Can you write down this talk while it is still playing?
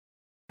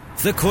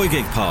The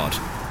Koigig Pod.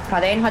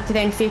 I then had to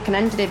then fake an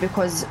injury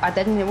because I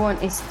didn't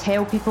want to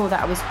tell people that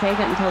I was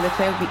pregnant until the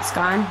 12-week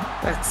scan.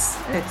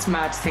 It's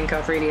mad to think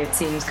of, really. It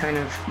seems kind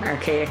of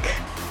archaic.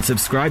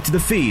 Subscribe to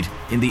the feed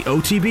in the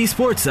OTB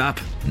Sports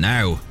app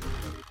now.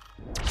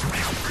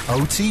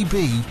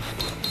 OTB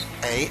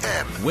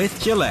AM.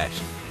 With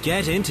Gillette.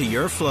 Get into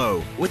your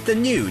flow with the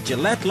new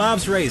Gillette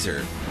Labs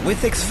Razor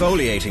with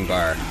exfoliating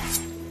bar.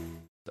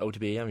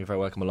 OTB AM, you're very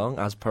welcome along,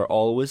 as per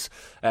always.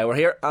 We're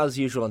here, as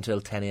usual, until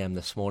 10 AM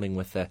this morning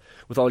with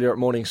all your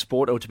morning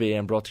sport. OTB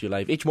AM brought to you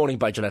live each morning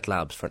by Gillette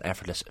Labs for an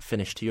effortless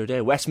finish to your day.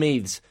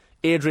 Westmeath's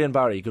Adrian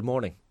Barry, good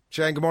morning.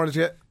 Shane, good morning to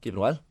you. Keeping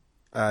well?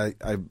 I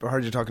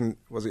heard you talking,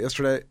 was it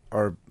yesterday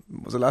or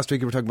was it last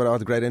week? You were talking about all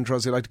the great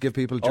intros you like to give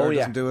people. Jared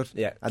doesn't do it.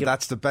 Yeah. And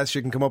that's the best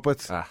you can come up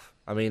with.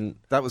 I mean,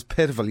 that was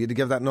pitiful. You had to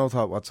give that no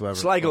thought whatsoever.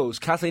 Sligo's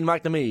Kathleen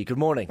McNamee, good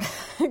morning.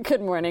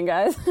 Good morning,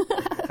 guys.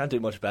 Can't do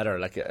much better.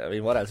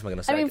 What else am I going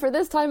to say? I mean, for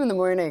this time in the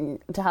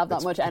morning to have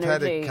that much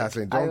energy,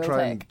 Kathleen, don't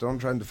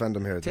try and defend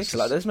him here. This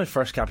is my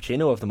first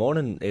cappuccino of the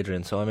morning,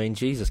 Adrian. So I mean,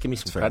 Jesus, give me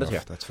some credit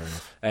here. That's fair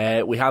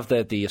enough. We have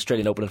the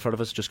Australian Open in front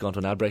of us. Just gone to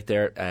an ad break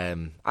there.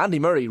 Andy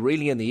Murray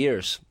reeling in the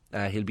years.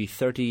 He'll be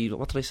 30.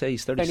 What did I say?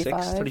 He's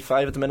 36,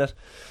 35 at the minute.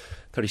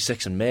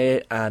 36 in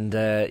May, and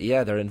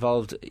they're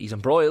involved. He's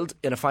embroiled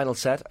in a final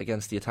set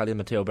against the Italian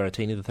Matteo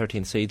Berrettini, the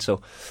 13th seed.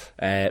 So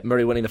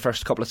Murray winning the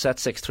first couple of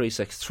sets, 6-3,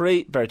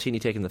 6-3.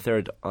 Berrettini taking the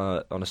third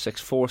on a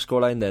 6-4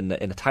 scoreline, then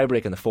in a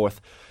tiebreak in the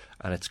fourth,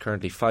 and it's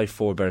currently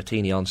 5-4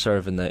 Berrettini on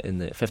serve in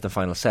the fifth and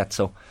final set.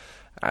 So,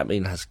 I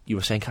mean, as you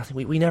were saying,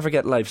 Kathleen, we never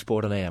get live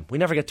sport on AM. We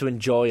never get to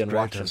enjoy and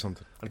watch and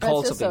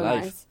call something so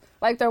live. Nice.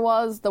 Like there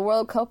was, the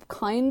World Cup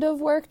kind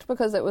of worked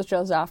because it was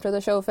just after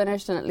the show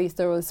finished and at least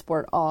there was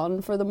sport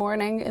on for the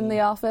morning in the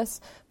office.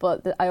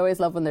 But I always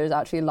love when there's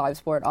actually live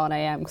sport on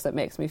AM because it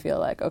makes me feel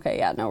like, okay,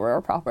 yeah, no,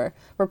 we're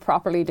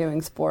properly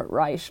doing sport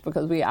right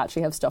because we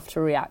actually have stuff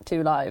to react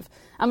to live.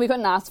 And we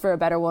couldn't ask for a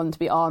better one to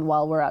be on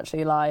while we're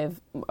actually live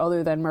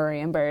other than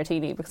Murray and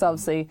Berrettini because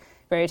obviously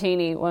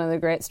Berrettini, one of the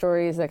great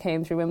stories that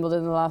came through Wimbledon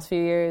in the last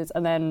few years,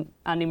 and then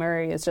Andy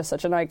Murray is just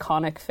such an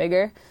iconic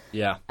figure.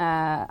 Yeah.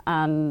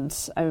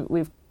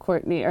 We've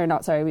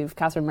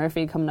Catherine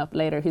Murphy coming up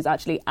later, who's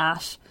actually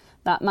at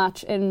that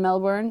match in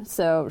Melbourne,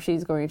 so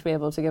she's going to be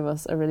able to give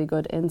us a really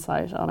good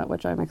insight on it,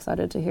 which I'm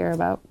excited to hear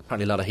about.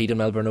 Apparently a lot of heat in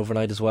Melbourne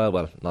overnight as well.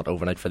 Well, not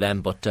overnight for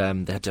them, but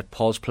they had to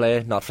pause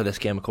play, not for this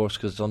game, of course,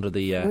 because it's under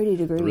the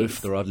roof,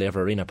 the Rod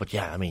Laver Arena. But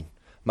yeah, I mean,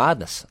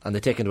 madness, and they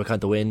take into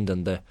account the wind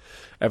and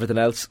everything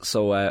else,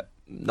 so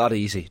not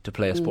easy to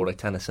play a sport like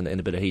tennis in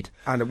a bit of heat.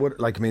 And it would,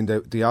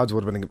 the odds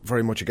would have been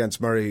very much against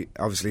Murray.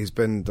 Obviously he's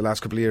been the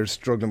last couple of years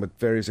struggling with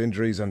various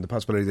injuries and the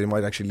possibility that he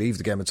might actually leave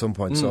the game at some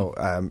point. So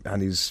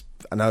and he's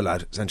an now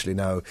lad essentially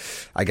now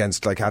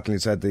against, like Kathleen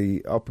said,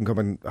 the up and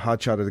coming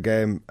hot shot of the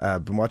game.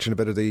 Been watching a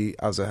bit of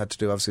as I had to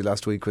do obviously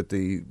last week with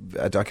the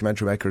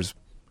documentary makers.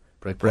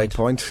 Break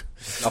point.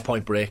 Not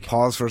point break.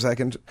 Pause for a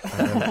second.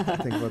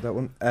 Think about that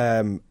one.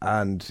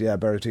 And yeah,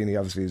 Berrettini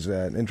obviously is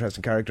an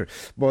interesting character.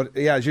 But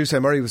yeah, as you say,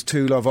 Murray was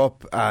 2-love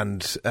up,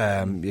 and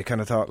you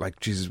kind of thought,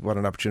 like, Jesus, what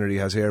an opportunity he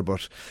has here.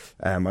 But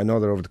I know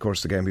that over the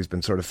course of the game he's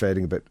been sort of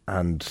fading a bit,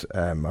 and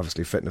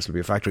obviously fitness will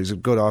be a factor. He's a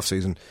good off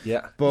season.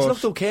 Yeah, but he's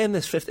looked okay in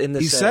this fifth.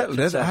 He's settled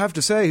it. I have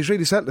to say, he's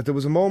really settled it. There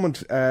was a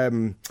moment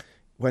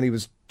when he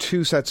was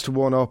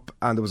 2-1 up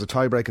and there was a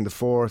tie-break in the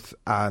fourth,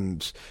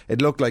 and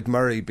it looked like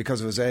Murray, because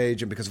of his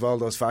age and because of all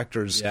those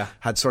factors,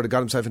 had sort of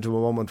got himself into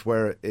a moment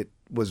where it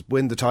was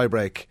win the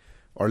tie-break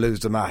or lose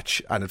the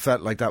match, and it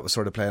felt like that was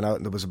sort of playing out,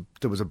 and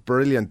there was a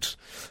brilliant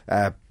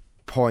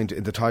point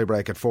in the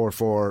tie-break at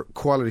 4-4,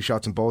 quality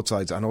shots on both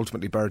sides, and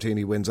ultimately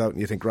Berrettini wins out,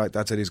 and you think, right,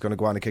 that's it, he's going to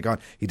go on and kick on.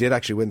 He did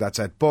actually win that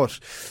set, but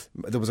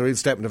there was a real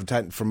statement of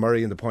intent from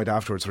Murray in the point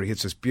afterwards where he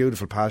hits this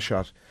beautiful pass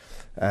shot.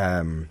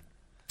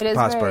 It is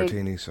past very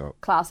Berrettini, so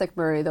classic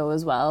Murray though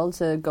as well,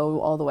 to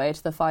go all the way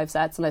to the 5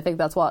 sets, and I think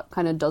that's what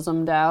kind of does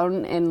him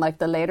down in like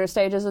the later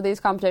stages of these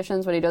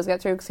competitions when he does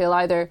get through, because he'll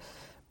either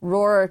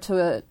roar to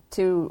a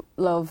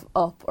 2-love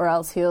up or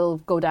else he'll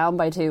go down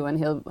by 2 and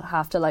he'll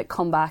have to like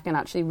come back and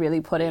actually really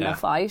put in a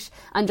fight.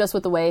 And just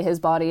with the way his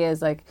body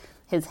is, like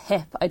his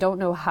hip, I don't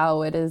know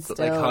how it is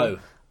still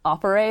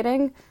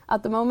operating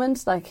at the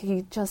moment. Like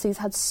he's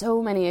had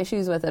so many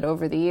issues with it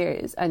over the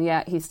years, and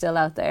yet he's still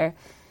out there.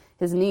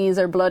 His knees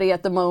are bloody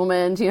at the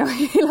moment. You know,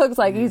 he looks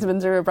like he's been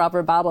through a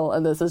proper battle,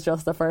 and this is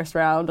just the first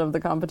round of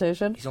the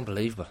competition. He's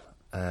unbelievable.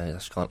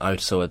 That's gone out.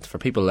 So for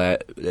people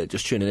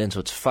just tuning in, so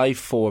it's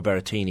 5-4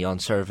 Berrettini on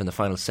serve in the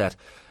final set,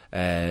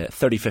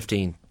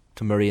 30-15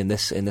 to Murray in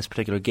this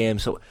particular game.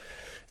 So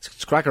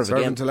it's cracker of a game.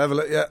 Starting to level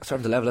it, yeah.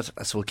 Starting to level it.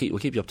 So we'll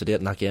keep you up to date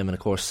in that game, and of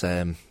course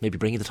maybe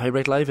bring you the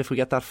tiebreak live if we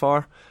get that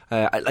far.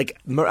 Andy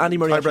Murray.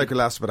 Tiebreak will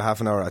last about a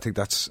half an hour. I think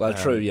that's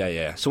true.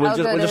 Yeah. So we'll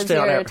just stay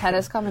on your air.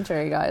 Tennis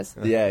commentary, guys.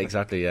 Yeah,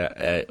 exactly.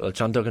 Yeah. Well,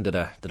 John Duggan did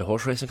a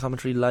horse racing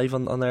commentary live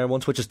on there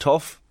once, which is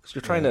tough because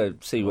you're trying to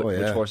see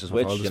which horse is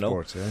which. All the you know,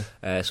 sports,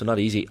 so not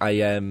easy. I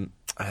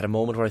had a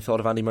moment where I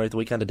thought of Andy Murray at the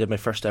weekend. I did my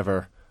first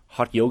ever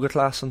hot yoga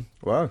class at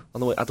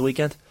the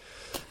weekend.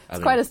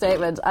 It's quite a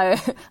statement. I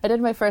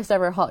did my first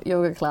ever hot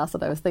yoga class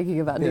and I was thinking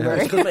about Andy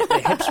Murray. My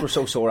hips were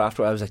so sore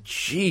after. I was like,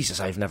 Jesus,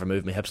 I've never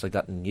moved my hips like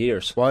that in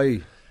years.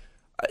 Why?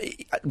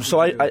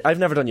 I've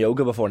never done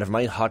yoga before, never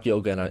mind hot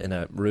yoga in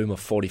a room of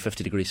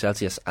 40-50 degrees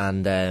Celsius,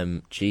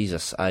 and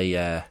Jesus,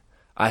 I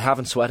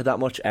haven't sweated that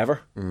much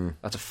ever.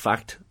 That's a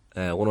fact.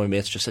 One of my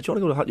mates just said, "Do you want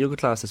to go to a hot yoga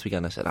class this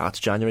weekend?" I said, it's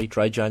January,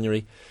 dry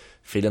January,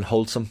 feeling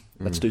wholesome,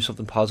 let's do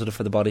something positive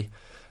for the body.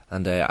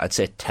 And I'd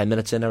say 10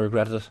 minutes in I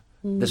regretted it.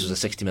 This was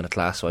a 60-minute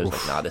class, so I was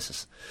like, nah,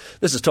 this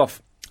is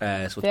tough. So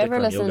have you ever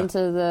listened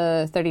to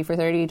the 30 for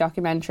 30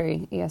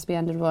 documentary?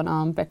 ESPN did one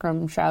on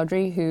Bikram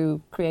Choudhury,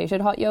 who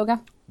created hot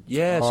yoga.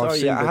 Yeah,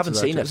 I haven't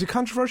seen it. Is he a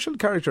controversial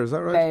character, is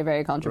that right? Very,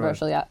 very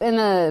controversial, right. Yeah.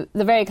 In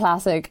the very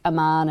classic, a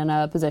man in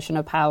a position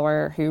of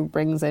power who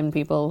brings in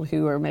people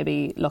who are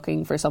maybe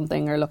looking for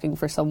something or looking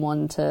for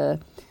someone to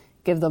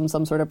give them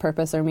some sort of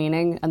purpose or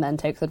meaning, and then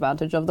takes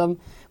advantage of them.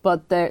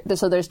 But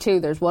so there's two.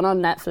 There's one on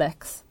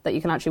Netflix that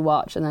you can actually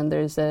watch, and then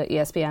there's the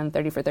ESPN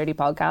 30 for 30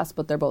 podcast,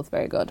 but they're both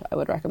very good. I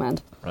would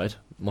recommend. Right,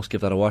 must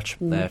give that a watch.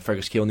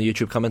 Fergus Keogh on the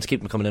YouTube comments,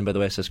 keep them coming in, by the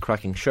way. Says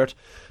cracking shirt.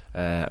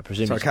 I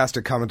presume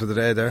sarcastic comment of the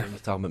day there.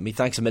 Talking about me.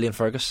 Thanks a million,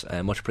 Fergus.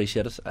 Much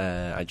appreciated.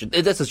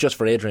 This is just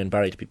for Adrian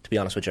Barry. To be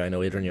honest with you, I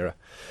know Adrian, you're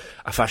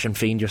a fashion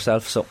fiend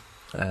yourself, so.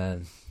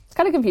 It's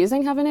kind of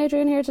confusing having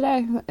Adrian here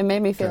today. It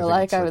made me feel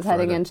like I was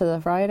heading into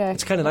the Friday.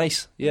 It's kind of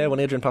nice, yeah.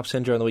 When Adrian pops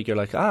in during the week, you're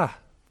like,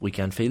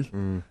 weekend feel.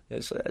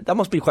 That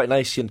must be quite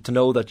nice, to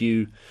know that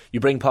you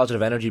bring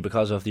positive energy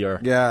because of your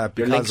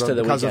links to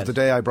the because weekend. of the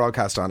day I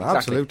broadcast on. Exactly.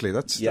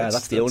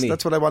 Absolutely,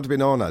 that's what I want to be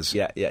known as.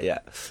 Yeah.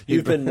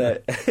 You've been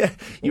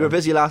you were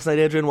busy last night,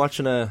 Adrian,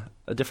 watching a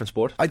different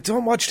sport. I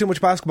don't watch too much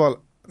basketball.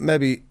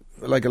 Maybe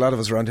like a lot of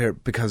us around here,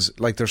 because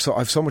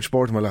I've so much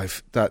sport in my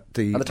life that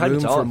the room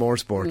for more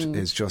sport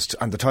is just,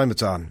 and the time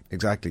it's on,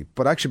 exactly.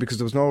 But actually, because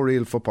there was no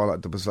real football,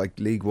 there was like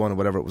League One or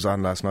whatever it was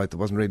on last night, there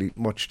wasn't really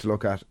much to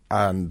look at,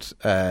 and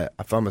I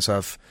found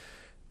myself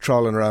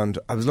trawling around.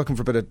 I was looking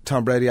for a bit of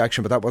Tom Brady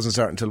action, but that wasn't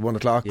starting until 1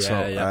 o'clock,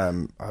 I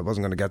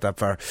wasn't going to get that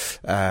far.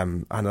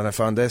 And then I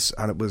found this,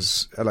 and it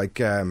was like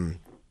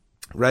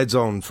Red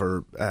Zone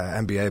for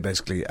NBA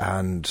basically,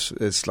 and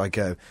it's like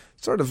a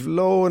sort of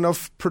low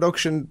enough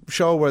production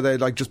show where they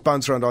like just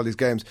bounce around all these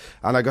games,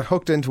 and I got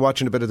hooked into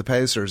watching a bit of the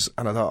Pacers,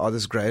 and I thought,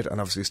 this is great, and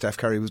obviously Steph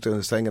Curry was doing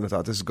his thing, and I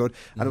thought, this is good,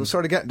 and it was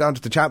sort of getting down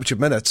to the championship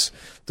minutes.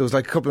 There was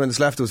like a couple of minutes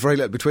left, there was very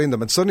little between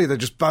them, and suddenly they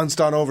just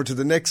bounced on over to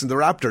the Knicks and the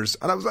Raptors,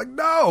 and I was like,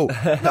 no,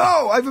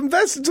 I've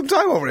invested some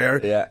time over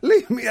here,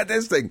 leave me at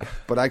this thing.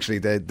 But actually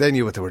they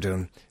knew what they were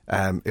doing.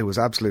 It was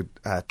absolute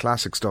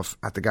classic stuff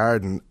at the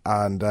Garden,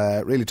 and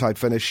really tight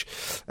finish.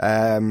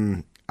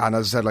 And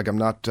as I said, like I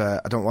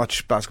don't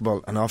watch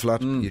basketball an awful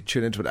lot. You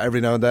tune into it every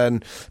now and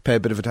then, pay a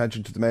bit of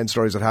attention to the main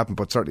stories that happen,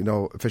 but certainly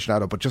no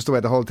aficionado. But just the way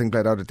the whole thing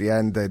played out at the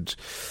end,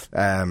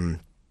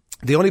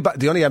 the only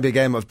NBA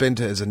game I've been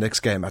to is a Knicks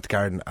game at the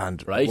Garden,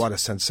 and what a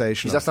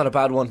sensational. That's not a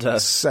bad one to.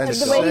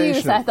 The way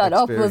you set that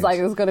up was like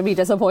it was going to be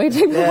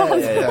disappointing.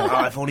 Yeah.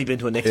 I've only been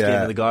to a Knicks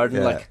game in the Garden.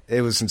 Yeah. Like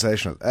it was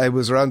sensational. It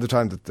was around the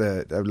time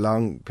that a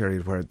long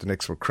period where the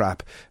Knicks were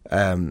crap,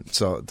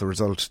 so the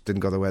result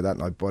didn't go their way that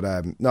night. But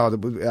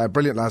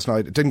brilliant last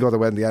night. It didn't go their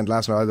way in the end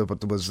last night either.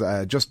 But there was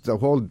just the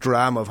whole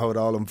drama of how it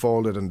all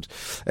unfolded, and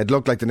it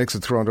looked like the Knicks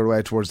had thrown their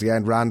way towards the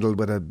end. Randall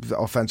with an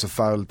offensive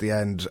foul at the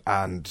end,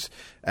 and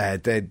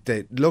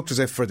they looked as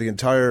if for the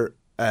entire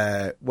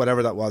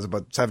whatever that was,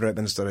 about 7 or 8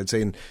 minutes that I'd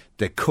seen,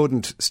 they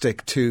couldn't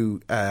stick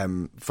two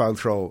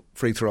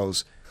free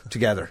throws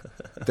together.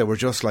 They were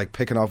just like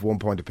picking off 1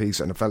 point apiece,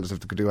 and it felt as if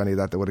they could do any of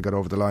that, they would have got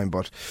over the line.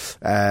 But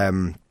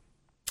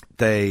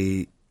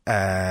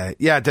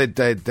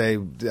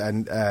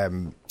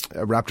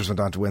Raptors went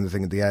on to win the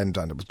thing at the end,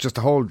 and it was just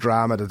a whole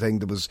drama. The thing,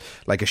 there was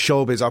like a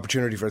showbiz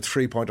opportunity for a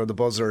 3-point on the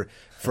buzzer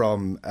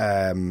from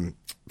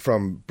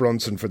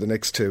Brunson for the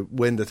Knicks to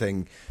win the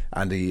thing,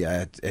 and he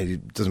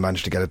doesn't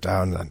manage to get it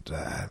down. And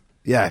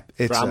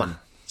it's drama.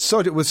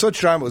 It was such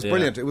drama. It was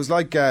brilliant. It was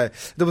like there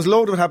was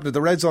loads of it happening.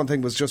 The Red Zone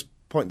thing was just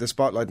pointing the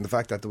spotlight on the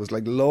fact that there was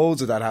like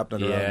loads of that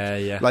happening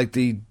around. Yeah. Like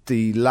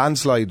the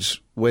landslide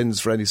wins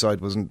for any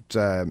side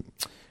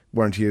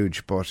weren't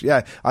huge, but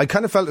I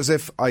kind of felt as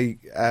if I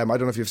don't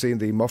know if you've seen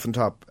the Muffin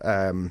Top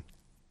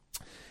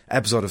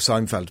episode of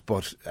Seinfeld,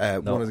 but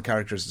one of the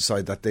characters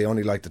decided that they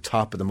only like the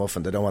top of the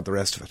muffin, they don't want the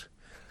rest of it.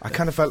 I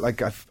kind of felt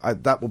like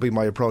that would be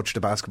my approach to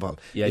basketball.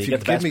 Yeah, if you get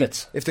the best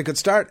bits. If they could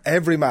start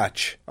every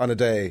match on a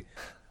day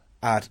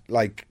at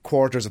like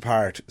quarters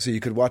apart, so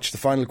you could watch the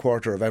final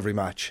quarter of every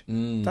match,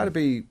 that'd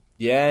be.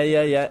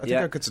 I think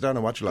I could sit down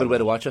and watch a lot. Good way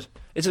to watch it.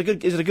 Is it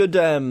a good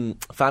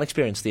fan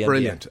experience? The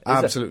brilliant,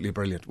 absolutely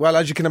brilliant. Well,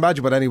 as you can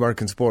imagine, with any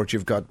work in sport,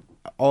 you've got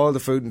all the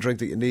food and drink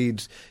that you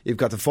need. You've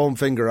got the foam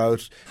finger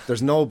out.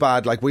 There's no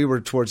bad. Like we were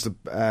towards the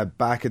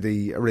back of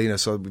the arena,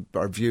 so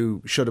our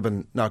view should have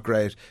been not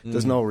great.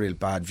 There's no real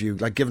bad view.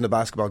 Like given the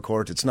basketball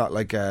court, it's not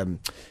like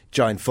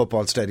giant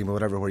football stadium or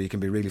whatever where you can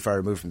be really far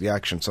removed from the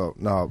action. So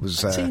no, it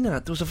was. I've seen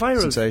that. There was a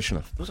viral,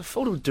 sensational. There was a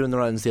photo doing the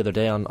rounds the other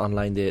day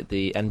online.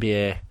 The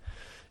NBA.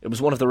 It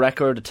was one of the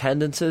record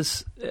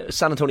attendances.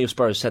 San Antonio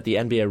Spurs set the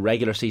NBA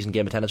regular season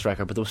game attendance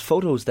record, but there was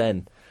photos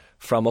then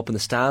from up in the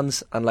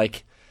stands, and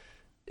like,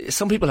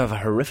 some people have a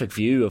horrific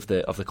view of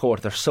the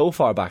court. They're so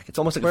far back. It's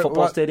almost like a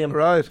football stadium.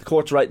 Right. The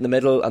court's right in the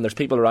middle, and there's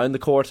people around the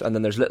court, and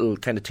then there's little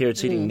kind of tiered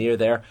seating near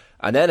there,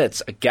 and then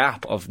it's a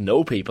gap of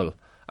no people,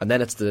 and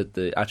then it's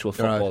the actual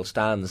football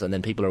stands, and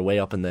then people are way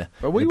up in the.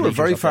 Well, we were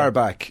very far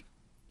back.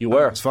 You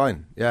were. It's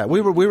fine. Yeah,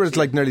 we were at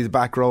like nearly the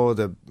back row of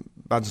the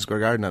Madison Square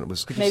Garden, and it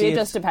was. Maybe it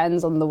just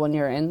depends on the one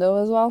you're in,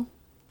 though, as well.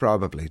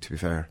 Probably, to be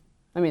fair.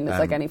 I mean, it's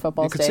like any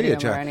football stadium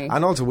or any.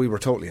 And also, we were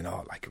totally in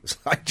awe. Like, it was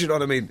like, do you know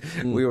what I mean?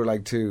 We were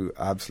like two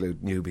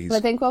absolute newbies. But I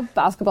think what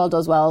basketball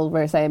does well,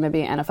 where say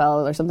maybe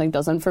NFL or something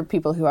doesn't, for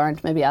people who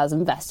aren't maybe as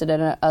invested in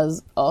it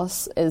as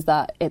us, is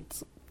that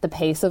it's the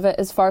pace of it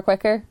is far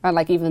quicker, and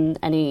like even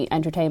any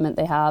entertainment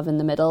they have in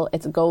the middle,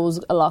 it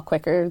goes a lot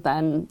quicker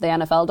than the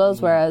NFL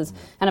does. Whereas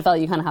NFL,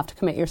 you kind of have to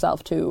commit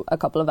yourself to a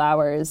couple of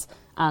hours,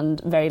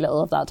 and very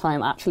little of that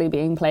time actually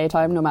being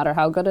playtime, no matter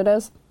how good it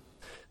is.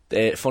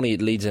 Funny,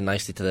 it leads in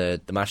nicely to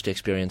the matchday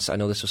experience. I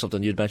know this was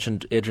something you'd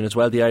mentioned, Adrian, as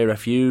well. The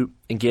IRFU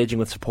engaging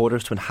with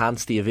supporters to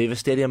enhance the Aviva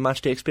Stadium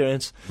matchday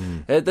experience.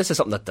 This is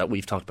something that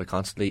we've talked about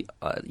constantly.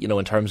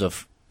 In terms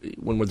of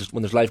when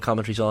there's live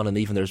commentaries on, and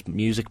even there's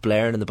music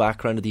blaring in the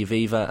background of the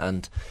Aviva,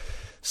 and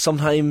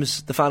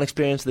sometimes the fan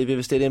experience of the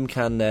Aviva Stadium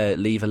can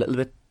leave a little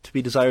bit to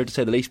be desired, to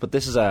say the least. But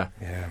this is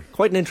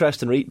quite an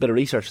interesting bit of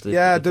research.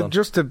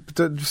 Just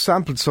to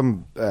sample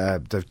some,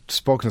 they've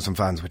spoken to some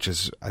fans, which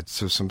is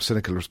some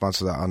cynical response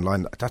to that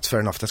online. That's fair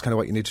enough. That's kind of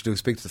what you need to do,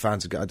 speak to the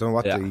fans. I don't know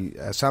what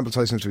the sample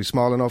size seems to be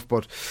small enough,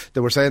 but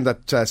they were saying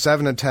that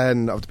 7 in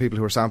 10 of the people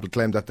who were sampled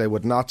claimed that they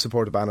would not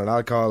support a ban on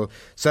alcohol.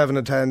 7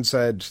 in 10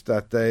 said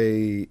that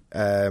they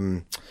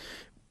plan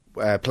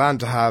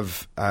to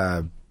have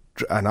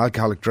an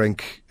alcoholic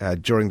drink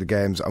during the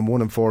games, and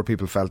 1 in 4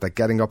 people felt that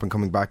getting up and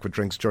coming back with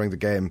drinks during the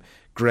game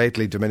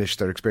greatly diminished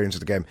their experience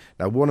of the game.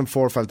 Now, 1 in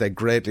 4 felt they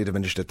greatly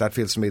diminished it. That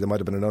feels to me there might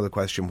have been another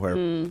question where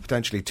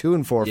potentially 2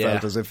 in 4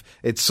 felt as if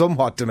it's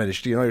somewhat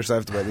diminished. You know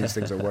yourself the way these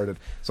things are worded.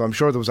 So I'm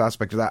sure there was an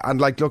aspect of that. And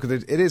like, look,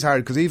 it is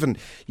hard, because even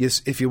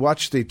if you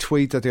watch the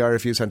tweet that the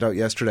RFU sent out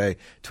yesterday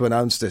to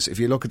announce this, if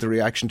you look at the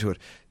reaction to it,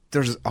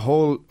 there's a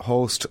whole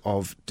host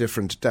of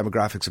different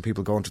demographics of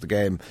people going to the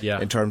game,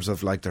 in terms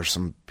of, like, there's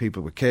some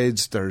people with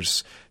kids,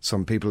 there's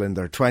some people in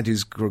their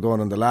 20s who are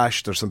going on the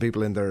lash, there's some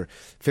people in their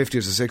 50s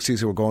or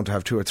 60s who are going to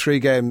have 2 or 3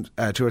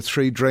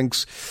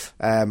 drinks,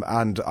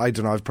 and I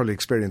don't know, I've probably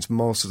experienced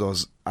most of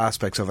those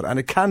aspects of it, and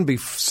it can be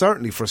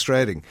certainly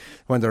frustrating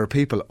when there are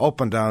people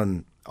up and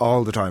down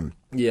all the time.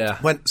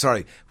 When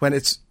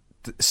it's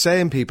the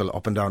same people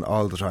up and down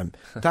all the time,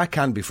 that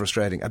can be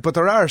frustrating. But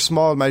there are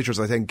small measures,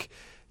 I think,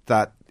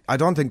 that I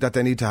don't think that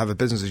they need to have a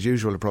business as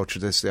usual approach to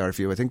this, the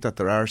RFU. I think that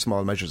there are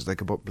small measures that they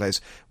could put in place.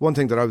 One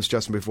thing that I was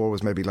suggesting before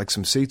was maybe like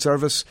some seat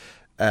service.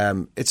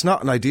 It's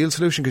not an ideal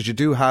solution, because you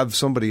do have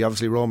somebody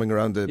obviously roaming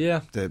around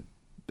the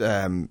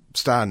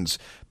stands,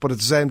 but at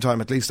the same time,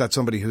 at least that's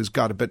somebody who's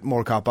got a bit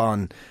more cop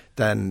on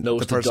than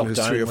the person who's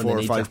 3 or 4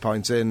 or 5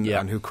 points in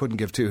and who couldn't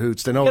give 2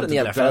 hoots. They know you get it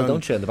in the NFL,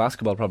 don't you? In the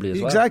basketball probably as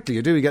well. Exactly,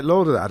 you do. You get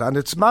loads of that, and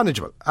it's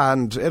manageable.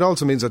 And it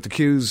also means that the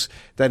queues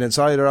then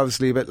inside are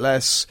obviously a bit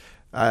less.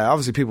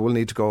 Obviously people will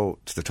need to go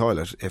to the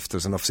toilet if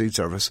there's enough seat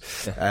service,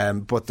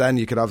 but then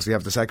you could obviously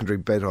have the secondary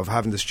bit of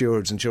having the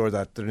stewards ensure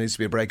that there needs to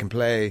be a break in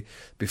play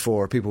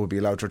before people will be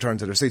allowed to return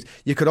to their seats.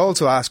 You could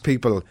also ask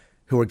people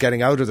who are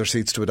getting out of their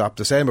seats to adopt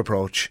the same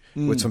approach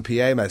with some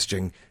PA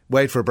messaging.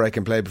 Wait for a break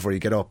in play before you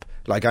get up.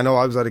 Like, I know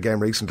I was at a game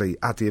recently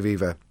at the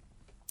Aviva,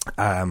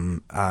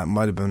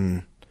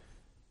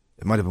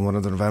 it might have been one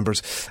of the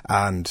Novembers,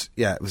 and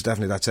it was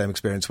definitely that same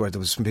experience where there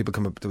was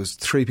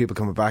 3 people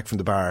coming back from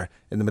the bar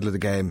in the middle of the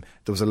game.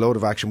 There was a load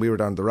of action. We were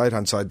down the right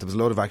hand side, there was a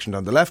load of action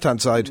down the left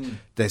hand side.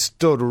 They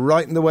stood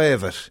right in the way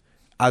of it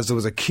as there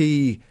was a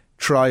key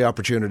try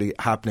opportunity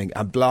happening,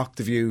 and blocked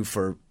the view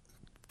for a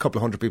couple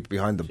of hundred people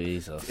behind them.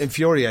 Jesus.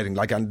 Infuriating,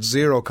 like, and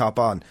zero cop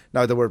on.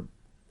 Now, there were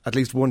at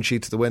least 1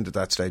 sheet to the wind at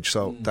that stage,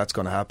 so that's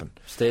going to happen.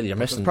 Still, you're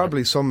missing. There's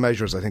probably some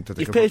measures, I think, that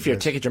they you've paid for your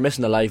ticket. You're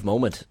missing a live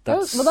moment.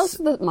 That's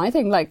my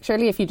thing. Like,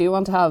 surely if you do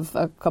want to have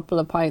a couple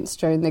of pints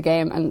during the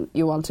game and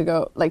you want to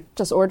go, like,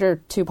 just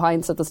order 2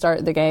 pints at the start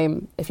of the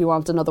game. If you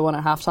want another one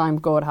at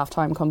halftime, go at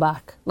halftime, come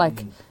back.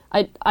 Like,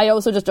 I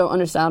also just don't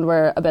understand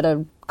where a bit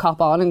of cop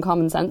on and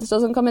common sense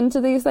doesn't come into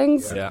these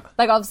things.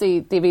 Like, obviously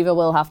the Aviva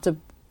will have to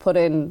put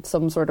in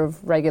some sort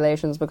of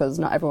regulations, because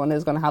not everyone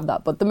is going to have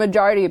that, but the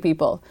majority of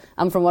people,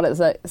 and from what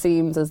it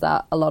seems is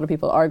that a lot of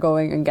people are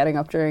going and getting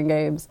up during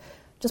games,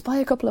 just buy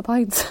a couple of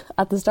pints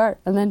at the start,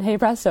 and then hey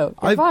presto,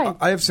 you're fine.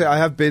 I have to say, I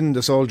have been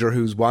the soldier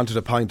who's wanted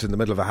a pint in the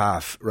middle of a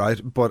half, right?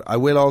 But I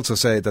will also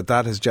say that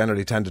has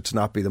generally tended to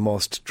not be the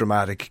most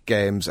dramatic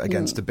games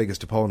against the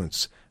biggest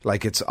opponents.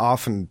 Like, it's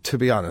often, to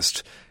be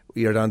honest,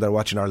 you're down there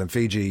watching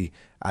Ireland-Fiji,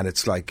 and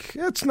it's like,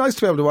 it's nice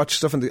to be able to watch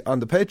stuff on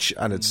the pitch,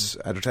 and it's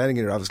entertaining,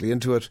 and you're obviously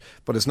into it,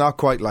 but it's not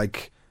quite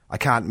like, I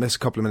can't miss a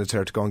couple of minutes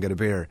here to go and get a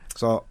beer.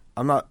 So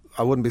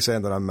I wouldn't be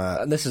saying that I'm...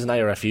 and this is an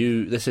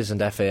IRFU, this isn't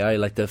FAI.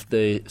 Like,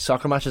 the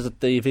soccer matches at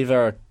the Aviva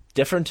are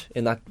different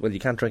in that, well, you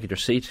can't drink at your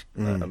seat,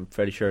 I'm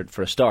fairly sure,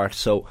 for a start,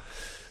 so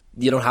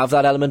you don't have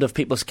that element of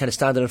people kind of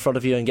standing in front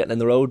of you and getting in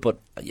the road. But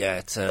yeah,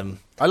 it's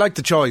I like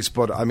the choice,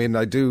 but I mean,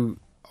 I do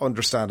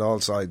understand all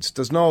sides.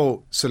 There's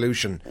no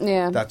solution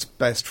that's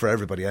best for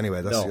everybody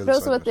anyway. That's the other but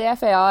also side with the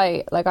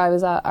FAI, like I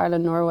was at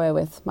Ireland Norway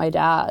with my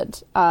dad,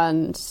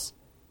 and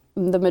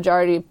the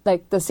majority,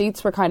 like the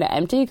seats were kind of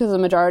empty because the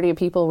majority of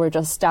people were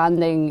just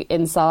standing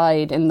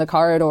inside in the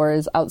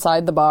corridors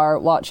outside the bar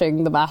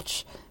watching the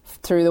match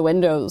through the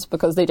windows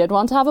because they did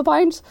want to have a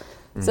pint.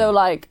 So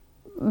like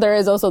there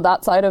is also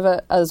that side of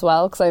it as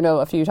well, because I know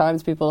a few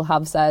times people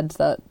have said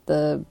that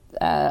the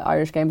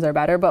Irish games are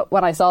better, but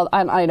when I saw,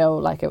 and I know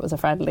like it was a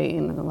friendly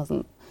and it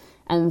wasn't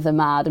anything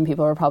mad, and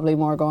people were probably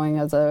more going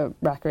as a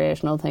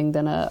recreational thing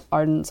than a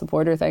ardent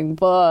supporter thing,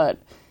 but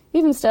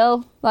even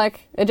still,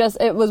 like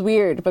it was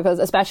weird because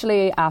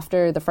especially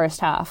after the first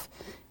half,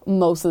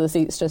 most of the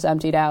seats just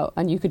emptied out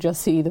and you could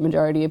just see the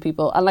majority of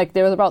people, and like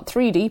there was about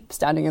 3 deep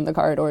standing in the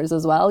corridors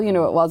as well. You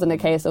know, it wasn't a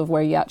case of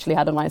where you actually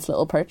had a nice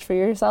little perch for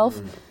yourself.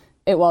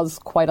 It was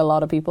quite a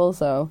lot of people.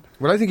 So,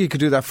 well, I think you could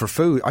do that for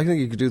food. I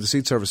think you could do the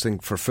seat service thing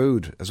for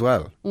food as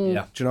well.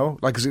 Yeah, do you know,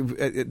 like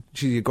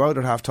you go out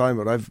at half time,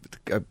 but I've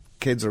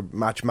kids are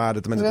match mad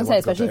at the minute. They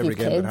want to go to every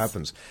game that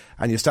happens,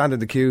 and you stand in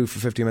the queue for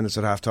 50 minutes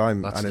at half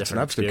time, and it's an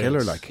absolute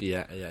killer. Like,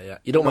 yeah.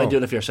 You don't mind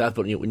doing it for yourself,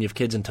 but when you have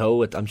kids in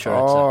tow, I'm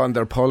sure. And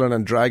they're pulling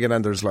and dragging,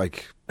 and there's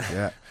like,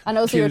 and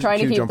also you're trying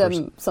to keep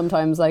them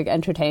sometimes like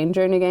entertained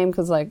during a game,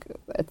 because like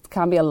it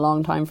can be a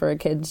long time for a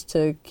kid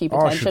to keep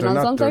attention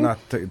on something.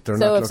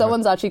 So if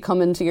someone's actually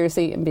coming to your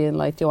seat and being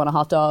like, do you want a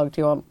hot dog,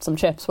 do you want some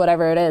chips,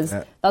 whatever it is,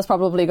 that's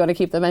probably going to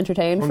keep them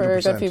entertained 100%. For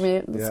a good few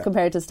minutes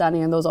compared to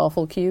standing in those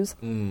awful queues.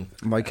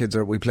 My kids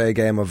we play a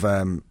game of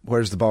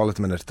where's the ball at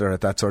the minute. They're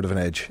at that sort of an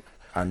age.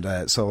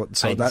 And so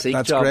that's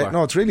great.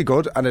 No, it's really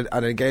good, and it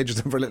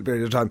engages them for a little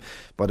period of time.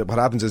 But what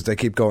happens is they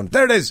keep going,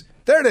 there it is,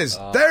 there it is,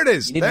 there it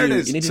is, there it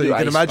is. So you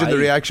can imagine the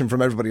reaction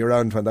from everybody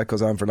around when that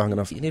goes on for long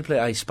enough. You need to play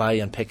I Spy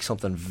and pick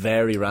something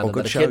very random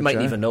that a kid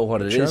mightn't even know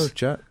what it is.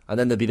 And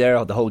then they'll be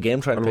there the whole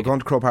game trying to pick. We're going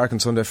to Croke Park on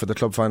Sunday for the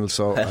club final,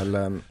 so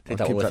I'll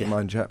keep that in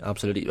mind.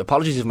 Absolutely.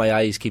 Apologies if my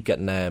eyes keep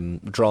getting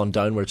drawn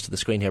downwards to the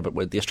screen here,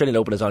 but the Australian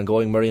Open is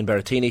ongoing. Murray and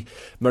Berrettini.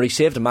 Murray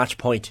saved a match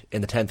point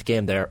in the 10th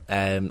game there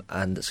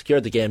and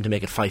secured the game to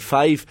make it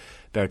 5-5.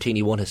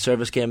 Berrettini won his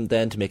service game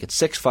then to make it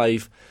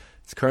 6-5.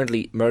 It's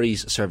currently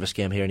Murray's service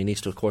game here, and he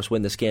needs to, of course,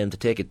 win this game to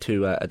take it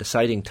to a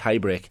deciding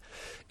tiebreak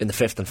in the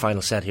 5th and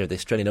final set here. The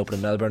Australian Open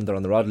in Melbourne. They're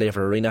on the Rod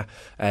Laver Arena.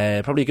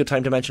 Probably a good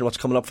time to mention what's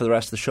coming up for the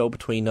rest of the show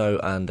between now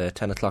and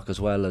 10 o'clock as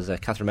well, as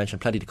Catherine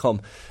mentioned, plenty to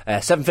come.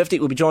 7:50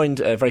 we'll be joined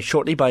very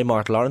shortly by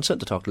Mark Lawrenson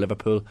to talk to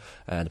Liverpool,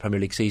 the Premier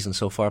League season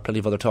so far. Plenty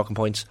of other talking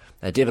points.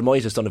 David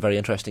Moyes has done a very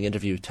interesting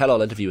interview,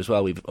 tell-all interview as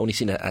well. We've only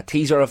seen a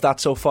teaser of that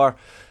so far.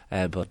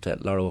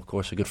 But Laro, of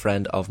course, a good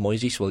friend of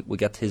Moisey, so we'll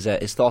get his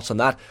thoughts on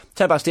that.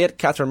 8:10,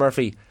 Catherine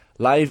Murphy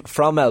live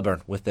from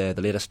Melbourne with the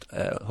latest.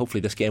 Hopefully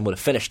this game would have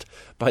finished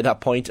by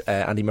that point.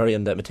 Andy Murray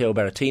and Matteo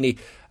Berrettini.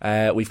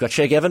 We've got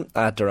Shay Given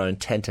at around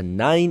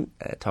 10-9,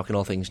 talking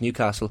all things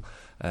Newcastle.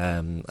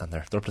 And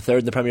they're up to 3rd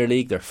in the Premier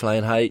League. They're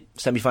flying high.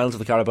 Semi-finals of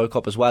the Carabao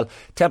Cup as well.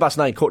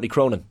 9:10, Courtney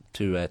Cronin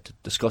to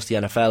discuss the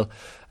NFL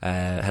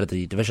ahead of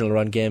the divisional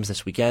round games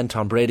this weekend.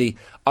 Tom Brady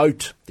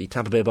out. The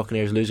Tampa Bay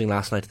Buccaneers losing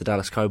last night to the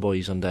Dallas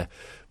Cowboys, and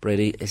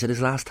Brady, is it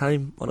his last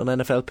time on an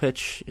NFL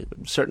pitch? It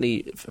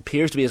certainly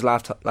appears to be his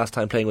last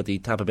time playing with the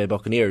Tampa Bay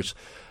Buccaneers.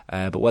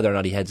 But whether or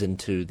not he heads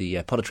into the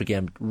punditry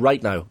game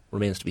right now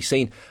remains to be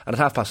seen. And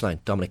at 9:30,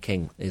 Dominic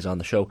King is on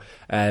the show.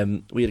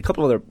 We had a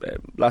couple of other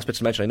last bits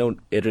to mention. I know,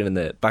 Adrian, in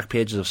the back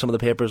pages of some of the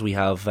papers we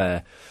have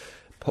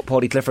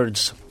Paulie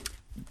Clifford's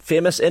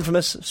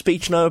infamous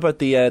speech now about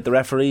the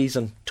referees,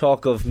 and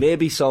talk of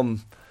maybe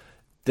some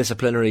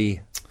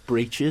disciplinary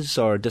breaches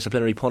or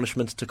disciplinary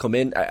punishments to come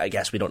in. I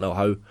guess we don't know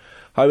how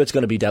it's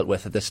going to be dealt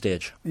with at this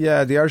stage.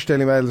 Yeah, the Irish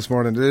Daily Mail this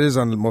morning, it is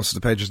on most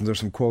of the pages, and there's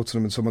some quotes in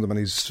them, and some of them, and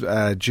he's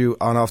due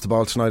on off the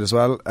ball tonight as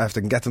well. If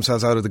they can get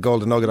themselves out of the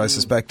Golden Nugget, I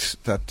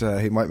suspect that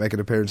he might make an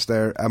appearance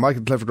there.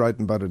 Michael Clifford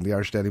writing about it in the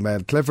Irish Daily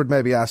Mail. Clifford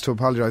may be asked to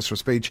apologise for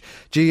speech.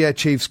 GAA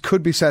Chiefs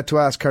could be set to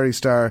ask Kerry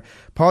Starr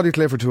Paddy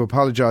Clifford to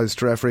apologise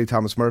to referee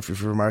Thomas Murphy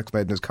for remarks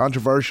made in his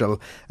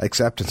controversial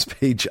acceptance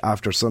speech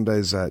after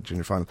Sunday's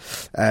junior final.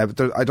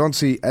 But I don't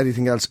see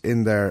anything else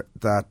in there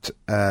that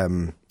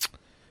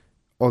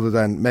other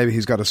than maybe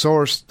he's got a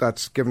source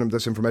that's given him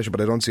this information,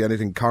 but I don't see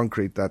anything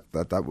concrete that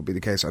would be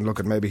the case. And look,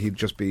 at maybe he'll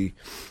just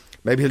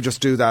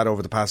do that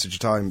over the passage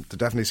of time. There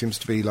definitely seems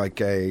to be like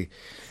a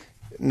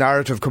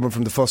narrative coming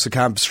from the Fussa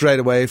camp straight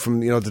away from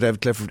the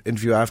David Clifford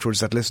interview afterwards,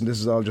 that listen, this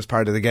is all just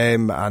part of the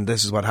game and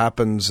this is what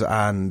happens,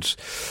 and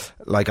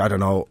like, I don't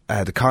know,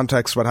 the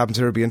context, what happens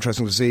here will be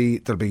interesting to see.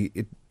 There'll be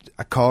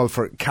a call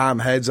for calm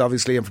heads,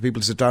 obviously, and for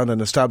people to sit down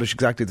and establish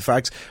exactly the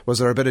facts. Was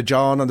there a bit of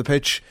John on the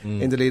pitch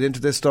in the lead into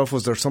this stuff?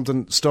 Was there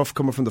stuff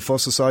coming from the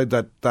Fussa side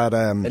that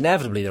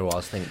inevitably there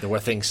were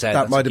things said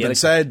that might have been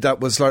said that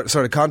was sort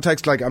of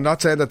context? Like, I'm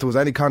not saying that there was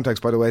any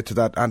context, by the way, to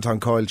that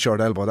Anton Coyle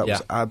short elbow. That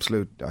was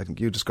absolute. I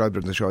think you described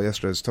it in the show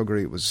yesterday as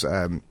thuggery. It was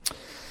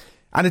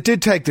And it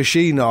did take the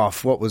sheen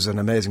off what was an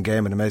amazing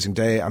game, an amazing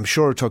day. I'm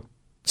sure it took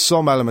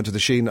some element of the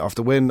sheen off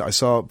the win. I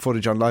saw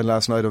footage online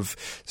last night of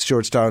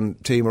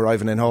Stewartstown team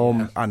arriving in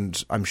home,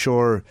 and I'm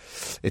sure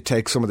it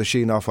takes some of the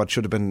sheen off what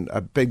should have been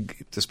a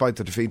big, despite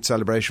the defeat,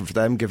 celebration for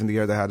them, given the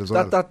year they had as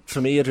well. That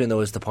for me, Adrian, though,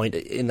 is the point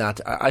in that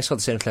I saw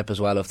the same clip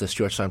as well of the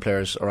Stewartstown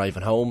players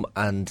arriving home,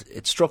 and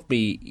it struck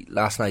me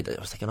last night. I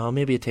was thinking, oh,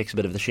 maybe it takes a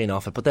bit of the sheen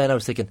off it, but then I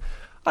was thinking,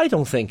 I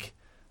don't think.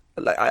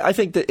 I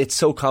think that it's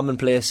so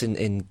commonplace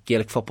in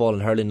Gaelic football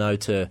and hurling now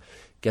to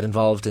get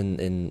involved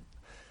in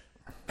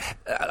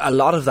a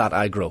lot of that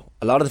aggro,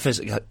 a lot of the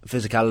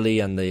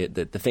physicality and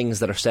the things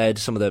that are said,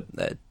 some of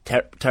the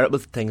terrible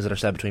things that are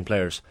said between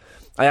players.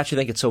 I actually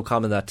think it's so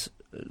common that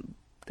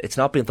it's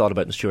not being thought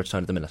about in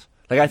Stewartstown at the minute.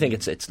 Like, I think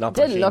it's not.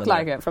 Didn't look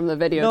like it from the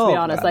video, to be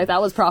honest. Like,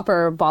 that was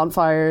proper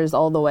bonfires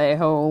all the way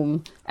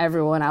home.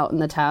 Everyone out in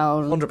the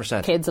town.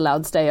 100%. Kids allowed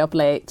to stay up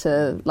late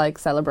to like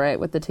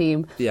celebrate with the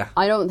team. Yeah.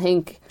 I don't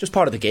think just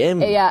part of the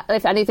game. Yeah.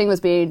 If anything was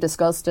being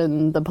discussed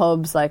in the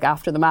pubs, like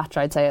after the match,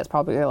 I'd say it's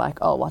probably like,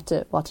 oh, what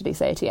did he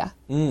say to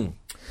you?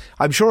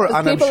 I'm sure.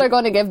 And people are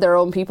going to give their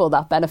own people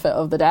that benefit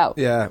of the doubt.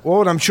 Yeah. Well,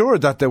 and I'm sure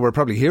that they were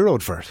probably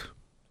heroed for it.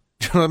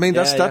 Do you know what I mean?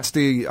 That's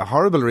the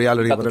horrible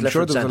reality. But I'm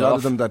sure there was a lot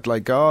of them that,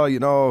 like,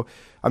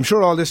 I'm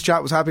sure all this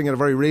chat was happening at a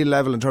very real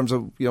level in terms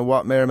of,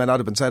 what may or may not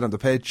have been said on the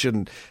pitch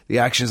and the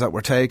actions that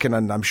were taken.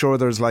 And I'm sure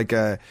there's like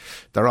they're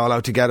all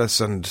out to get us,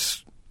 and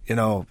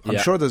I'm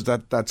sure there's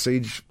that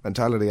siege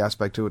mentality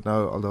aspect to it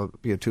now. Although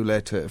it'd be too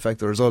late to affect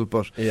the result,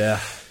 but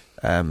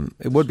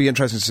it would be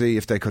interesting to see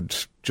if they could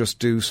just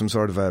do some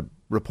sort of a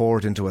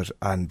report into it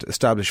and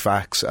establish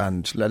facts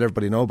and let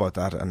everybody know about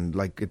that, and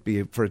like it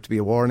to be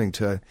a warning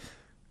to.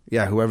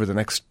 Yeah, whoever the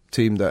next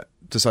team that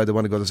decide they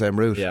want to go the same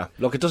route. Yeah,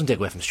 look, it doesn't take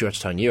away from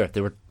Stewartstown year.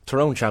 They were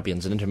Tyrone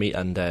champions and intermediate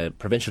and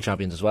provincial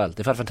champions as well.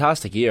 They've had a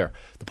fantastic year.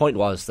 The point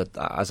was that,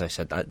 as I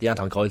said, the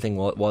Anton Coyle thing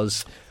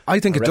was. I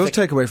think horrific. It does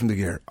take away from the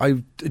year.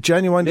 I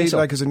genuinely,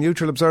 like as a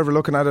neutral observer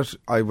looking at it,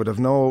 I would have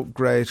no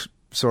great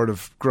sort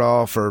of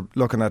graw for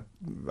looking at.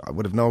 I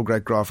would have no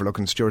great graw for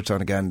looking at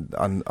Stewartstown again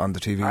on the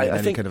TV in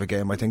any kind of a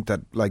game. I think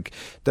that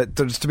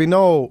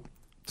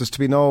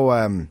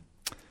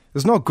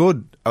there's no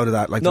good out of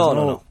that. Like,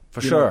 no. For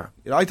sure.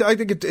 I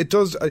think it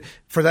does.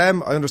 For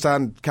them, I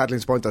understand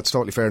Kathleen's point. That's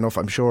totally fair enough.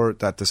 I'm sure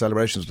that the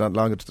celebrations were not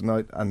long into the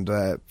night and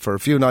for a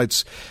few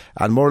nights,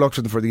 and more luck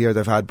to them for the year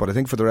they've had. But I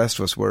think for the rest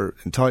of us, we're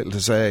entitled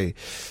to say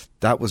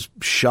that was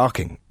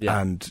shocking. Yeah.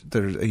 And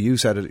you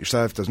said it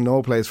yourself, there's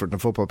no place for it in a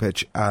football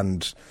pitch.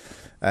 And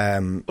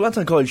well,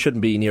 Anton Coyle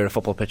shouldn't be near a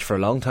football pitch for a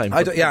long time.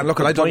 I don't know.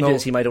 The point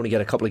is he might only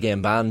get a couple of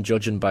game ban,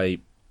 judging by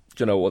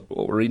what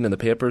we're reading in the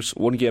papers.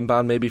 1 game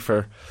ban maybe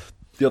for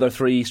the other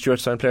 3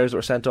 Stewartstown players that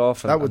were sent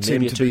off. That would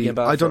seem to be.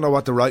 I don't know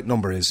what the right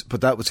number is,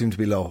 but that would seem to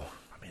be low.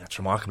 I mean, that's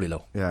remarkably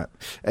low. Yeah,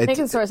 I think it's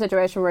the sort of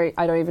situation where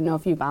I don't even know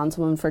if you ban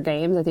someone for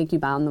games. I think you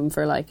ban them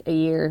for like a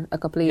year, a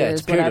couple of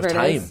years, it's a period whatever of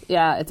time. it is.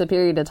 Yeah, it's a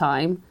period of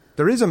time.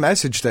 There is a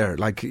message there,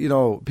 like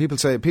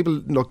people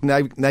look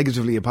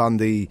negatively upon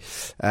the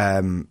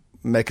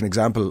make an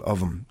example of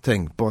him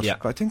thing, but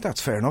I think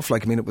that's fair enough.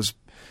 Like, I mean, it was.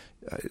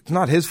 It's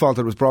not his fault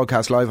that it was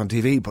broadcast live on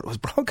TV, but it was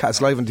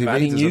broadcast live on TV.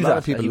 And he knew a lot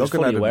of people he was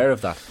looking fully at aware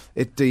of that.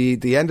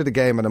 The end of the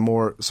game, on a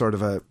more sort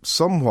of a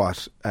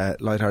somewhat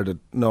lighthearted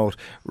note,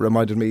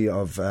 reminded me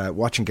of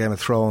watching Game of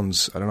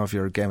Thrones. I don't know if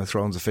you're a Game of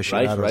Thrones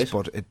aficionados,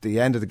 but at the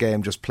end of the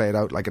game just played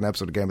out like an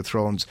episode of Game of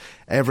Thrones.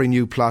 Every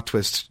new plot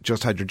twist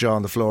just had your jaw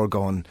on the floor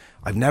going,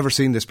 I've never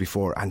seen this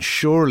before, and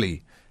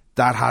surely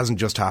that hasn't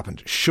just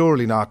happened.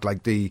 Surely not.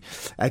 Like the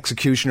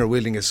executioner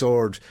wielding a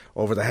sword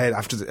over the head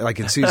after, like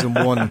in season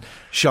 1,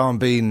 Sean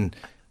Bean.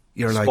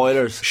 You're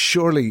spoilers. Like,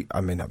 surely.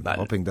 I mean, I'm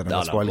hoping that I'm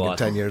not spoiling it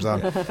 10 years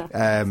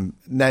on.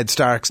 Ned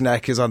Stark's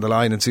neck is on the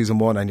line in season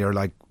 1, and you're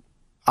like,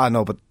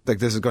 no, but like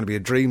this is going to be a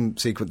dream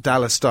sequence,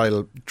 Dallas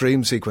style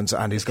dream sequence,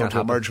 and he's going to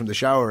emerge from the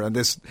shower, and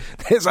this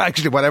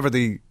actually, whatever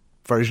the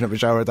version of a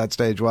shower at that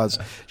stage was,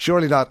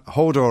 surely not.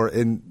 Hodor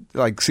in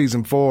like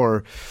season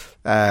 4.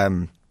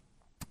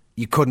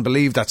 You couldn't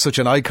believe that such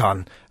an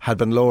icon had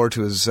been lowered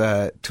to his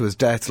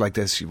death like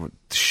this.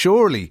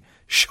 Surely,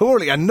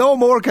 and no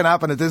more can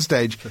happen at this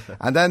stage.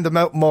 And then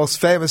the most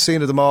famous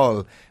scene of them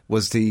all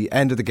was the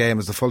end of the game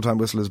as the full-time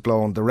whistle is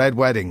blown, the red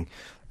wedding,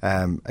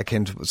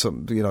 akin to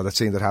some, that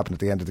scene that happened at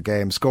the end of the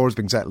game. Scores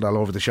being settled all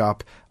over the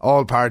shop,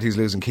 all parties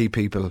losing key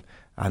people,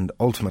 and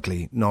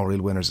ultimately no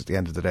real winners at the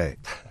end of the day.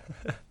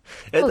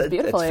 It's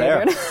beautiful. It's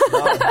fair.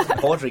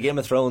 Poetry, Game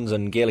of Thrones,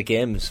 and Gaelic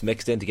games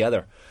mixed in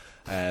together.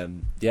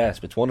 Yes,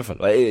 it's wonderful.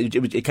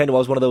 It kind of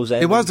was one of those.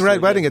 It was the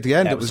red wedding at the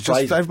end. It was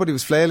surprising. Just everybody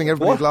was flailing.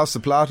 Everybody had lost the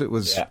plot. It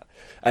was.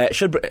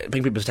 Should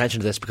bring people's attention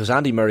to this because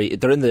Andy Murray.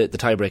 They're in the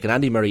tie-break, and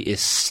Andy Murray is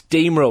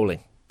steamrolling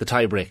the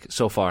tie-break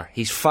so far.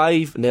 He's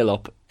 5-0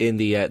 up in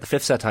the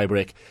fifth set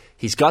tie-break.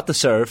 He's got the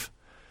serve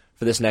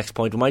for this next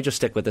point. We might just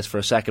stick with this for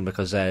a second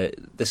because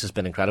this has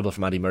been incredible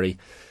from Andy Murray.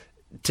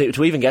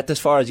 To even get this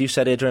far, as you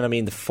said, Adrian, I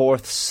mean, the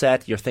 4th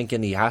set, you're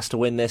thinking he has to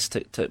win this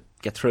to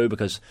get through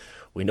because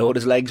we know what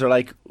his legs are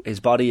like. His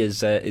body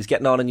is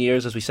getting on in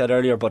years, as we said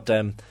earlier, but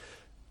the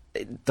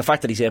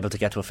fact that he's able to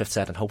get to a 5th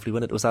set and hopefully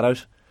win it, was that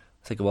out?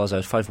 I think it was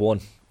out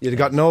 5-1. You'd have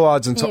got no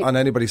odds on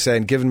anybody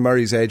saying, given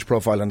Murray's age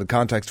profile and the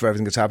context of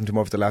everything that's happened to him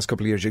over the last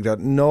couple of years, you'd got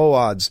no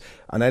odds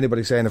on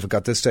anybody saying if it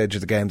got this stage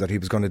of the game that he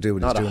was going to do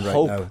what he's doing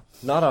right now.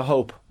 Not a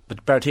hope.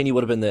 But Berrettini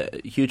would have been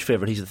the huge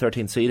favourite. He's the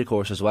 13th seed, of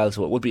course, as well.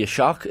 So it would be a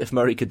shock if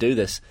Murray could do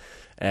this.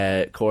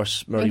 Of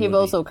course, Murray. I think you've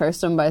also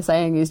cursed him by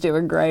saying he's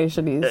doing great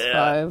and he's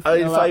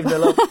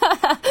 5-0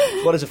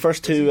 up. What is it?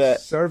 First to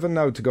serving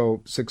now to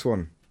go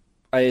 6-1.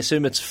 I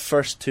assume it's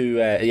first to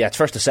it's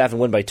first to 7,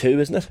 win by 2,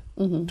 isn't it?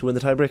 Mm-hmm. To win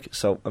the tiebreak.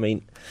 So I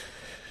mean,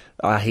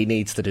 he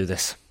needs to do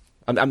this.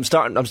 I'm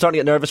starting to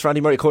get nervous for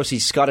Andy Murray. Of course,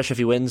 he's Scottish if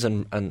he wins,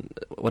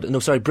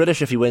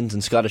 British if he wins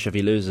and Scottish if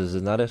he loses.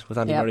 Isn't that it with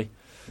Andy Murray?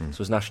 So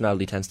his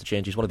nationality tends to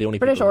change. He's one of the only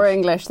British people or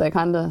English. They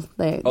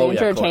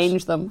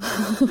interchange them.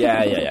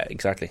 yeah,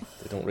 exactly.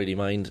 They don't really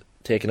mind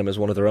taking him as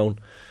one of their own.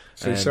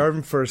 So you serve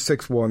him for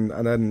 6-1,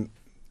 and then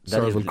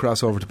Serve will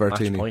cross over to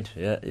Berrettini. Match point,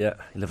 yeah.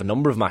 He'll have a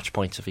number of match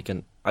points if he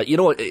can. You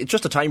know, it's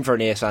just a time for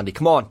an ace, Andy.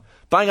 Come on,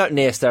 bang out an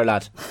ace there,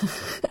 lad.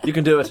 You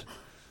can do it.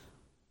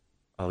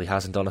 Oh, he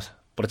hasn't done it,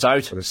 but it's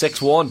out.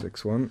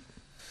 6-1.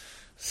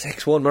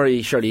 6-1,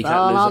 Murray. Surely he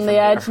can't lose it on the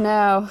edge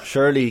now.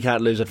 Surely he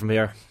can't lose it from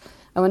here.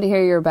 I want to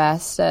hear your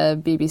best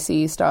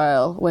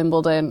BBC-style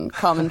Wimbledon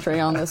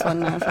commentary on this one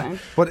now, Shane.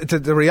 But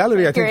the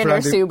reality, I think, for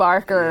Andy... Sue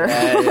Barker.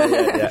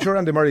 Yeah. I'm sure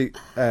Andy Murray,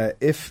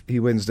 if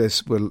he wins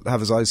this, will have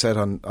his eyes set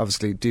on,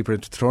 obviously, deeper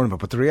into the tournament.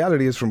 But the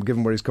reality is,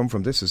 given where he's come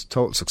from, this is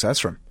total success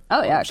for him.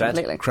 Oh, yeah,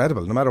 completely.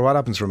 Incredible, no matter what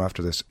happens for him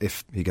after this,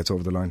 if he gets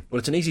over the line. Well,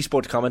 it's an easy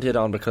sport to commentate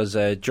on because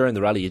during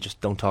the rally, you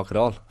just don't talk at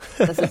all.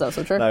 This is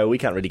also true. No, we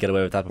can't really get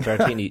away with that, but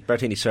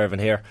Berrettini's serving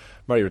here.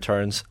 Murray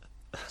returns.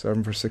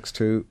 Serving for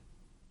 6-2.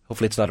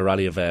 Hopefully it's not a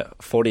rally of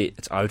 40.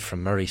 It's out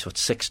from Murray, so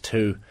it's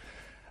 6-2.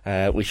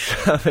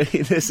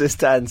 This is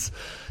tense.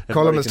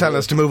 Colin is telling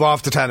us to move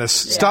off the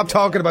tennis. Yeah. Stop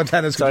talking about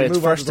tennis. Sorry, it's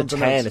first to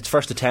 10. It's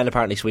first to 10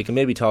 apparently, so we can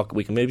maybe talk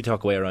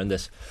a way around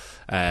this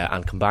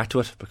and come back to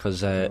it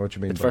because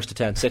it's first to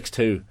 10,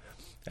 6-2.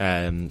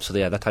 So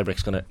yeah, that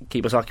tiebreak's going to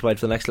keep us occupied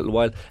for the next little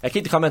while.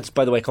 Keep the comments,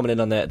 by the way, coming in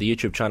on the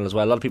YouTube channel as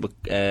well. A lot of people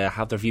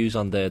have their views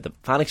on the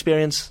fan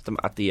experience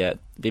at the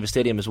Aviva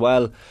Stadium as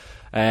well.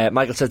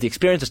 Michael says the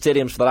experience of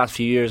stadiums for the last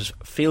few years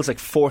feels like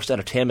forced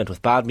entertainment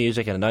with bad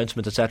music and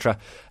announcements, etc.,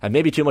 and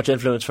maybe too much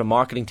influence from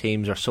marketing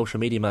teams or social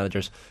media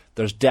managers.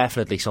 There's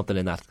definitely something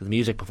in that. The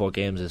music before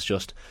games is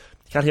just,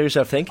 you can't hear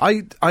yourself think.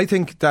 I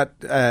think that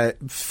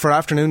for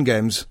afternoon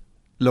games,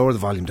 lower the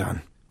volume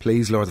down.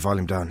 Please lower the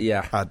volume down.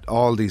 Yeah. At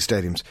all these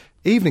stadiums.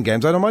 Evening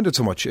games, I don't mind it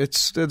so much.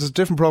 There's a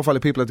different profile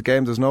of people at the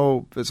game. It's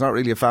not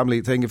really a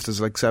family thing if there's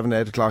like 7,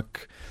 8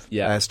 o'clock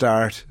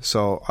start.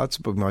 So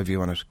that's my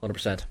view on it.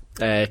 100%.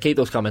 Keep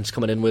those comments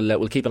coming in.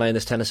 We'll keep an eye on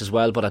this tennis as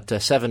well. But at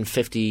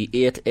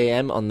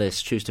 7:58am on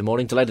this Tuesday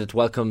morning, delighted to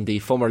welcome the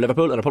former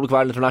Liverpool and Republic of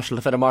Ireland international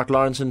defender Mark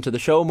Lawrenson to the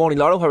show. Morning,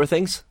 Lauro. How are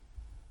things?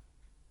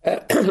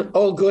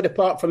 All good,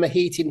 apart from a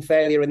heating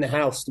failure in the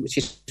house, which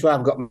is why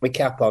I've got my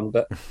cap on.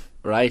 But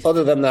right.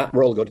 Other than that,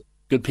 we're all good.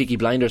 Good Peaky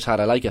Blinders hat.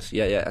 I like it.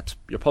 Yeah.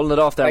 You're pulling it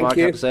off there, Thank Mark.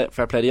 you. I have to say,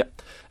 fair play to you.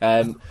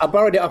 I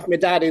borrowed it off my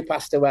dad who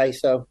passed away.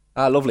 So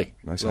lovely,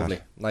 lovely,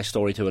 nice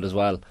story to it as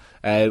well.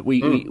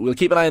 We'll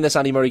keep an eye on this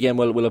Andy Murray game.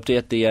 We'll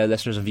update the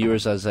listeners and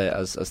viewers as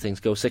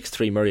things go.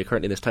 6-3 Murray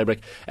currently in this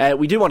tiebreak.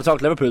 We do want to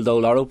talk Liverpool though,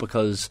 Lauro,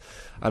 because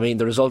I mean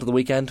the result of the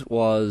weekend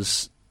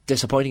was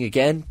disappointing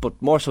again, but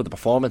more so the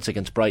performance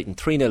against Brighton.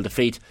 3-0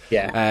 defeat.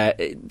 Yeah.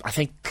 I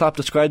think Klopp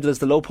described it as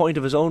the low point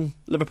of his own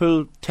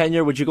Liverpool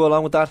tenure. Would you go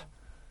along with that?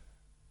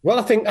 Well,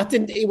 I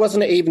think he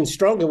wasn't even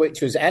stronger,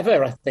 which was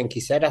ever. I think he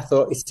said. I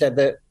thought he said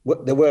that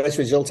the worst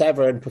result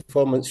ever in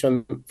performance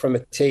from a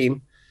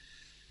team,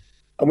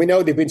 and we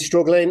know they've been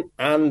struggling.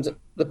 And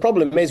the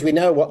problem is, we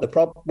know what the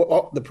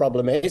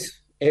problem is,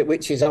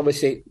 which is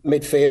obviously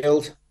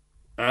midfield,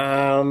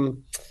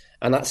 and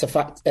that's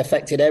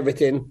affected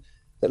everything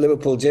that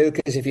Liverpool do.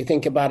 Because if you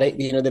think about it,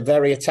 you know they're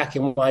very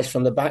attacking wise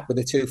from the back with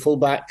the 2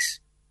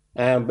 full-backs.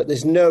 But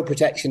there's no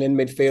protection in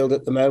midfield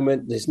at the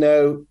moment. There's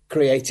no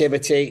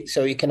creativity,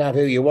 so you can have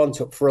who you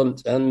want up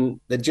front, and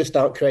they just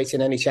aren't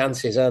creating any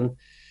chances. And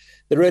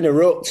they're in a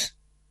rut.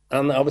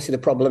 And obviously,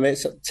 the problem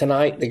is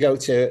tonight they go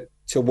to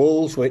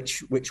Wolves,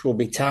 which will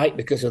be tight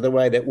because of the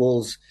way that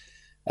Wolves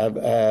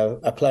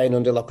are playing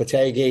under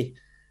Lopetegui.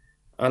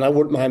 And I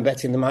wouldn't mind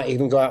betting they might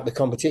even go out of the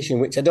competition,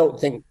 which I don't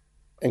think,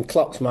 in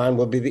Klopp's mind,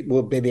 will be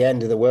the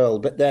end of the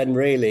world. But then,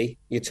 really,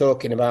 you're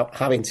talking about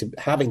having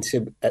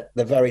to, at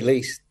the very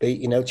least,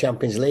 beat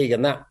Champions League,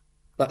 and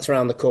that's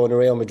around the corner.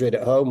 Real Madrid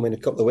at home in a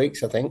couple of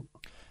weeks, I think.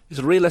 It's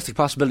a realistic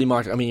possibility,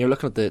 Mark. I mean, you're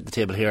looking at the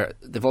table here.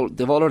 They've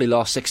already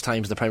lost 6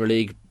 times in the Premier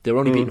League. They were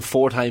only beaten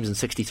 4 times in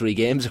 63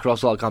 games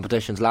across all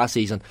competitions last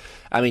season.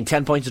 I mean,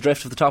 10 points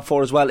adrift of the top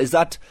 4 as well. Is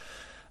that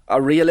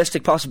a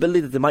realistic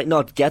possibility that they might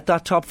not get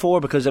that top 4?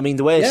 Because, I mean,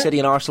 the way City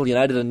and Arsenal,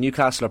 United and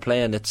Newcastle are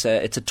playing, it's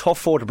a tough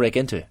 4 to break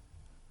into.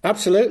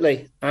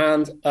 Absolutely.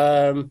 And,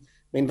 Van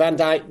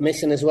Dijk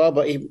missing as well,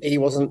 but he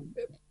wasn't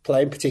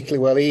playing particularly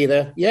well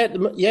either. Yeah,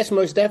 yes,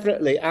 most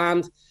definitely.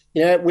 And,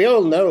 we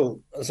all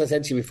know, as I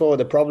said to you before,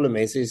 the problem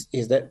is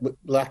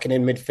lacking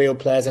in midfield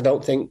players. I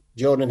don't think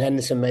Jordan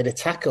Henderson made a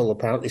tackle,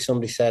 apparently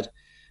somebody said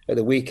at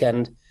the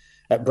weekend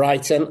at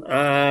Brighton.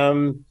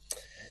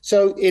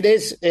 So it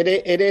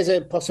is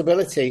a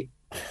possibility.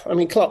 I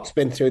mean, Klopp's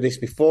been through this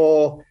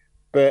before,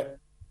 but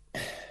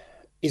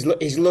he's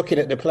looking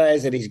at the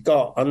players that he's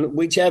got, and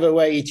whichever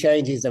way he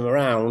changes them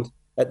around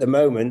at the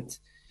moment,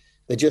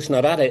 they're just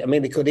not at it. I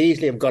mean, they could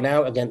easily have gone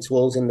out against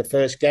Wolves in the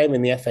first game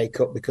in the FA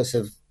Cup because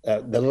of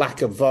the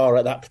lack of VAR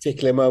at that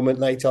particular moment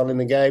late on in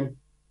the game.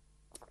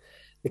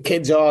 The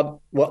kids are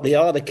what they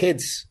are, the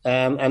kids,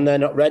 and they're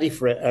not ready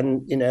for it.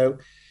 And, you know,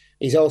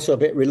 he's also a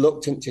bit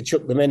reluctant to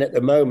chuck them in at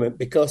the moment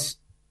because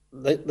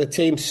the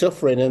team's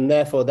suffering and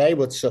therefore they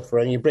would suffer.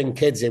 And you bring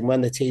kids in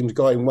when the team's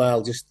going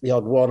well, just the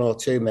odd one or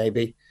two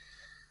maybe.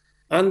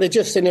 And they're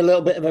just in a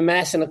little bit of a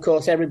mess. And, of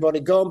course, everybody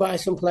go and buy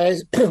some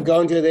players, go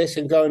and do this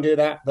and go and do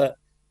that. But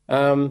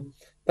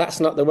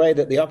that's not the way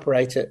that they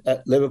operate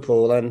at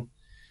Liverpool. And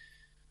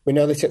we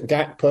know they took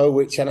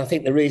Gakpo, and I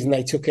think the reason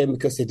they took him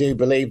because they do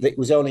believe that it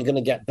was only going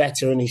to get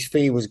better and his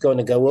fee was going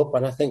to go up.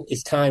 And I think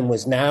his time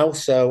was now.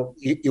 So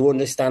you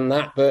understand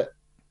that. But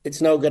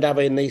it's no good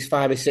having these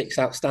 5 or 6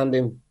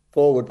 outstanding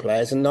forward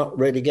players and not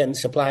really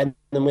supplying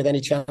them with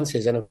any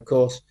chances. And, of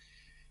course,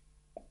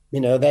 you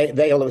know,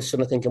 they all of a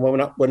sudden are thinking, well,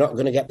 we're not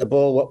going to get the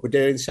ball, what we're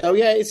doing. So,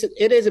 yeah,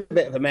 it is a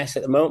bit of a mess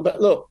at the moment.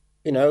 But look,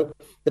 you know,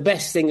 the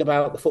best thing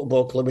about the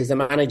football club is the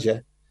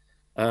manager.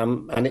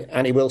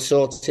 And he will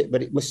sort it,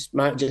 but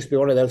might just be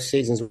one of those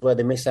seasons where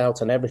they miss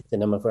out on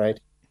everything, I'm afraid.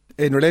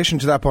 In relation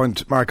to that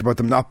point, Mark, about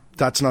them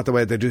that's not the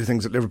way they do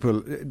things at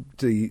Liverpool.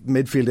 The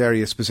midfield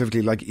area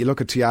specifically, like you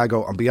look at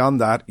Thiago, and beyond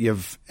that, you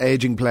have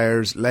ageing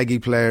players, leggy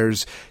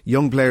players,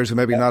 young players who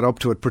maybe not up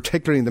to it,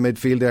 particularly in the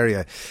midfield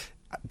area.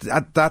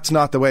 That's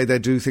not the way they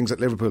do things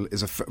at Liverpool,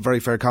 is a very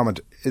fair comment.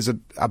 Is it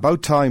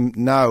about time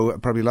now,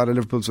 probably a lot of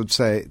Liverpools would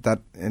say, that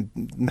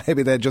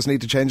maybe they just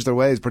need to change their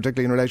ways,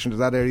 particularly in relation to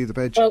that area of the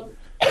pitch? Well,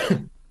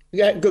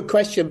 yeah, good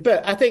question.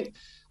 But I think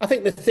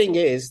the thing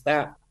is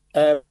that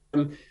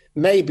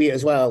maybe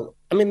as well,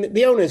 I mean,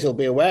 the owners will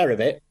be aware of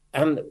it.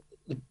 And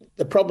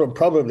the problem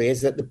probably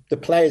is that the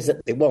players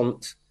that they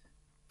want,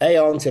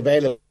 aren't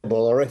available,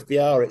 or if they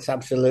are, it's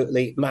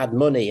absolutely mad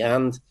money.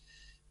 And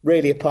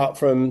really, apart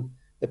from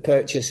the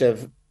purchase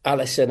of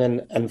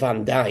Alisson and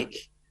Van Dijk,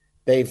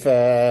 they've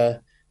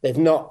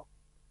not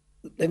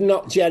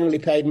generally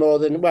paid more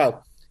than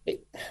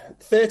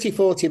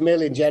 30-40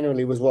 million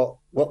generally was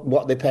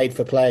what they paid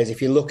for players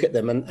if you look at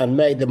them and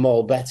made them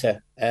all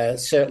better.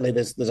 Certainly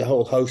there's a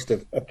whole host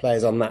of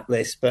players on that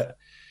list, but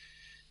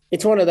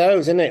it's one of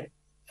those, isn't it?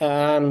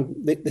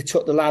 They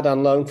took the lad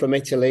on loan from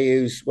Italy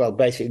who's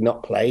basically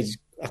not played.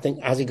 I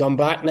think, has he gone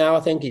back now? I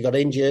think he got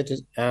injured.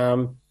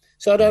 So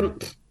I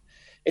don't.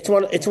 It's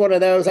one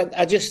of those.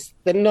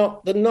 They're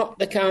not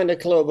the kind of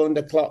club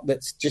under Klopp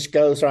that just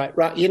goes right.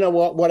 You know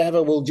what?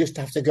 Whatever, we'll just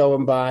have to go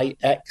and buy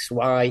X,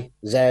 Y,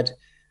 Z.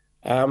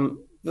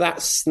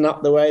 That's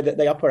not the way that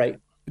they operate.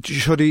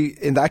 Should he,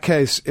 in that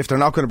case, if they're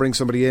not going to bring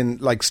somebody in,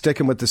 like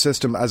sticking with the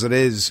system as it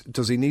is,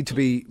 does he need to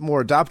be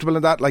more adaptable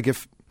in that? Like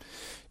if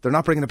they're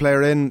not bringing a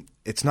player in,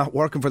 it's not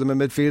working for them in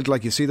midfield.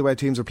 Like you see the way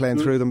teams are playing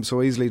through them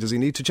so easily. Does he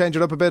need to change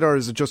it up a bit, or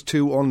is it just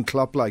too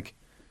un-Klopp-like?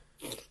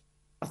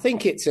 I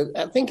think it's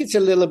a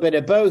little bit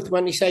of both.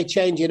 When you say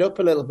change it up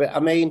a little bit, I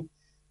mean,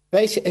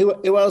 basically,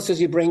 who else does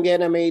he bring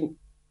in? I mean,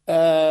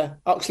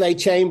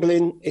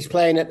 Oxlade-Chamberlain is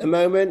playing at the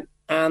moment,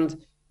 and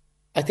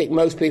I think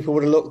most people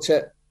would have looked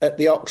at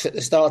the Ox at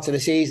the start of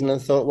the season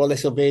and thought, well,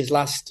 this will be his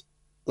last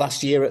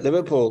year at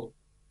Liverpool,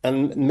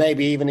 and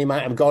maybe even he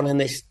might have gone in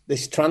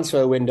this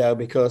transfer window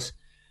because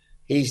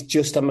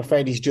I'm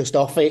afraid he's just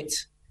off it.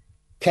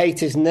 Kate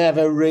has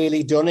never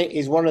really done it.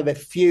 He's one of the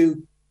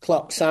few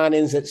Klopp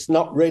signings that's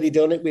not really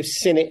done it. We've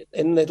seen it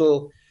in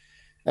little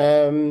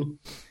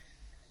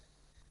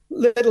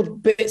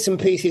bits and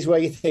pieces where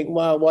you think,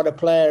 wow, what a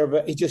player,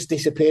 but he just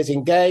disappears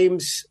in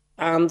games.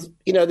 And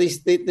you know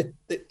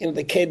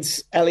the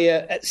kids,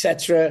 Elliot,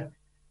 etc.,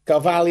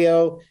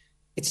 Carvalho.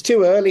 It's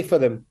too early for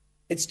them.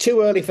 It's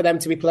too early for them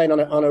to be playing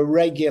on a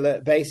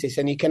regular basis,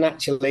 and you can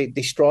actually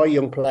destroy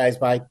young players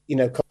by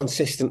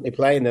consistently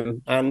playing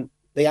them. And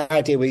the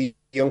idea with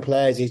young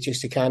players is just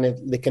to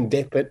they can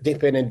dip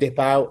in and dip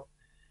out.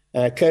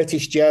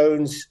 Curtis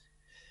Jones,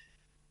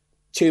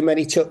 too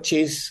many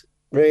touches,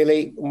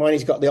 really. When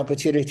he's got the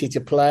opportunity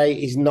to play,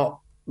 he's not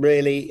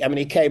really. I mean,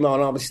 he came on,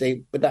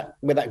 obviously, with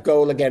that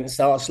goal against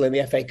Arsenal in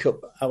the FA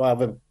Cup,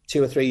 however,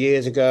 2 or 3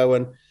 years ago.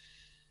 And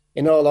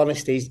in all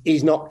honesty,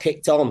 he's not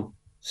kicked on.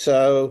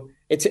 So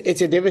it's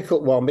a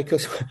difficult one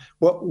because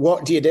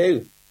what do you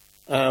do?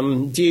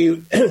 Do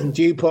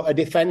you put a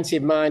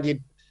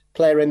defensive-minded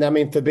player in? I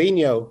mean,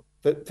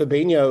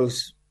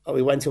 Fabinho's,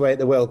 we went away at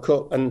the World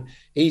Cup and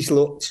he's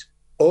looked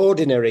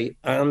ordinary.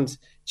 And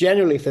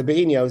generally,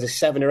 Fabinho is a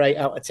 7 or 8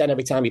 out of 10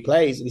 every time he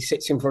plays. He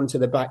sits in front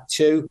of the back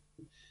two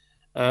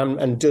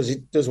and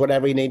does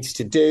whatever he needs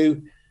to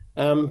do.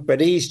 But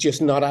he's just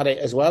not at it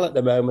as well at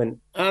the moment.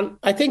 And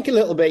I think a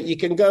little bit you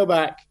can go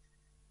back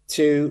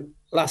to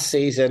last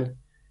season,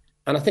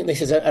 and I think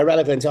this is a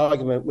relevant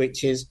argument,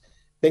 which is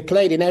they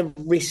played in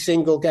every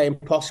single game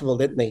possible,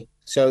 didn't they?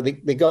 So they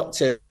got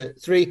to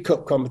 3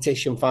 cup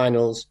competition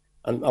finals,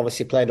 and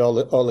obviously played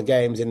all the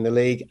games in the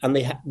league. And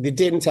they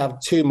didn't have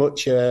too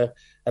much of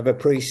a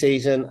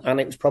pre-season, and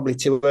it was probably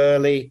too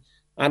early.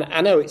 And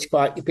I know it's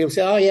quite, people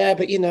say, oh yeah,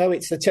 but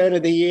it's the turn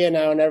of the year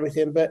now and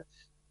everything. But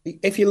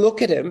if you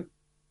look at them,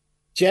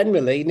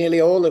 generally, nearly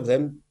all of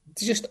them,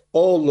 they just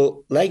all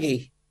look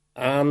leggy.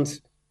 And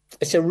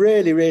it's a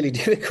really, really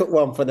difficult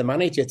one for the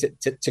manager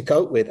to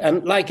cope with.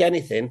 And like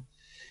anything,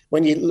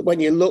 when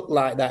you look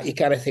like that, you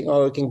kind of think,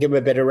 oh, we can give them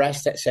a bit of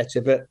rest,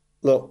 etc. But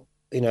look,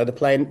 they're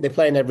playing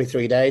every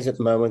 3 days at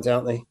the moment,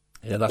 aren't they?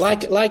 Yeah,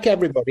 that's like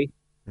everybody.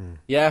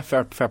 Yeah,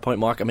 fair point,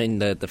 Mark. I mean,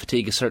 the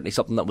fatigue is certainly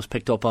something that was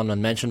picked up on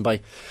and mentioned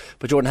by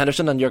Jordan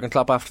Henderson and Jurgen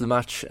Klopp after the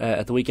match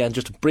at the weekend.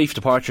 Just a brief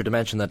departure to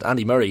mention that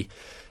Andy Murray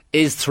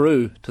is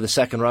through to the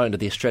second round of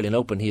the Australian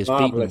Open. He is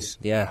Marvelous.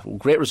 beaten. Yeah,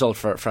 great result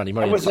for Andy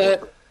Murray.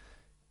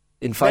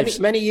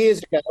 Many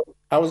years ago,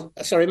 I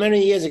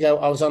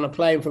was on a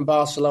plane from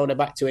Barcelona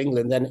back to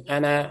England,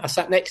 and I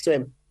sat next to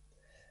him,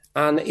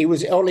 and he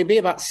was only be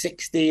about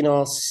 16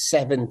 or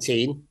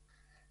 17.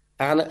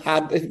 And I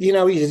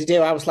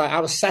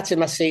was sat in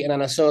my seat, and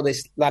then I saw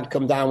this lad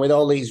come down with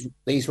all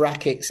these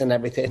rackets and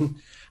everything.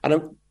 And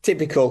I'm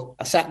typical.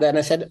 I sat there and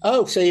I said,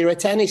 "Oh, so you're a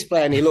tennis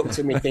player?" And he looked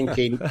at me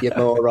thinking, "You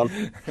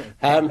moron."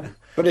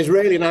 But he's a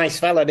really nice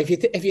fella. And if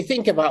you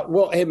think about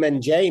what him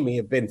and Jamie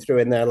have been through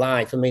in their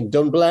life, I mean,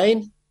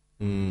 Dunblane.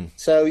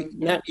 So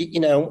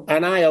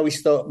and I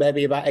always thought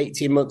maybe about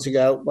 18 months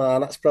ago,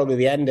 well, that's probably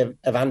the end of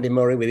Andy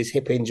Murray with his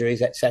hip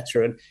injuries,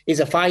 etc. And he's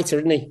a fighter,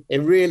 isn't he? He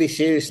really,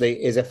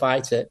 seriously is a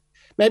fighter.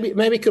 Maybe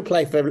he could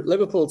play for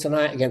Liverpool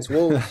tonight against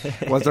Wolves.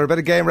 Was there a bit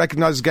of game,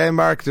 recognised game,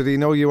 Mark? Did he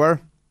know you were?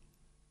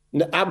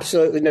 No,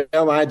 absolutely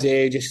no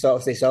idea. He just thought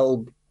of this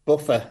old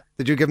buffer.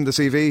 Did you give him the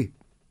CV?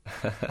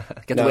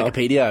 Get the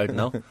Wikipedia out,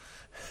 no?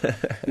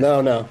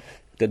 No.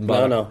 Didn't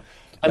bother. No.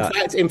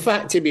 In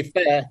fact, to be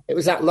fair, it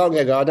was that long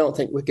ago. I don't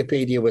think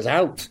Wikipedia was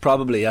out.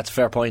 Probably, that's a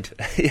fair point.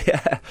 Yeah,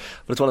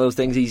 but it's one of those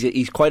things.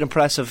 He's quite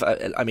impressive.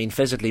 I mean,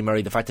 physically,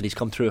 Murray. The fact that he's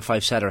come through a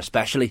 5-setter,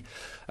 especially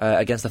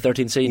against the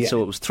 13th seed. Yeah.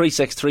 So it was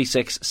 3-6,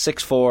 3-6,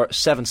 6-4,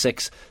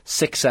 7-6,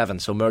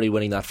 6-7. So Murray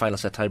winning that final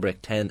set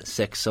tiebreak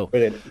 10-6. So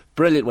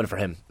brilliant win for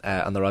him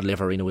on the Rod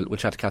Laver Arena. We'll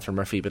chat to Catherine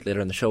Murphy a bit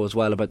later in the show as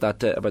well about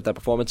that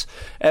performance.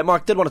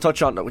 Mark, did want to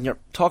touch on when you're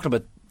talking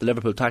about the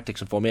Liverpool tactics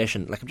and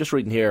formation. Like, I'm just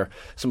reading here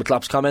some of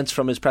Klopp's comments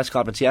from his press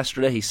conference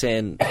yesterday. He's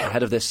saying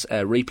ahead of this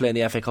replay in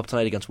the FA Cup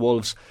tonight against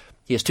Wolves,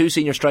 he has 2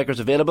 senior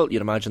strikers available.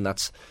 You'd imagine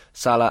that's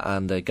Salah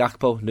and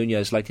Gakpo.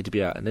 Nunez is likely to be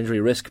an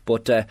injury risk,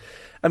 but I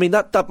mean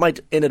that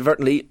might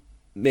inadvertently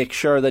make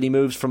sure that he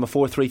moves from a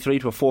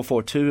 4-3-3 to a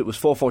 4-4-2. It was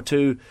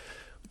 4-4-2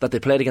 that they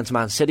played against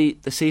Man City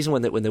this season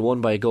when they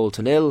won by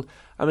 1-0.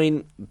 I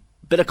mean,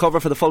 bit of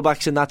cover for the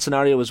fullbacks in that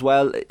scenario as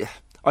well.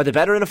 Are they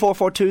better in a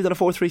 4-4-2 than a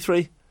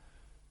 4-3-3?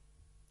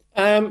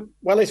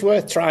 Well, it's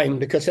worth trying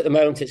because at the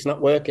moment it's not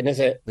working, is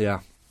it? Yeah.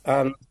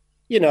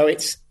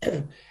 It's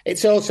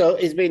also,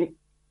 he's been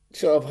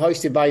sort of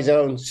hoisted by his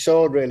own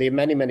sword, really, in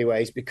many, many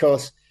ways,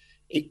 because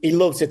he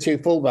loves the 2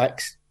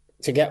 fullbacks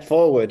to get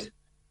forward.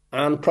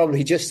 And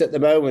probably just at the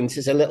moment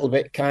is a little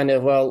bit kind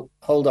of, well,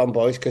 hold on,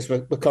 boys, because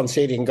we're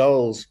conceding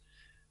goals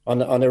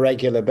on a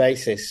regular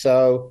basis.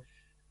 So,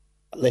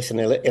 listen,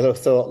 he'll have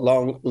thought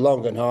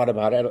long and hard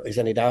about it. I don't think there's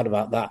any doubt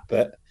about that.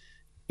 But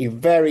he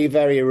very,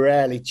 very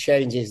rarely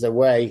changes the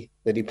way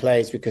that he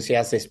plays because he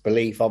has this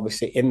belief,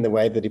 obviously, in the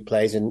way that he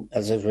plays. And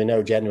as we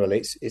know,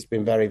 generally, it's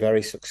been very,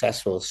 very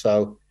successful.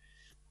 So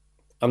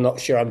I'm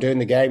not sure I'm doing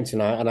the game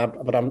tonight,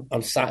 but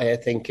I'm sat here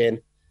thinking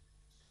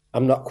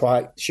I'm not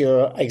quite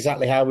sure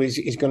exactly how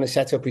he's going to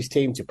set up his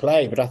team to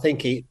play. But I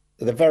think at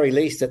the very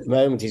least at the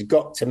moment, he's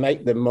got to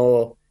make them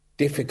more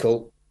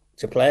difficult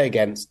to play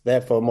against,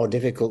 therefore more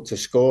difficult to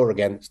score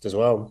against as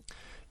well.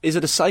 Is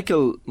it a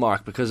cycle,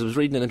 Mark? Because I was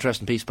reading an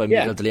interesting piece by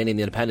Miguel Delaney in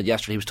The Independent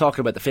yesterday. He was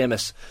talking about the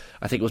famous,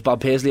 I think it was Bob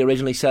Paisley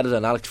originally said it,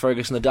 and Alex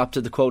Ferguson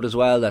adopted the quote as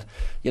well, that,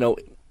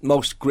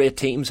 most great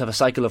teams have a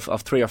cycle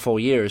of 3 or 4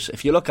 years.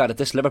 If you look at it,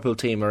 this Liverpool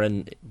team are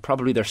in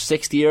probably their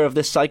 6th year of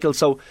this cycle.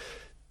 So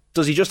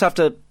does he just have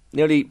to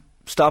nearly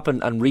stop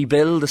and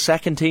rebuild the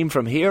second team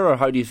from here, or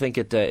how do you think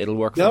it'll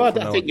work? No, I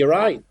think you're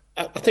right.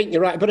 I think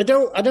you're right, but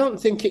I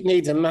don't think it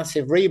needs a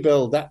massive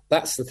rebuild.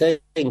 That's the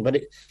thing.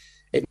 But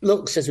it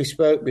looks, as we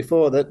spoke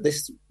before, that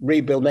this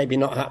rebuild maybe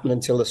not happen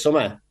until the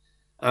summer.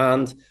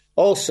 And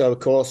also, of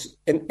course,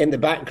 in the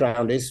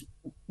background is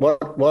what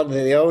are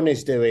the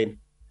owners doing?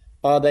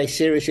 Are they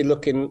seriously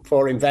looking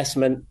for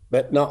investment,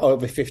 but not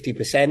over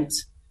 50%?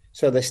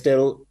 So they're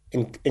still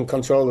in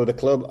control of the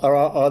club, or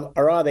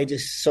are they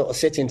just sort of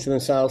sitting to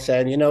themselves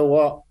saying, you know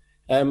what,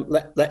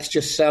 let's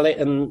just sell it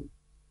and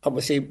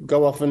obviously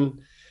go off and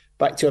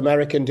back to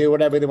America and do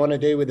whatever they want to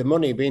do with the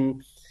money?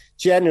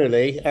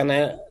 Generally, and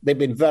they've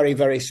been very,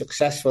 very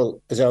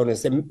successful as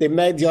owners. They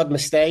made the odd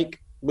mistake,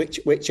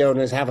 which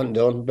owners haven't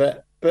done,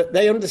 but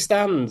they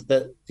understand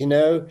that,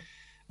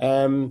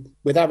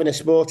 with having a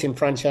sporting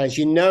franchise,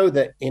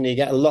 that you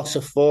get a loss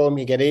of form,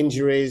 you get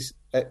injuries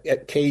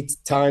at key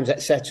times,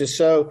 etc.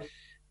 So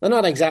they're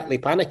not exactly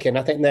panicking.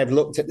 I think they've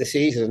looked at the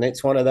season, and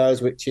it's one of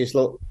those which is,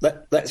 look,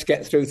 let's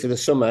get through to the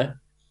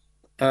summer,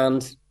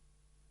 and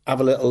have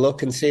a little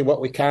look and see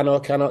what we can or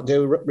cannot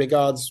do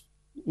regards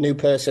new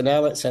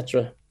personnel,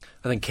 etc.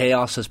 I think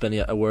chaos has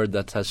been a word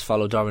that has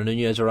followed Darwin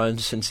Nunez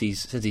around since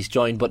he's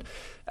joined. But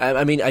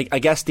I mean, I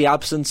guess the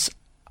absence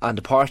and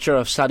departure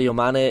of Sadio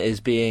Mane is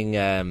being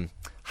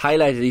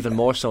highlighted even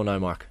more so now,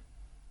 Mark.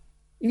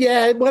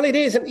 Yeah, well, it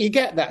is. You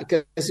get that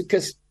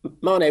because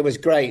Mane was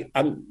great,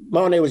 and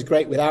Mane was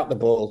great without the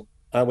ball.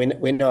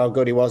 We know how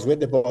good he was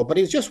with the ball, but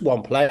he was just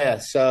one player.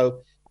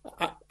 So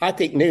I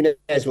think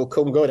Nunez will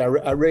come good.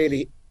 I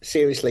really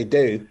seriously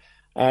do.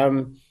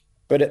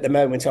 But at the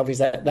moment,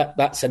 obviously,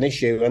 that's an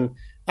issue. And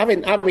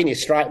having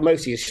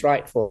most of your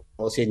strike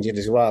force injured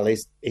as well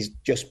is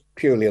just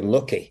purely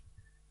unlucky.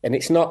 And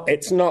it's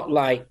not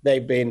like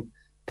they've been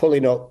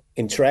pulling up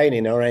in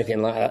training or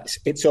anything like that.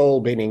 It's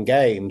all been in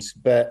games,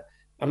 but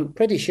I'm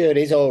pretty sure it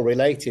is all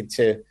related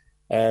to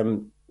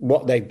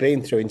what they've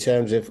been through in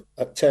terms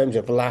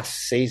of last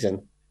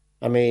season.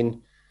 I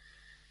mean,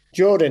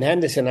 Jordan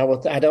Henderson,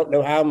 I don't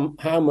know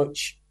how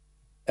much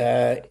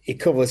he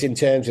covers in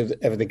terms of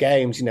the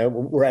games,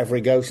 wherever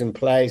he goes and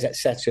plays,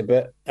 etc.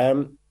 But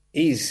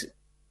he's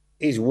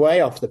way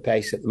off the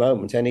pace at the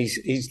moment, and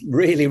he's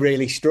really,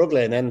 really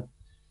struggling. And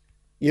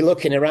you're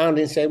looking around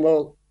and saying,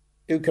 well,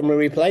 who can we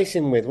replace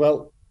him with?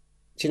 Well,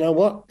 do you know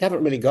what? They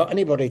haven't really got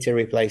anybody to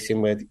replace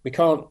him with. We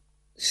can't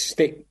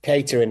stick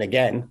Keita in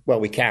again. Well,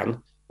 we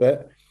can,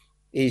 but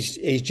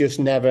he's just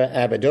never,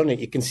 ever done it.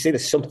 You can see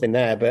there's something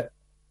there, but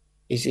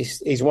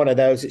he's one of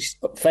those that's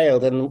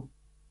failed. And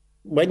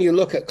when you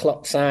look at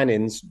Klopp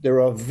signings,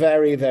 there are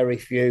very, very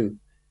few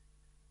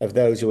of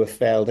those who have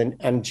failed.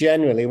 And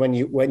generally, when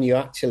you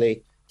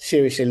actually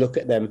seriously look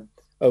at them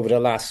over the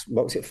last,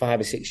 5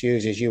 or 6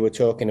 years, as you were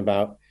talking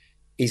about,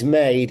 he's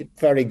made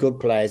very good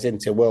players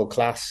into world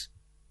class,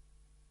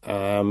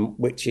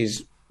 which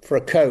is, for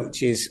a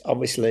coach, is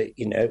obviously,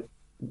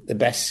 the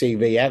best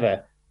CV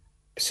ever.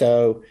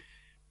 So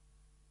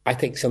I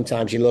think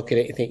sometimes you look at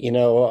it and think,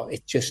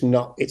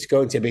 it's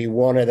going to be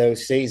one of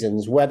those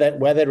seasons.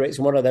 Whether it's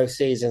one of those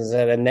seasons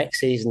and the next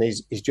season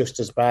is just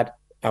as bad,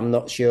 I'm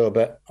not sure,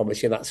 but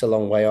obviously that's a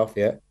long way off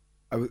yet.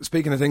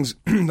 Speaking of things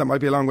that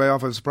might be a long way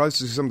off, I was surprised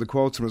to see some of the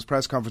quotes from his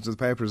press conference in the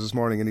papers this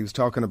morning, and he was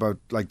talking about,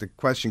 the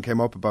question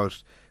came up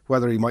about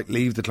whether he might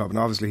leave the club, and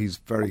obviously he's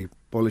very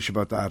bullish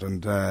about that,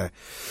 and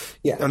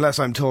unless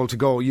I'm told to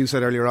go, you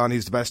said earlier on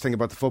he's the best thing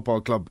about the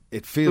football club.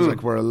 It feels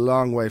like we're a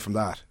long way from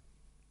that.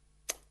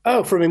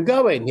 Oh, from him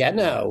going? Yeah,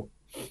 no.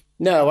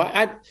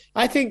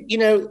 I think,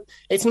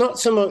 it's not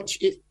so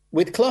much,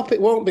 with Klopp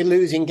it won't be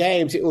losing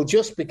games, it will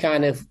just be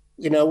kind of,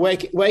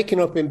 waking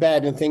up in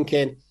bed and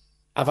thinking,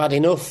 I've had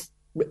enough,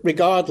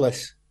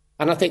 regardless.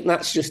 And I think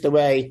that's just the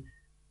way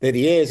that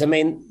he is. I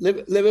mean,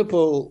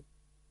 Liverpool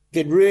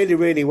did really,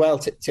 really well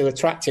to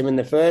attract him in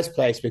the first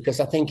place, because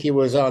I think he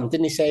was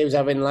didn't he say he was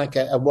having like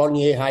a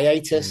 1-year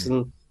hiatus,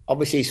 and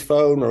obviously his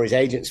phone or his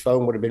agent's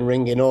phone would have been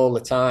ringing all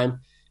the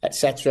time,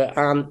 etc.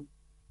 And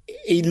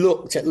he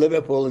looked at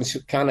Liverpool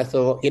and kind of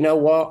thought, you know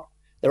what,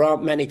 there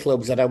aren't many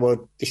clubs that I would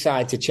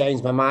decide to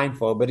change my mind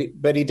for, but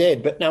he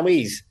did. But now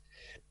he's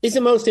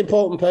the most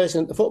important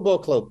person at the football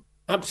club.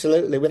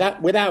 Absolutely.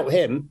 Without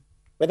him,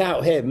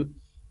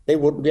 they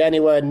wouldn't be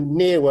anywhere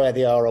near where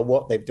they are or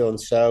what they've done.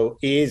 So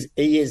he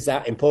is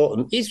that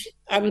important.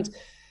 And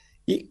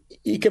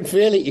you can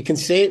feel it, you can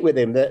see it with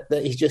him that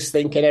he's just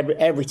thinking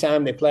every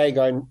time they play,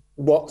 going,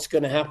 what's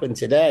going to happen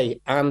today?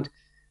 And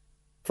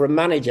for a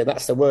manager,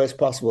 that's the worst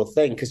possible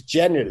thing, because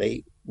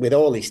generally, with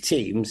all his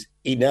teams,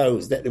 he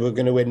knows that they were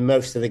going to win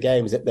most of the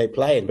games that they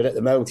play in. But at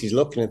the moment, he's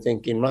looking and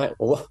thinking, right,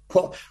 well,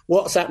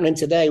 what's happening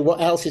today?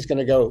 What else is going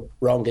to go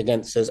wrong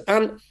against us?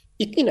 And,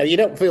 you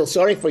don't feel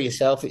sorry for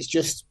yourself. It's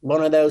just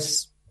one of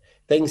those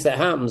things that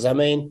happens. I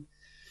mean,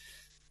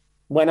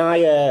 when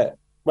I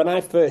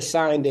first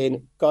signed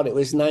in, God, it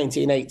was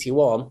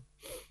 1981,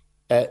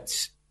 at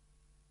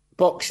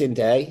Boxing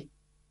Day,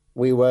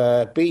 we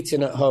were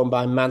beaten at home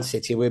by Man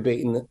City. We were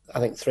beaten, I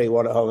think,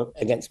 3-1 at home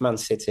against Man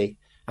City.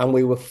 And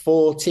we were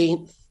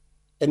 14th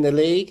in the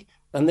league.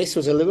 And this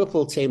was a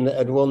Liverpool team that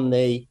had won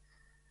the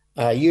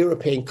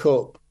European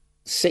Cup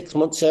 6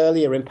 months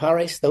earlier in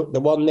Paris, the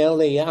 1-0,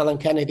 the Alan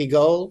Kennedy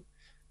goal.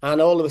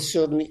 And all of a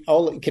sudden,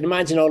 you can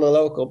imagine all the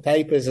local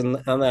papers and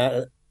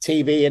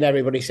TV and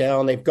everybody saying,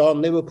 oh, they've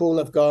gone, Liverpool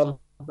have gone,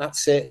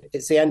 that's it,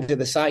 it's the end of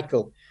the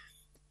cycle.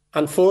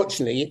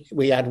 Unfortunately,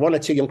 we had 1 or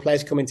 2 young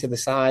players come into the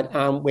side,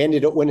 and we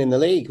ended up winning the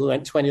league. We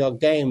went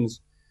 20-odd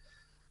games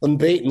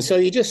unbeaten. So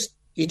you just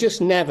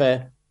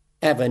never,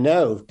 ever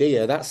know, do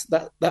you? That's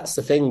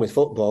the thing with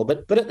football.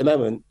 But at the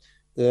moment,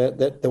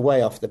 they're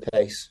way off the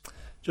pace.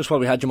 Just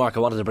while we had you, Mark, I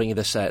wanted to bring you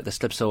this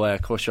clip. So,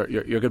 of course,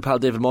 your good pal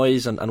David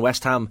Moyes and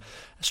West Ham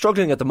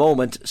struggling at the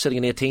moment,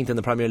 sitting in 18th in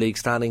the Premier League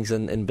standings,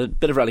 and in a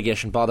bit of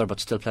relegation bother, but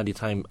still plenty of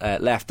time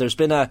left. There's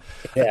been a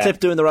clip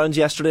doing the rounds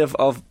yesterday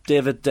of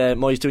David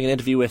Moyes doing an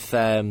interview with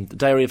the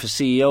Diary of his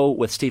CEO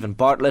with Stephen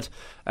Bartlett.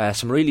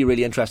 Some really,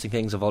 really interesting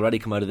things have already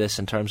come out of this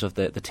in terms of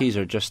the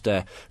teaser. Just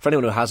for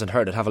anyone who hasn't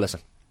heard it, have a listen.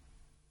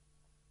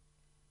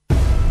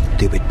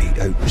 They would be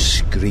out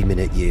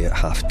screaming at you at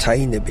half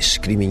time, they'd be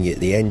screaming at you at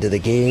the end of the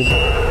game.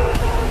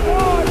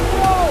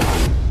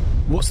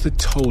 What's the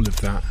toll of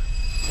that?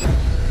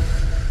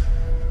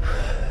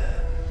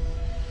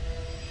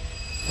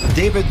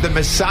 David the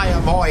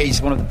Messiah Moyes,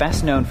 one of the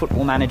best known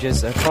football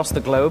managers across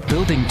the globe,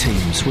 building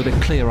teams with a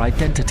clear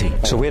identity.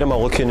 So where am I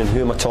looking and who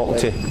am I talking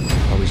to?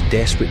 I was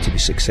desperate to be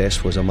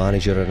successful as a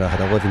manager, and I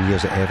had 11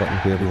 years at Everton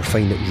where we were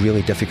finding it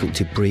really difficult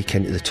to break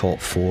into the top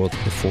four.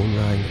 The phone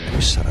rang, it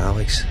was Sir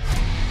Alex,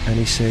 and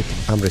he said,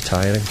 I'm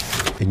retiring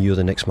and you're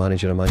the next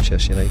manager of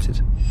Manchester United.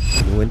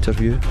 No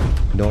interview,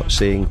 not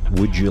saying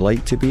would you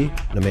like to be.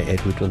 And I met Ed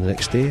Woodward the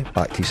next day,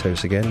 back to his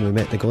house again. We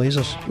met the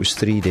Glazers. It was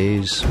 3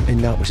 days, and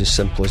that was as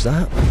simple as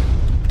that.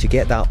 To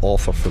get that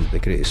offer from the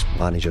greatest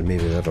manager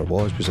maybe there ever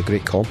was a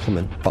great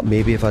compliment. But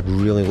maybe if I'd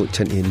really looked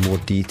into it in more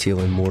detail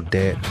and more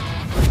depth,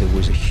 there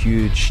was a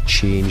huge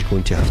change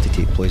going to have to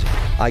take place.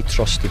 I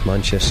trusted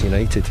Manchester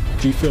United.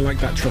 Do you feel like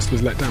that trust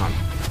was let down?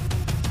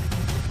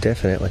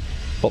 Definitely.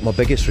 But my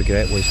biggest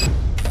regret was...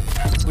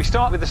 We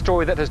start with the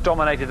story that has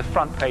dominated the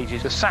front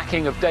pages, the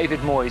sacking of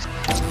David Moyes.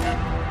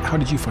 How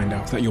did you find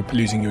out that you're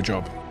losing your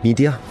job?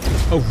 Media.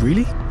 Oh,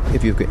 really?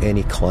 If you've got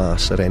any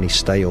class or any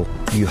style,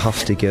 you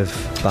have to give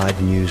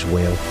bad news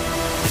well.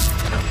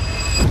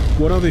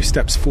 What are those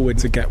steps forward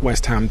to get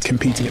West Ham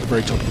competing at the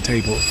very top of the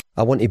table?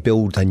 I want to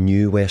build a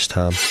new West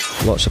Ham.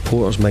 A lot of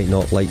supporters might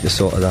not like the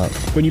thought of that.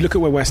 When you look at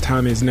where West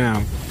Ham is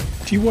now,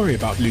 do you worry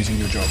about losing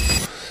your job?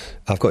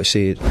 I've got to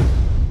say it.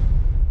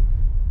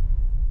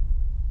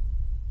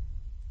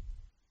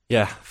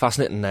 Yeah,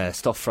 fascinating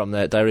stuff from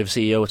the diary of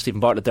CEO Stephen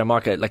Bartlett there,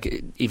 Mark.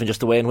 Like, even just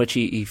the way in which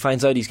he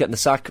finds out he's getting the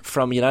sack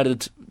from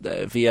United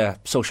via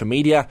social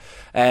media.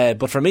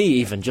 But for me,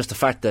 even just the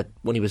fact that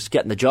when he was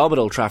getting the job at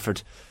Old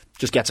Trafford,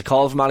 just gets a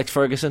call from Alex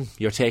Ferguson,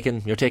 you're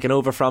taking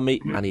over from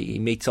me, and he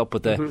meets up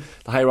with the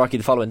hierarchy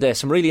the following day.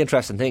 Some really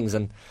interesting things,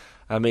 and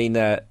I mean,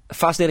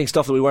 fascinating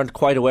stuff that we weren't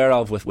quite aware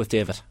of with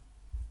David.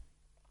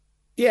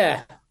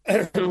 Yeah,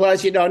 well,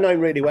 as you know, I know him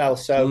really well,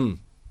 so...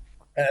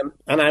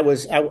 and I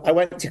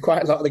went to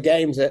quite a lot of the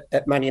games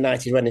at Man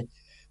United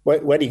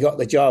when he got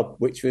the job,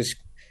 which was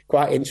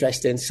quite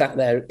interesting. Sat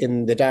there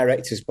in the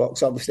director's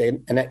box, obviously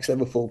an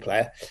ex-Liverpool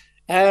player.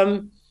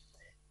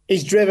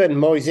 He's driven,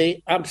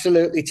 Moisey,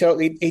 absolutely,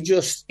 totally. He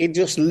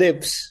just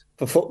lives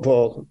for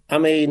football. I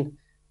mean,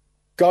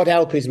 God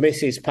help his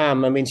missus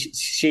Pam. I mean,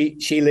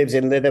 she lives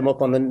in Lytham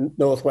up on the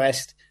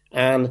northwest,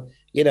 and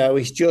you know,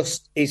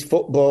 he's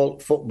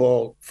football,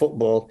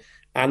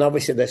 and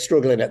obviously they're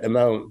struggling at the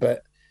moment,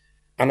 but.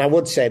 And I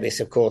would say this,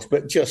 of course,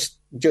 but just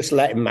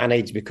let him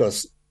manage,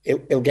 because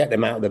he'll get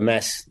them out of the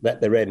mess that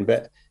they're in.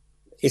 But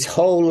his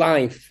whole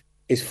life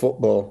is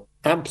football,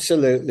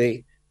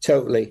 absolutely,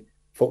 totally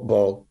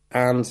football.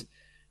 And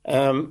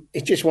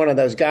it's just one of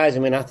those guys. I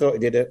mean, I thought he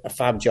did a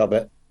fab job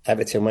at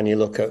Everton when you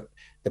look at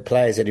the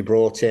players that he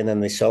brought in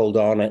and they sold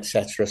on,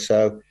 etc.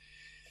 So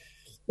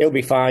he'll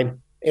be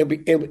fine. He'll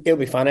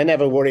be fine. I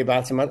never worry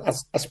about him.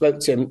 I spoke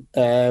to him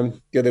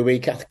the other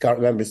week. I can't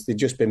remember. They'd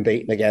just been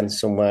beaten again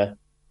somewhere.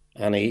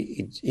 And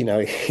he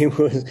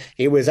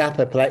was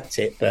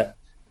apoplectic, but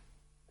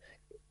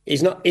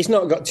he's not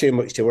got too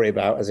much to worry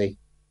about, has he?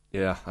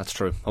 Yeah, that's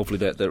true. Hopefully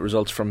the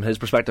results from his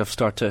perspective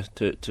start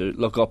to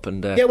look up.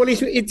 And yeah, well,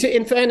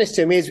 in fairness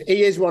to him,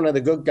 he is one of the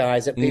good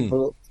guys that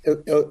people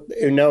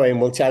who know him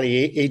will tell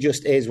you he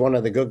just is one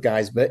of the good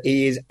guys, but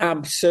he is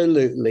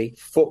absolutely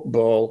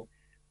football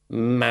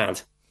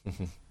mad.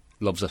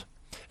 Loves it.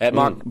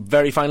 Mark,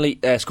 very finally,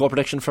 score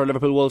prediction for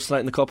Liverpool Wolves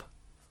tonight in the Cup?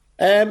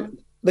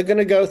 They're going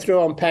to go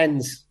through on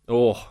pens.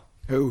 Oh.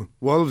 Who?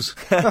 Wolves?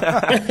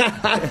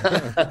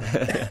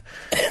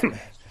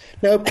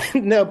 No,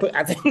 but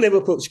I think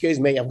Liverpool, excuse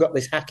me, I've got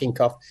this hacking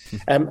cough.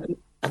 I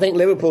think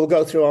Liverpool will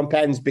go through on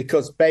pens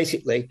because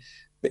basically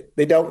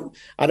I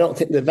don't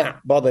think they're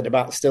that bothered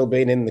about still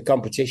being in the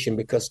competition,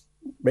 because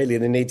really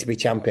they need to be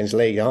Champions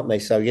League, aren't they?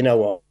 So you know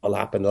what will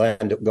happen. They'll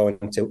end up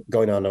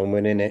going on and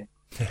winning it.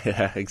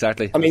 Yeah,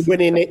 exactly. I mean,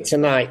 winning it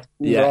tonight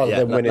rather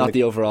than winning not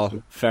the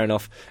overall. Fair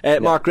enough.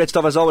 Mark, great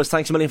stuff as always.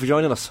 Thanks a million for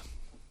joining us.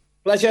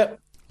 Pleasure.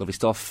 Lovely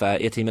stuff.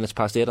 18 minutes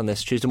past 8 on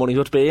this Tuesday morning,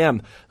 OTB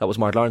AM. That was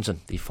Mark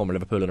Lawrenson, the former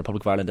Liverpool and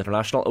Republic of Ireland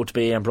international.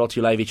 OTB AM brought to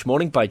you live each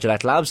morning by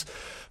Gillette Labs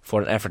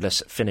for an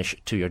effortless finish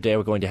to your day.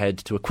 We're going to head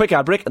to a quick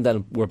ad break, and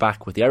then we're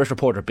back with the Irish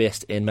reporter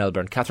based in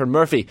Melbourne, Catherine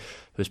Murphy,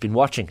 who's been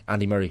watching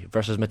Andy Murray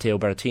versus Matteo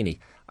Berrettini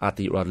at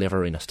the Rod Laver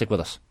Arena. Stick with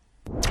us.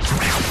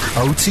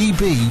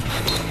 OTB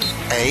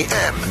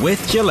AM.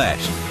 With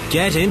Gillette.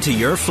 Get into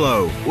your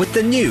flow with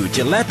the new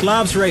Gillette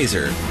Labs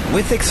Razor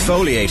with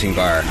exfoliating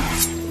bar.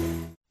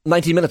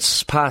 19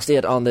 minutes past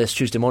 8 on this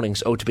Tuesday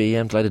morning's OTB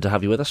AM. Delighted to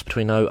have you with us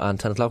between now and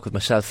 10 o'clock with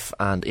myself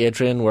and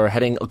Adrian. We're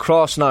heading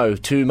across now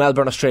to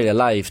Melbourne, Australia,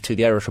 live to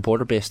the Irish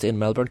reporter based in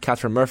Melbourne,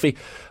 Catherine Murphy.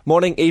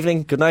 Morning,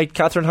 evening, good night,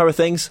 Catherine. How are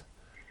things?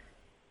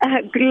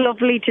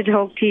 Lovely to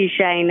talk to you,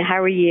 Shane.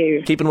 How are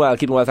you? Keeping well,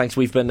 thanks.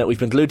 We've been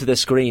glued to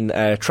this screen,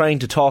 trying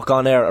to talk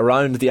on air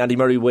around the Andy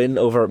Murray win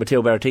over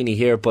Matteo Berrettini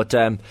here, but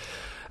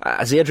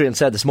as Adrian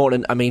said this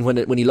morning, I mean,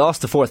 when he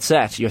lost the fourth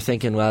set, you're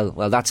thinking, well,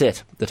 that's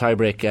it. The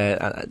tiebreak,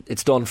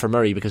 it's done for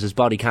Murray because his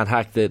body can't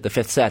hack the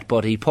fifth set.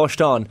 But he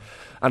pushed on,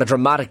 and a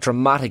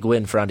dramatic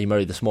win for Andy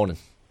Murray this morning.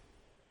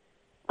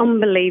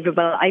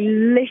 unbelievable. I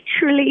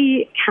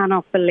literally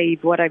cannot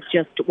believe what I've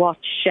just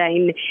watched,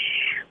 Shane.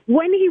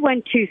 When he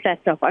went 2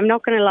 sets up, I'm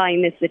not going to lie,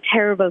 and this is a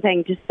terrible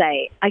thing to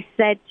say, I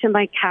said to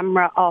my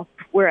camera up,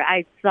 we're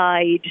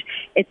outside,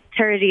 it's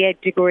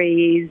 38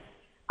 degrees.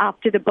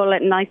 After the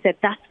bulletin, I said,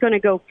 that's going to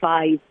go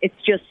 5. It's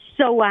just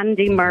so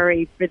Andy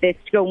Murray for this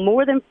to go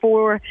more than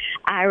 4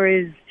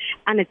 hours,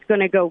 and it's going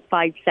to go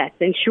 5 sets.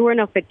 And sure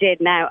enough, it did.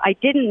 Now, I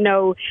didn't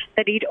know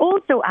that he'd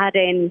also add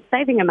in,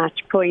 saving a match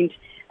point,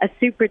 a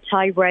super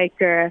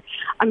tiebreaker.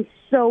 I'm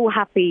so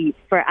happy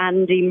for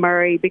Andy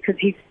Murray because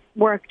he's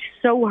worked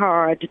so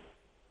hard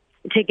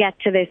to get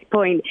to this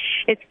point.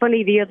 It's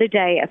funny, the other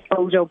day a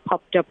photo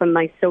popped up on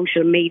my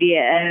social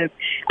media,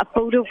 a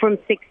photo from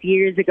 6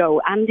 years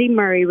ago. Andy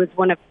Murray was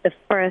one of the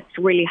first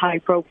really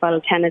high-profile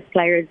tennis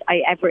players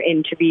I ever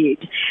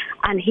interviewed,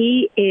 and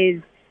he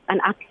is an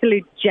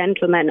absolute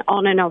gentleman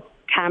on and off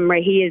camera.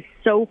 He is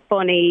so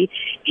funny.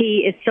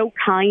 He is so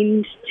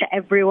kind to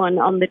everyone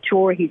on the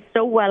tour. He's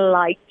so well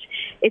liked.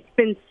 It's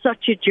been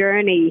such a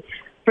journey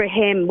for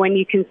him when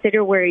you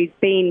consider where he's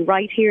been.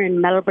 Right here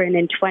in Melbourne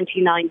in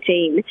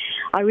 2019,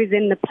 I was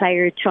in the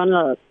player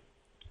tunnel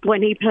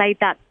when he played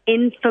that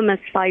infamous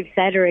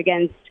 5-setter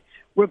against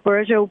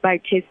Roberto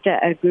Bautista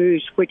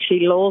Agut, which he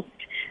lost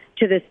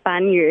to the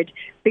Spaniard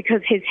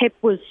because his hip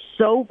was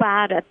so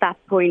bad at that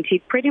point. He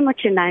pretty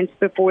much announced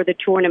before the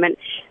tournament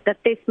that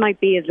this might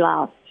be his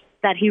last,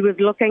 that he was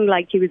looking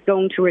like he was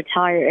going to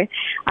retire.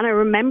 And I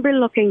remember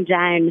looking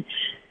down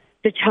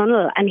the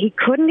tunnel and he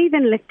couldn't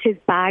even lift his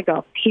bag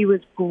up. He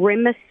was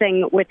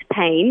grimacing with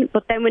pain.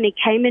 But then when he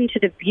came into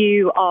the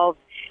view of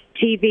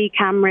TV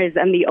cameras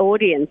and the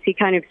audience, he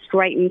kind of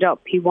straightened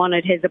up. He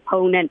wanted his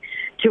opponent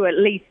to at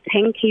least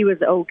think he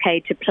was okay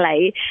to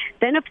play.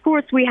 Then, of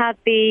course, we had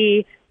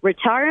the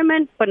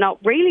retirement, but not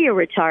really a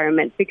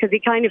retirement because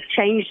he kind of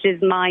changed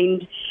his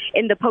mind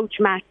in the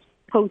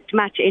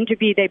post-match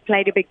interview. They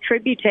played a big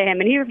tribute to him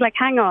and he was like,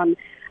 hang on,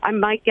 I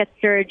might get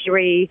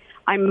surgery,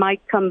 I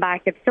might come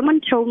back. If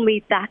someone told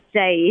me that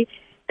day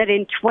that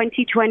in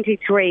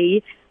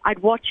 2023 I'd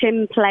watch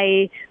him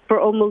play for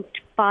almost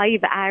 5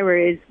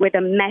 hours with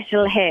a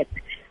metal hip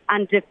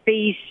and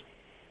defeat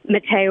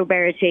Matteo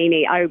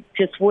Berrettini, I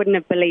just wouldn't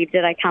have believed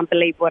it. I can't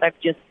believe what I've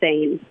just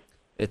seen.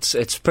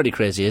 It's pretty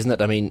crazy, isn't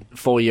it? I mean,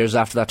 4 years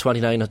after that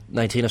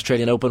 2019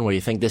 Australian Open where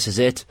you think this is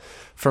it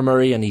for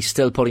Murray and he's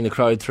still putting the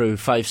crowd through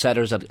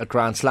 5-setters at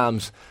Grand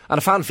Slams. And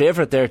a fan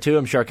favourite there too,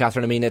 I'm sure,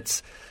 Catherine. I mean,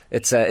 it's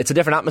a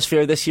different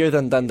atmosphere this year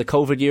than the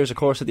COVID years, of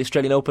course, at the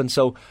Australian Open.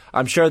 So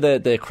I'm sure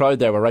the crowd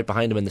there were right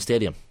behind him in the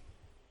stadium.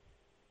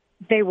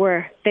 They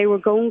were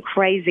going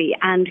crazy.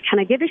 And can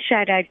I give a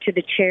shout out to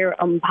the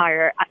chair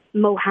umpire,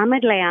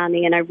 Mohamed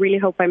Layani, and I really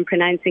hope I'm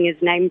pronouncing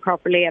his name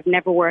properly. I've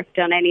never worked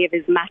on any of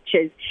his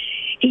matches.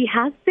 He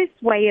has this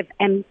way of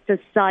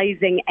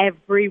emphasizing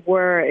every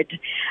word.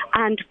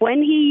 And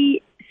when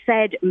he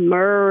said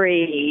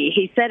Murray,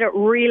 he said it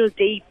real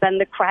deep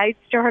and the crowd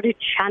started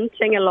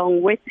chanting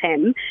along with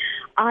him.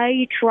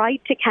 I tried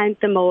to count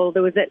them all.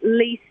 There was at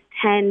least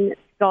 10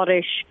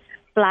 Scottish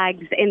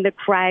flags in the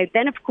crowd.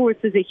 Then, of course,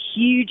 there's a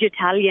huge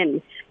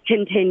Italian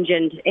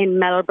contingent in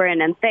Melbourne,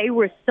 and they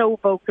were so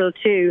vocal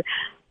too.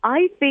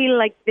 I feel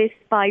like this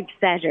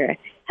 5-setter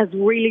has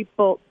really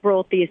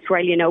brought the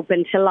Australian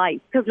Open to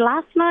life. Because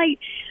last night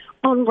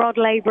on Rod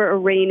Laver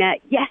Arena,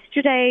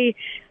 yesterday,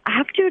 I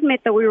have to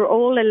admit that we were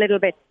all a little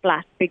bit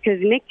flat because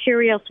Nick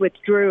Kyrgios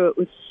withdrew. It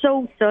was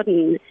so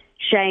sudden,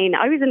 Shane.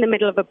 I was in the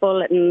middle of a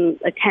bulletin,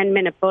 a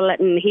 10-minute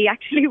bulletin. He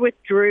actually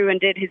withdrew and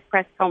did his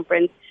press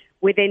conference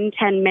within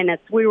 10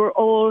 minutes. We were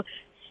all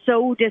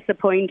so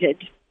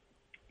disappointed.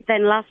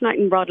 Then last night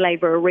in Rod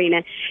Laver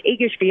Arena,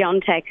 Iga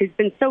Swiatek, who's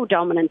been so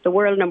dominant, the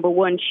world number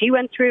one, she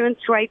went through in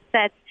straight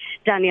sets.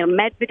 Daniel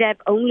Medvedev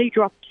only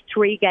dropped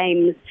 3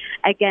 games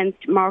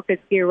against Marcus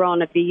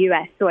Giron of the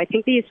US. So I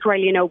think the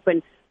Australian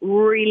Open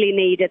really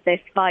needed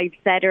this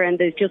 5-setter, and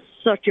there's just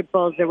such a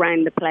buzz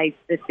around the place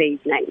this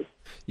evening.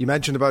 You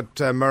mentioned about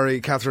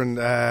Murray, Catherine,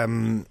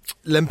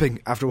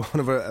 limping after one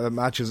of our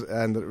matches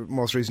in the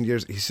most recent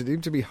years. He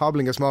seemed to be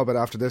hobbling a small bit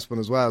after this one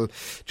as well.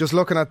 Just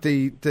looking at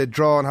the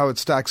draw and how it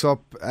stacks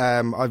up,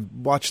 I've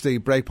watched the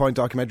Breakpoint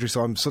documentary,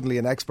 so I'm suddenly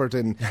an expert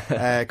in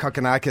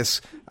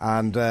Kokkinakis,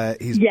 and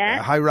he's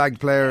a high-ranked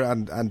player,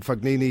 and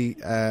Fognini,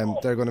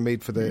 they're going to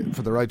meet for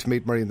the right to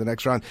meet Murray in the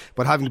next round.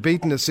 But having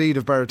beaten a seed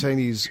of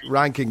Berrettini's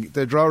ranking,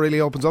 the draw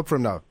really opens up for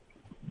him now.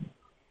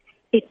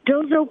 It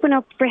does open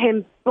up for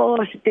him,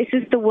 but this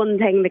is the one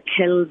thing that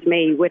kills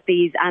me with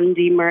these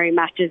Andy Murray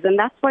matches. And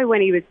that's why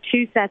when he was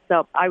 2 sets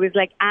up, I was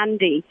like,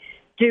 Andy,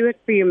 do it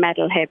for your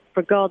metal hip.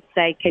 For God's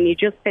sake, can you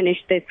just finish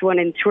this one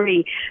in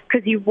 3?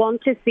 Because you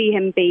want to see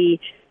him be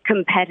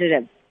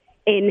competitive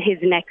in his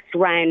next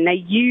round. Now,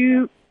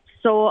 you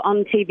saw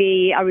on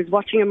TV, I was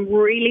watching him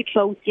really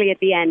closely at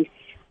the end.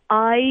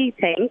 I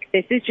think,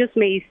 this is just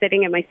me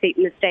sitting in my seat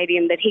in the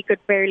stadium, that he could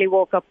barely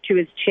walk up to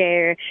his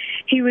chair.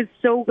 He was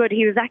so good.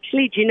 He was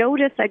actually, do you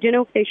notice, I don't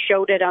know if they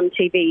showed it on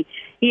TV,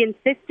 he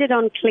insisted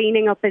on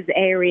cleaning up his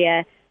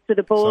area so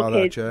the ball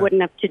kids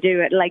wouldn't have to do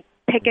it. Like,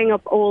 picking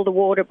up all the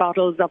water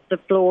bottles off the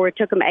floor. It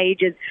took him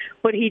ages,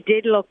 but he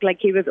did look like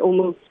he was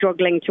almost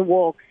struggling to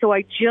walk. So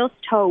I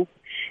just hope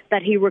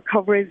that he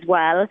recovers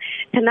well.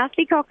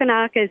 Thanasi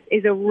Kokkinakis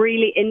is a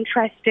really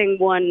interesting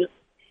one.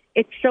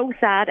 It's so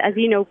sad, as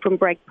you know from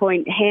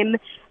Breakpoint, him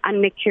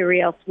and Nick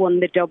Kyrgios won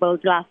the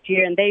doubles last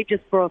year, and they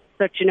just brought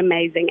such an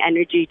amazing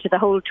energy to the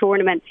whole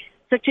tournament.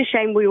 Such a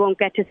shame we won't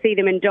get to see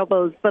them in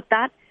doubles, but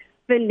that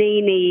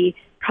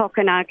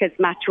Fognini-Kokkinakis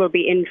match will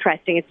be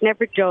interesting. It's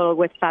never dull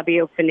with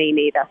Fabio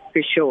Fognini, that's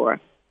for sure.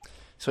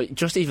 So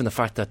just even the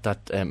fact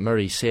that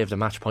Murray saved a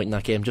match point in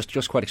that game,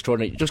 just quite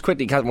extraordinary. Just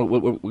quickly, Catherine,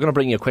 we're going to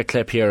bring you a quick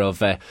clip here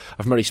of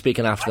Murray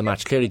speaking after the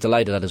match, clearly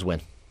delighted at his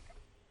win.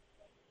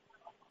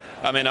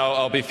 I mean,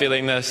 I'll be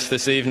feeling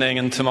this evening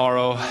and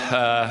tomorrow,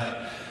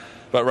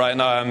 but right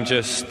now I'm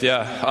just,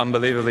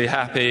 unbelievably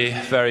happy,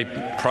 very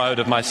proud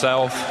of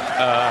myself.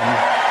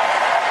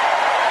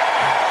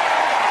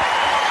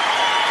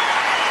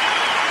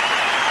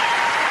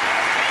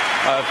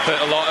 I've put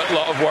a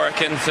lot of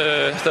work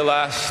into the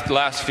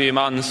last few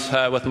months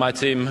with my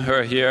team who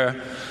are here.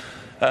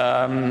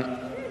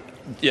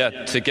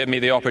 To give me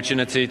the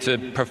opportunity to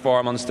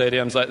perform on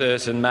stadiums like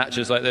this and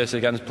matches like this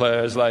against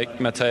players like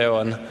Matteo,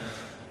 and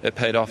it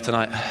paid off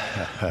tonight.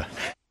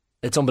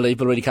 It's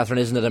unbelievable, really, Catherine,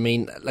 isn't it? I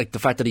mean, like the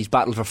fact that he's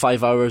battled for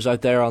 5 hours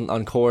out there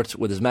on court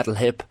with his metal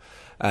hip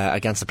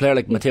against a player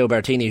like Matteo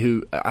Berrettini,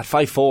 who at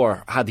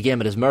 5-4 had the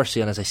game at his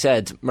mercy, and as I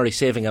said, Murray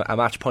saving a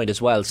match point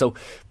as well. So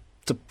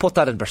to put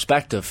that in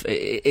perspective,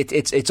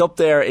 it's up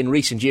there in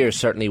recent years,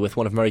 certainly, with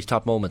one of Murray's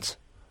top moments.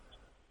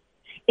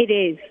 It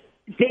is.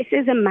 This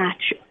is a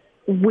match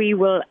we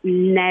will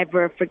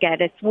never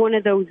forget. It's one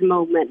of those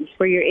moments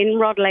where you're in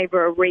Rod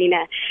Laver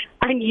Arena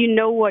and you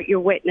know what you're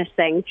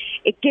witnessing.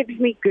 It gives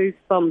me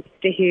goosebumps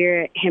to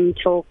hear him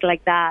talk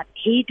like that.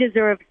 He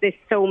deserves this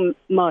so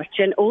much.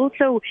 And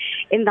also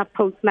in that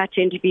post-match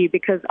interview,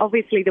 because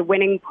obviously the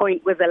winning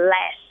point was a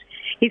let,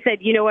 he said,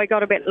 I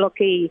got a bit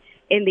lucky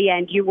in the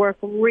end. You work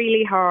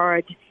really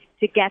hard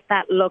to get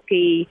that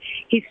lucky.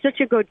 He's such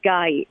a good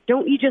guy.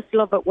 Don't you just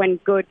love it when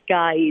good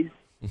guys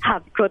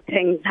have good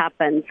things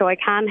happen? So I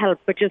can't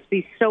help but just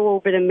be so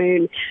over the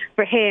moon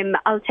for him.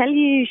 I'll tell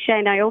you,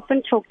 Shane, I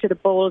often talk to the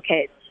ball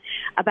kids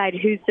about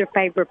who's their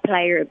favourite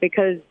player,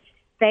 because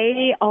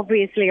they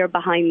obviously are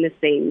behind the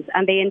scenes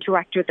and they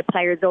interact with the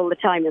players all the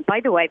time. And by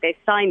the way, they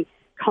sign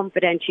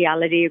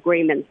confidentiality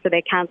agreements, so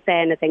they can't say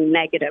anything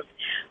negative.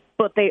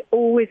 But they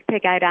always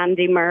pick out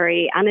Andy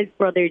Murray and his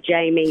brother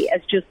Jamie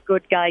as just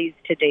good guys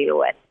to deal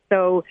with.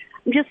 So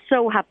I'm just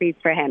so happy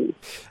for him.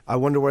 I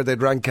wonder where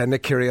they'd rank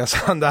Nick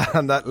Kyrgios on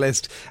that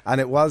list. And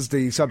it was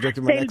the subject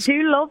of my next... They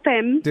do love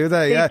him. Do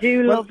they? Yeah. They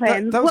do love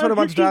him. That was what I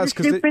wanted to ask.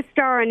 He's a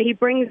superstar and he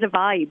brings a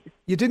vibe.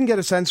 You didn't get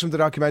a sense from the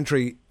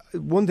documentary.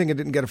 One thing I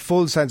didn't get a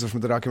full sense of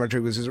from the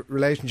documentary was his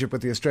relationship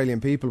with the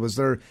Australian people. Was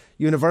there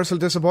universal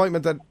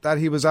disappointment that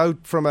he was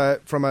out from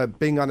a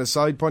being on his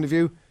side point of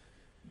view?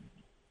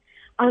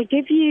 I'll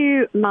give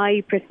you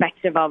my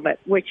perspective of it,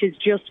 which is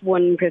just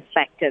one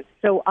perspective.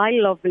 So I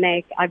love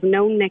Nick. I've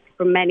known Nick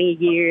for many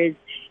years.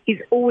 He's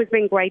always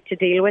been great to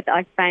deal with.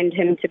 I've found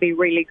him to be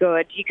really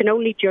good. You can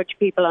only judge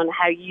people on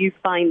how you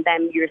find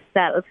them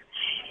yourself.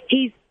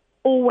 He's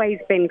always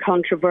been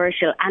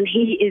controversial and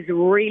he is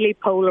really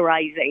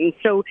polarizing.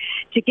 So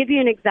to give you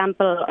an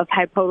example of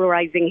how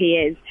polarizing he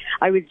is,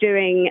 I was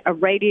doing a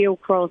radio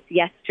cross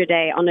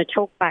yesterday on a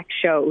talkback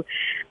show,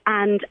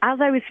 and as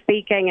I was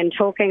speaking and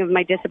talking of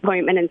my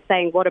disappointment and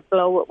saying what a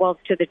blow it was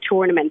to the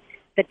tournament,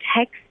 the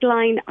text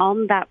line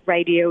on that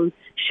radio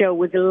show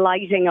was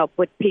lighting up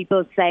with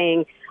people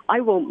saying, I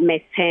won't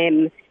miss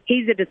him,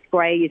 he's a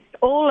disgrace,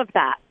 all of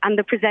that. And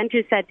the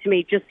presenter said to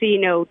me, just so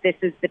you know, this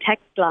is the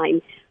text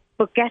line.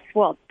 But guess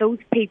what? Those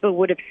people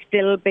would have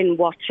still been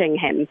watching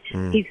him.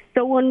 He's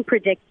so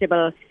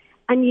unpredictable.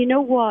 And you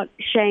know what,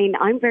 Shane?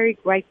 I'm very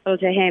grateful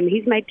to him.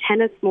 He's made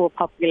tennis more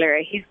popular.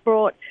 He's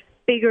brought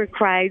bigger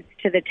crowds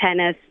to the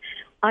tennis.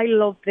 I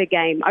love the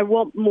game. I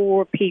want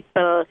more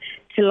people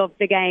to love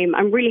the game.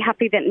 I'm really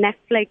happy that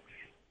Netflix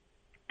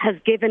has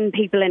given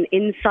people an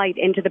insight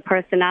into the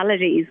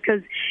personalities,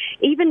 because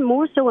even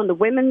more so on the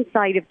women's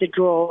side of the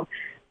draw,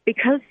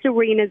 because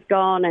Serena's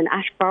gone and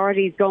Ash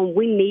Barty's gone,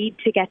 we need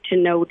to get to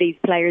know these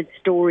players'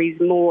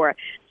 stories more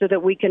so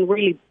that we can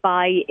really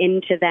buy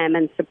into them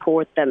and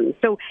support them.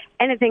 So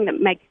anything that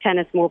makes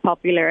tennis more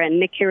popular, and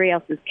Nick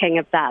Kyrgios is king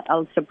of that,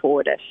 I'll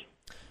support it.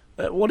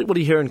 What are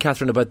you hearing,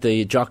 Catherine, about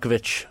the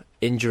Djokovic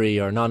injury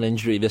or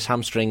non-injury, this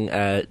hamstring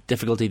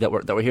difficulty that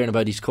we're hearing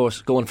about? He's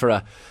going for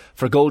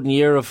a golden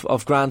year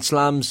of Grand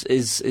Slams.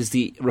 Is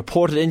the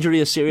reported injury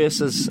as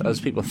serious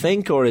as people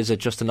think, or is it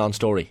just a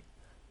non-story?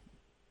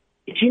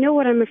 Do you know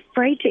what? I'm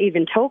afraid to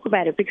even talk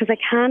about it, because I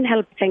can't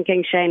help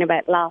thinking, Shane,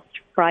 about last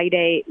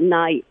Friday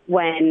night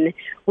when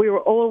we were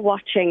all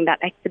watching that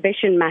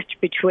exhibition match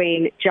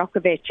between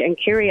Djokovic and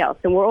Kyrgios,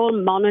 and we're all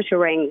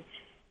monitoring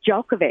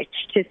Djokovic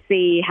to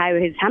see how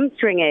his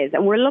hamstring is,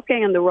 and we're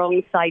looking on the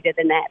wrong side of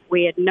the net.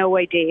 We had no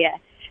idea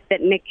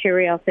that Nick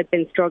Kyrgios had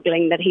been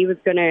struggling, that he was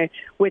going to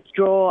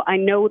withdraw. I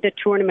know the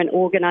tournament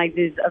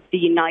organisers of the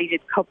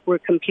United Cup were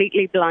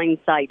completely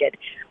blindsided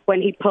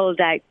when he pulled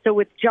out. So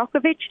with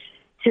Djokovic,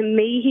 to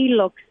me, he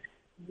looks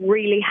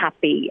really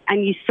happy.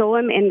 And you saw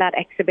him in that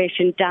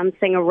exhibition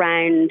dancing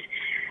around.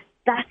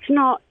 That's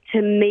not,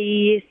 to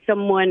me,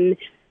 someone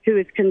who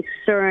is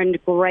concerned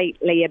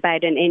greatly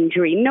about an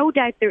injury. No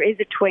doubt there is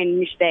a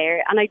twinge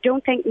there. And I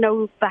don't think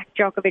Novak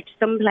Djokovic,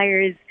 some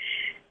players,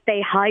 they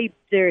hide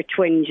their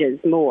twinges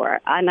more.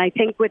 And I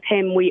think with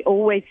him, we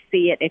always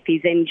see it if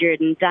he's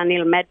injured. And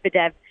Daniil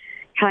Medvedev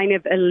kind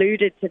of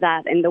alluded to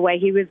that in the way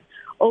he was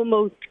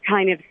almost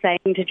kind of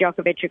saying to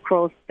Djokovic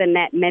across the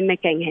net,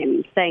 mimicking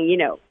him, saying, you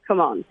know, come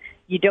on,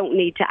 you don't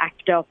need to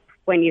act up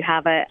when you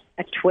have a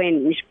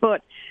twinge.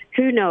 But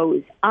who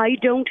knows? I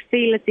don't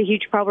feel it's a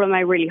huge problem.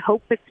 I really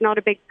hope it's not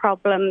a big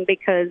problem,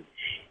 because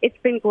it's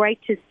been great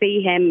to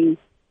see him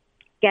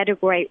get a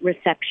great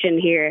reception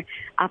here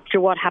after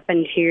what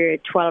happened here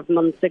 12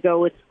 months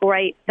ago. It's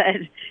great that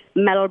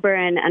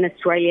Melbourne and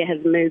Australia has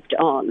moved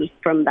on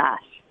from that.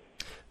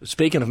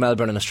 Speaking of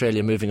Melbourne and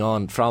Australia moving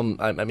on from,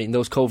 I mean,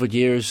 those COVID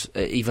years,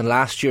 even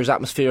last year's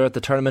atmosphere at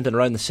the tournament and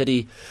around the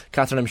city,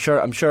 Catherine,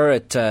 I'm sure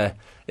it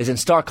is in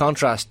stark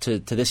contrast to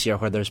this year,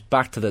 where there's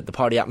back to the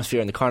party atmosphere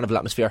and the carnival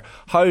atmosphere.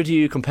 How do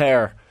you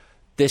compare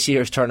this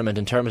year's tournament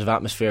in terms of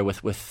atmosphere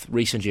with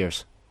recent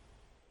years?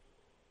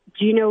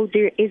 Do you know,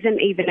 there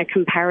isn't even a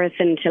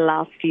comparison to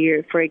last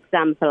year, for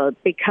example,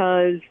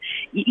 because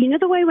you know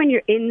the way when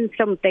you're in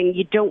something,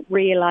 you don't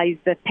realise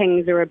that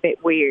things are a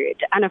bit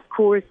weird. And of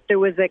course, there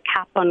was a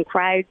cap on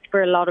crowds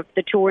for a lot of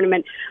the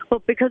tournament.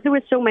 But because there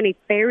were so many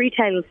fairy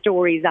tale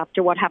stories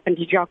after what happened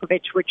to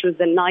Djokovic, which was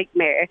a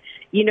nightmare,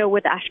 you know,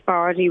 with Ash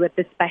Barty, with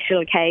the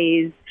special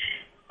Ks,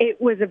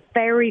 it was a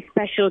very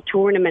special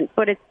tournament.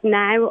 But it's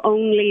now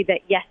only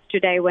that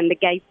yesterday when the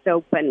gates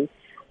opened,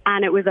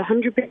 and it was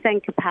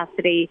 100%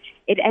 capacity.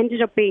 It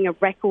ended up being a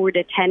record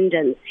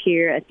attendance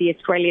here at the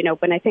Australian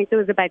Open. I think there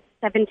was about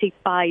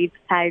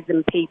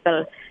 75,000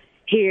 people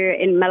here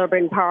in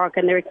Melbourne Park,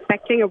 and they're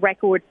expecting a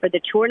record for the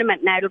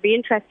tournament. Now, it'll be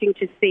interesting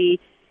to see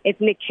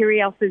if Nick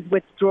Kyrgios'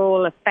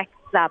 withdrawal affects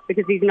that,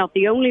 because he's not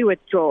the only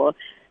withdrawal.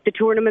 The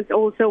tournament's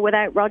also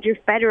without Roger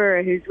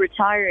Federer, who's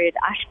retired,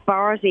 Ash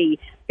Barty,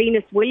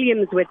 Venus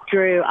Williams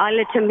withdrew,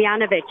 Ajla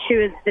Tomljanovic,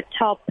 who is the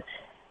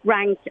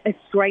top-ranked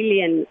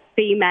Australian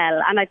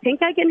female. And I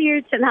think I can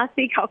hear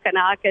Thanasi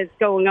Kokkinakis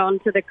going on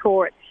to the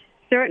court.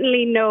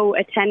 Certainly no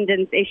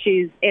attendance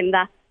issues in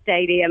that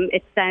stadium.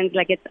 It sounds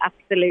like it's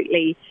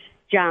absolutely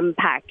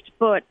jam-packed.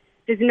 But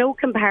there's no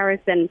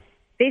comparison.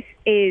 This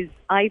is,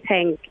 I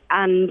think,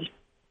 and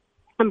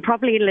I'm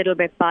probably a little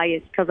bit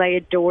biased because I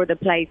adore the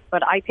place,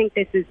 but I think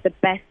this is the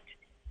best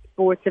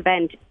sports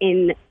event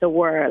in the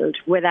world,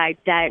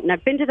 without doubt. And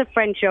I've been to the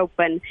French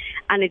Open,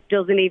 and it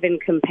doesn't even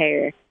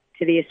compare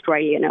to the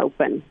Australian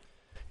Open.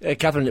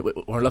 Catherine,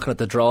 we're looking at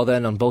the draw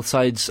then on both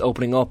sides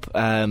opening up.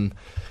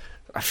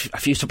 A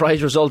few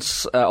surprise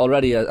results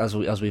already, as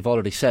we've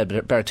already said.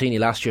 Berrettini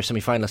last year,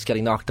 semi-finalist,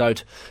 getting knocked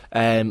out.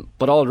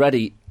 But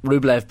already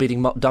Rublev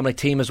beating Dominic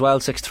Thiem as well,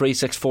 6-3,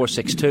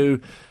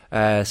 6-4,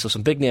 6-2. So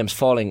some big names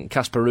falling.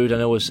 Casper Ruud, I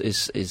know,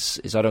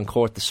 is out on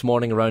court this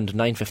morning around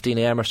 9:15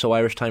 a.m. or so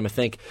Irish time, I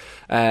think.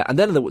 And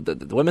then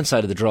the women's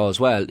side of the draw as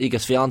well. Iga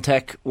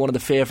Swiatek, one of the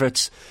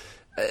favourites.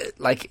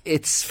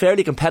 It's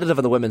fairly competitive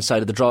on the women's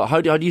side of the draw. How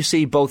do you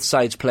see both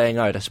sides playing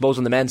out? I suppose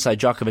on the men's side,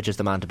 Djokovic is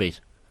the man to beat.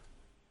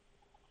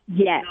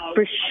 Yeah,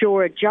 for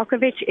sure.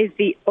 Djokovic is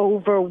the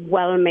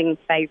overwhelming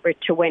favourite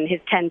to win his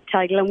 10th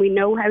title, and we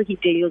know how he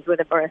deals with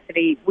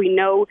adversity. We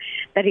know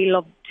that he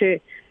loves to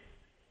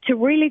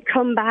really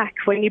come back.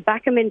 When you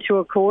back him into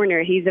a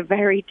corner, he's a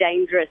very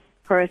dangerous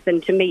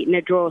person to meet in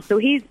a draw. So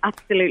he's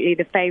absolutely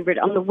the favourite.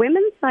 On the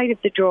women's side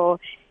of the draw,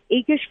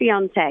 Iga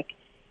Swiatek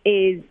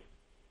is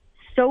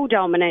so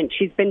dominant.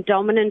 She's been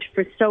dominant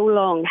for so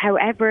long.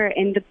 However,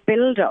 in the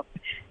build-up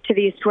to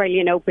the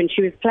Australian Open,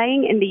 she was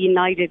playing in the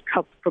United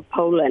Cup for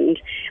Poland,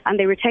 and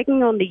they were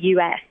taking on the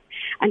US.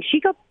 And she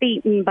got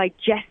beaten by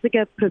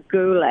Jessica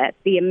Pegula,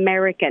 the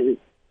American.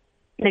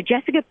 Now,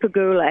 Jessica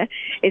Pegula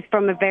is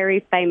from a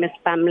very famous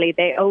family.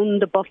 They own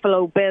the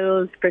Buffalo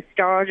Bills, for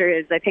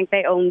starters. I think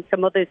they own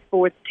some other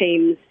sports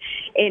teams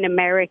in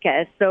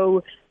America.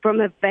 So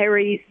from a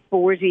very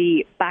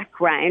sporty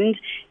background,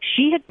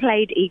 she had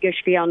played Iga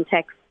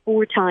Swiatek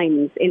 4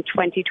 times in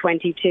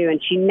 2022,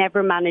 and she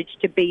never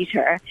managed to beat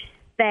her.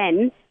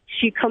 Then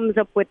she comes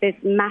up with this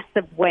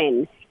massive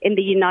win in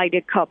the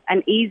United Cup,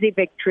 an easy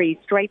victory,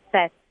 straight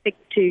set,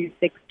 6-2,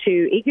 6-2.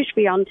 Iga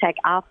Swiatek,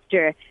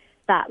 after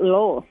that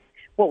loss,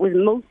 what was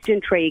most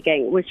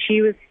intriguing was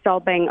she was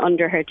sobbing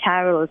under her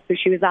towel. So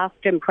she was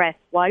asked in press,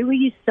 why were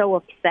you so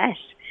upset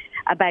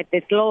about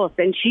this loss?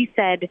 And she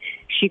said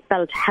she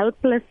felt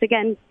helpless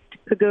against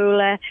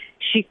Pegula.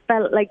 She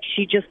felt like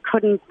she just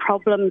couldn't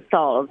problem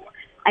solve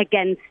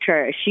against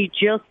her. She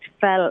just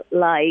felt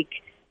like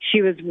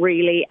she was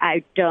really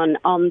outdone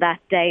on that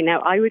day. Now,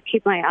 I would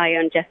keep my eye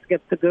on Jessica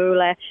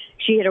Pegula.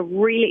 She had a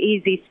really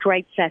easy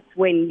straight sets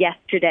win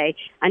yesterday,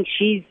 and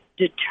she's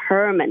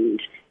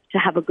determined to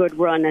have a good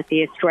run at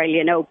the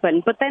Australian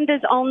Open. But then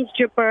there's Ons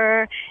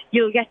Jabeur.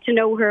 You'll get to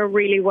know her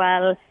really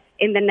well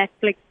in the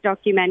Netflix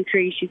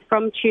documentary. She's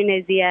from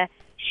Tunisia.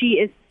 She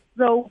is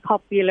so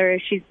popular.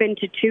 She's been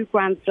to 2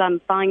 Grand Slam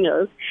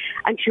finals.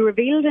 And she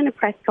revealed in a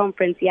press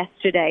conference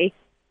yesterday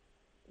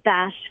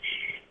that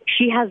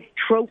she has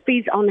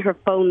trophies on her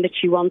phone that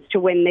she wants to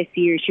win this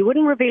year. She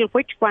wouldn't reveal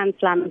which Grand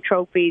Slam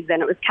trophies,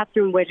 and it was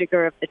Catherine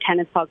Whitaker of the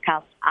Tennis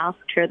Podcast asked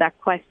her that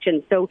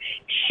question. So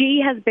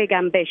she has big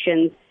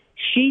ambitions.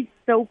 She's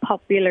so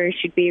popular.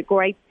 She'd be a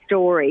great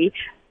story.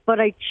 But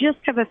I just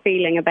have a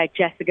feeling about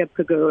Jessica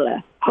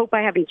Pegula. Hope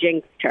I haven't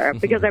jinxed her,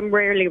 because I'm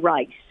rarely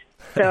right.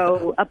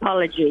 So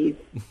apologies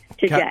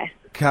to Jess.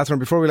 Catherine,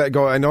 before we let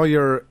go, I know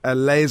you're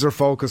laser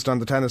focused on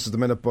the tennis at the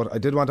minute, but I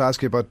did want to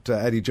ask you about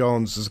Eddie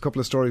Jones. There's a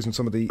couple of stories in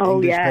some of the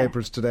English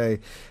papers today.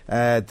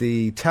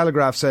 The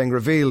Telegraph saying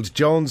revealed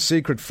Jones'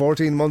 secret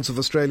 14 months of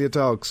Australia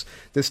talks.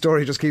 This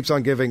story just keeps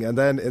on giving. And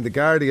then in The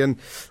Guardian,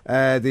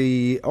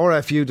 the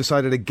RFU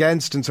decided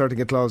against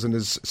inserting a clause in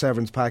his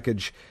severance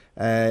package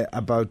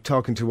about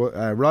talking to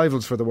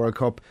rivals for the World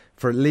Cup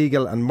for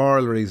legal and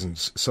moral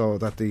reasons, so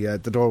that the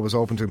door was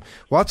open to him.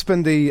 What's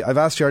been I've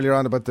asked you earlier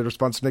on about the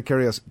response, Nick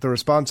Kyrgios, the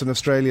response in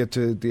Australia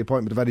to the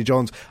appointment of Eddie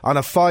Jones on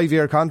a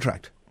 5-year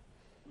contract?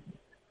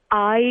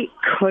 I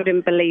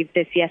couldn't believe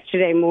this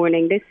yesterday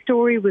morning. This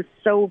story was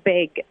so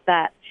big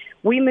that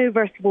we move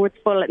our sports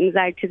bulletins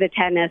out to the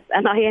tennis,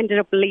 and I ended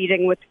up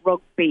leading with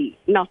rugby,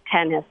 not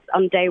tennis,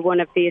 on day one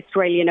of the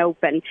Australian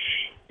Open.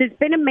 There's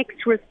been a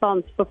mixed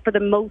response, but for the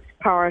most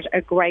part,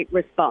 a great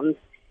response.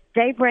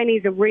 Dave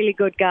Rennie's a really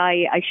good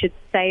guy, I should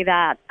say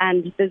that,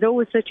 and there's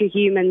always such a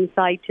human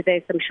side to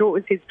this. I'm sure it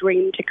was his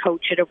dream to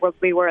coach at a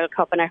Rugby World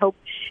Cup, and I hope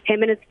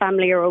him and his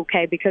family are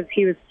okay, because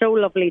he was so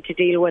lovely to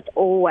deal with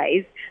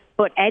always.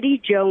 But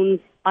Eddie Jones,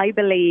 I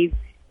believe,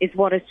 is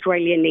what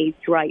Australia needs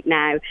right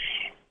now.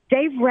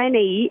 Dave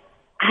Rennie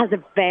has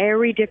a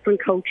very different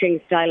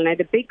coaching style. Now,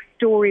 the big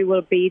story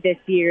will be this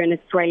year in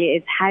Australia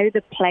is how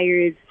the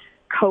players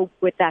cope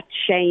with that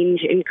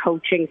change in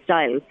coaching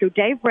style. So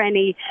Dave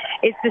Rennie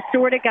is the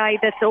sort of guy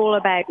that's all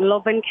about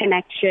love and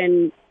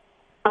connection.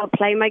 I'll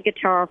play my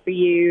guitar for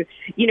you.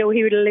 You know,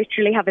 he would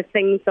literally have a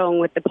sing-song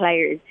with the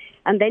players.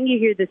 And then you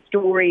hear the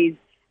stories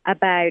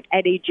about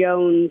Eddie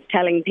Jones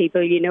telling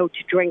people, you know,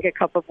 to drink a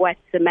cup of wet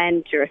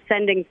cement or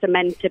sending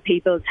cement to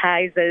people's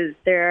houses.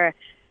 There are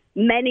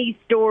many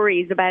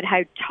stories about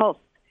how tough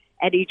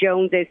Eddie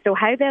Jones is. So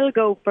how they'll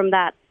go from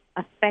that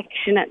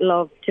affectionate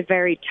love to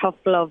very tough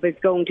love is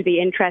going to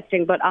be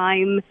interesting, but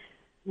I'm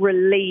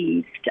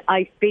relieved.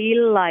 I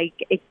feel like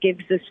it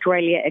gives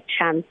Australia a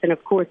chance, and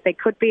of course they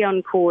could be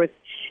on course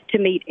to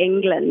meet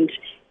England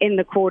in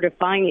the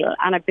quarter-final.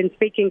 And I've been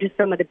speaking to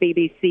some of the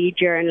BBC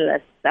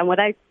journalists, and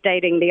without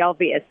stating the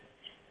obvious,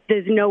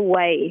 there's no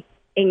way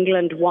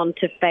England want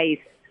to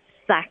face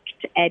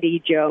sacked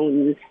Eddie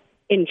Jones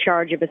in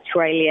charge of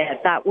Australia.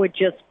 That would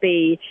just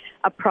be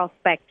a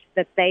prospect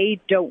that they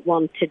don't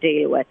want to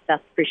deal with,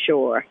 that's for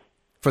sure.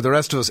 For the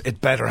rest of us, it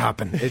better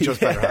happen. It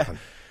just better happen.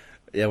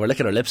 Yeah, we're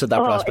licking our lips at that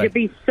prospect. It'd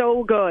be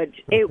so good.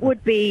 It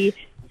would be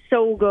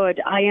so good.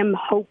 I am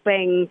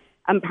hoping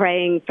and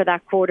praying for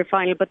that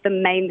quarter-final, but the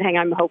main thing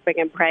I'm hoping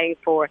and praying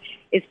for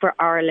is for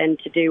Ireland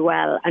to do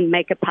well and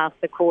make it past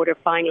the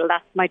quarter-final.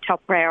 That's my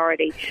top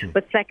priority.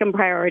 But second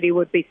priority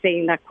would be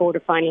seeing that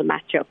quarter-final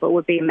matchup. It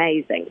would be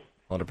amazing.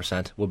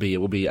 100%. Will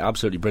be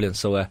absolutely brilliant.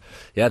 So,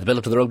 the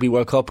build-up to the Rugby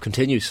World Cup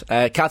continues.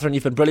 Catherine,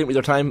 you've been brilliant with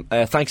your time.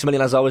 Thanks a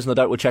million as always. No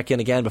doubt we'll check in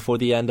again before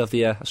the end of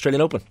the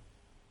Australian Open.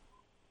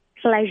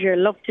 Pleasure.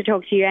 Love to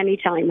talk to you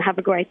anytime. Have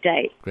a great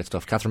day. Great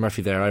stuff. Catherine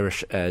Murphy there,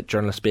 Irish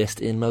journalist based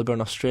in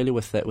Melbourne, Australia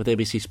with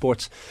ABC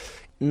Sports.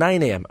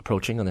 9 a.m.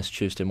 approaching on this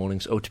Tuesday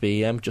morning's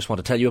OTB AM. Just want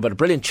to tell you about a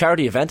brilliant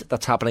charity event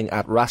that's happening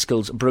at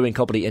Rascals Brewing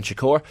Company in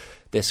Chicor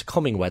this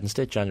coming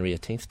Wednesday, January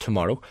 18th,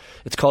 tomorrow.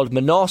 It's called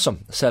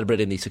Manawsome,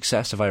 celebrating the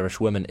success of Irish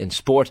women in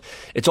sport.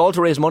 It's all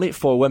to raise money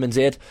for Women's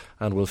Aid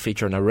and will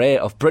feature an array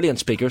of brilliant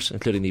speakers,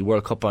 including the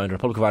World Cup bound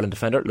Republic of Ireland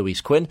defender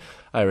Louise Quinn,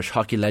 Irish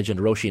hockey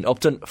legend Roisin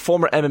Upton,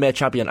 former MMA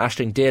champion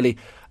Aisling Daly,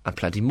 and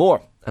plenty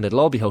more. And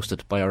it'll all be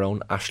hosted by our own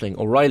Aisling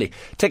O'Reilly.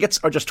 Tickets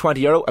are just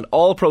 €20 and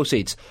all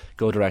proceeds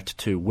go direct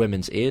to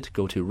Women's Aid.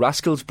 Go to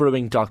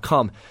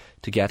rascalsbrewing.com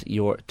to get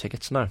your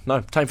tickets now.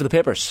 Now, time for the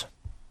papers.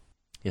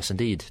 Yes,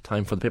 indeed,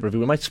 time for the pay-per-view.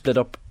 We might split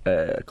up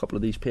a couple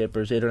of these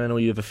papers. Adrian, I know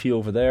you have a few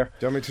over there. Do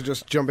you want me to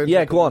just jump in?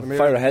 Yeah, go on,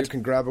 fire ahead. You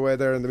can grab away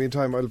there. In the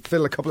meantime, I'll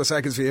fill a couple of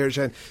seconds for you here,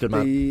 Shane. Good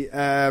man.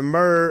 The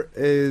Mirror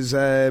is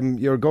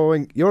you're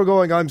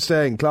going, I'm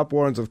staying. Klopp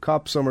warns of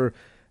Cop summer.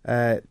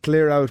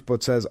 Clear out,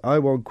 but says I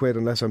won't quit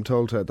unless I'm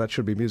told to. That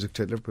should be music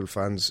to Liverpool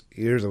fans'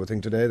 ears, I would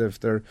think, today, if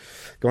they're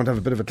going to have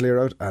a bit of a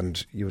clear out,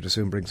 and you would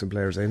assume bring some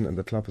players in, and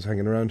the Klopp is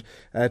hanging around.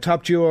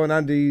 Top duo and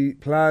Andy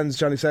plans.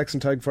 Johnny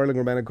Sexton, Tadhg Furlong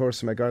remain on course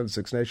to make Ireland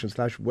Six Nations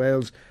 /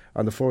 Wales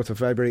on the 4th of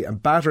February,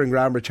 and battering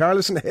ram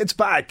Richarlison hits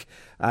back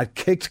at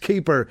kicked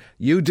keeper.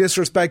 You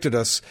disrespected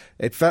us.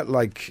 It felt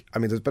like, I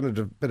mean, there's been a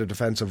bit of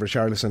defence of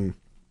Richarlison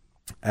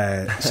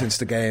since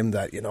the game,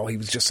 that, you know, he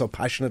was just so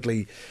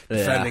passionately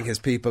defending his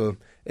people.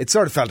 It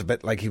sort of felt a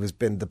bit like he was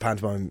been the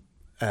pantomime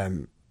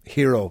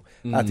hero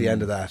at the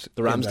end of that.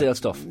 The Ramsdale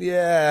stuff.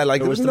 Yeah,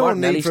 like there was no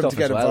need for him to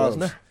get involved.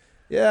 Wasn't there?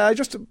 Yeah,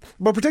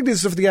 but particularly the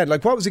stuff at the end.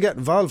 Like, what was he getting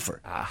involved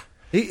for?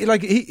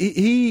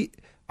 He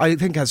I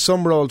think has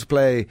some role to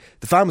play.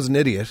 The fan was an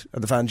idiot,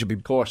 and the fan should be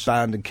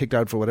banned and kicked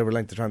out for whatever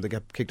length of time they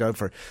get kicked out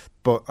for.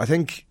 But I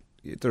think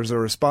there's a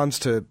response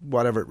to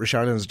whatever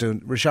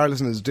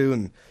Richarlison is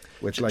doing.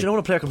 Which, do you know when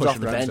a player comes off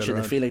the bench and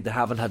they feel like they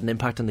haven't had an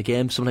impact in the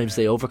game? Sometimes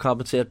they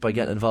overcompensate by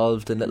getting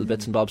involved in little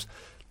bits and bobs.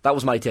 That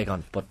was my take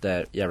on it. But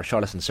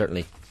Richarlison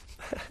certainly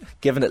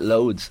giving it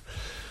loads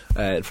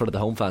in front of the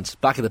home fans.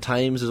 Back at the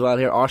Times as well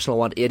here, Arsenal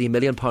want £80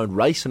 million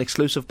Rice, an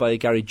exclusive by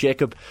Gary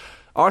Jacob.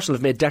 Arsenal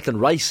have made Declan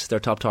Rice their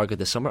top target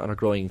this summer and are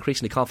growing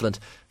increasingly confident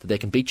that they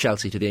can beat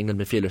Chelsea to the England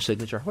midfielder's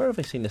signature. Where have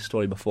I seen this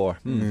story before?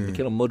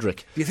 Michaela Mudryk.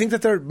 Do you think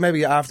that they're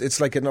maybe after, it's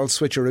like an old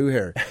switcheroo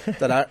here,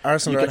 that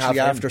Arsenal are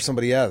actually after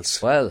somebody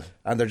else? Well,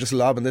 and they're just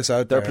lobbing this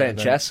out there. They're playing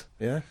chess.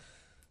 Yeah.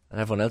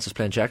 And everyone else is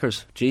playing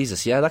checkers.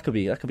 Jesus, yeah, that could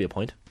be a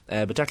point.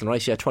 But Declan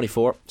Rice,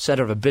 24,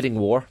 centre of a bidding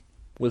war.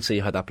 We'll see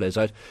how that plays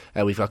out.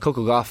 We've got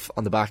Coco Gauff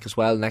on the back as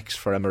well next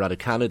for Emma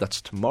Raducanu.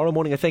 That's tomorrow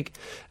morning, I think,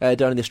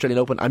 down in the Australian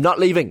Open. I'm not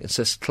leaving,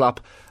 insists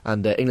Klopp,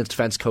 and England's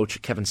defence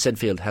coach Kevin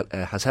Sinfield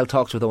has held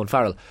talks with Owen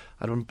Farrell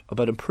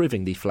about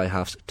improving the fly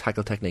half's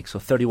tackle technique. So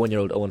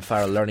 31-year-old Owen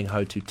Farrell learning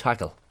how to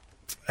tackle.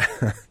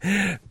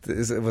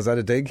 Was that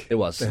a dig? It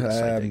was.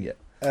 A dig, yeah.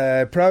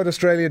 Proud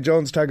Australia,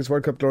 Jones targets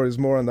World Cup glories.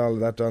 More on all of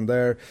that down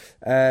there.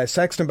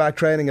 Sexton back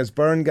training as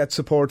Byrne gets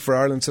support for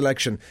Ireland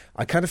selection.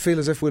 I kind of feel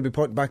as if we'll be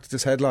pointing back to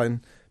this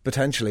headline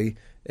potentially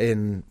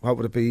in, what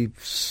would it be,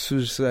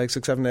 6,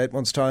 7, 8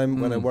 months time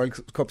when a World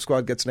Cup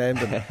squad gets named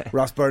and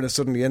Ross Byrne is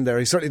suddenly in there.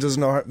 He certainly doesn't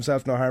know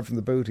himself no harm from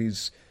the boot.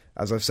 He's,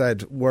 as I've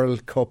said,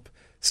 World Cup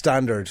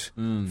standard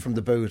from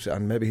the boot,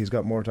 and maybe he's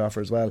got more to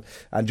offer as well.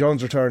 And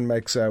Jones' return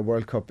makes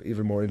World Cup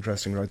even more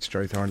interesting, writes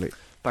Jerry Thornley.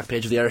 Back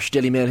page of the Irish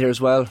Daily Mail here as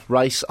well.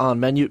 Rice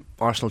on menu.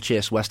 Arsenal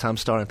chase West Ham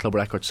star and club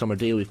record summer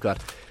deal. We've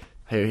got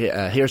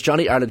here's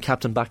Johnny, Ireland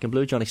captain back in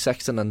blue, Johnny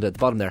Sexton, and at the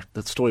bottom there,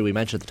 the story we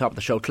mentioned at the top of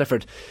the show,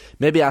 Clifford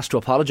may be asked to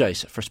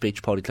apologise for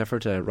speech. Paulie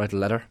Clifford write a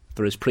letter.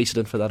 There is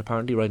precedent for that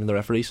apparently, writing the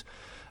referees.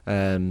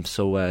 It's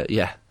a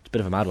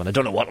bit of a mad one. I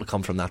don't know what will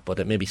come from that,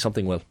 but maybe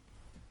something will.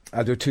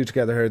 I'll do two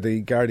together here,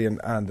 the Guardian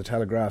and the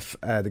Telegraph.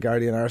 The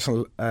Guardian,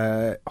 Arsenal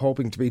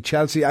hoping to beat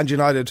Chelsea and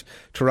United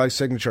to Rice's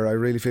signature. I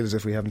really feel as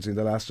if we haven't seen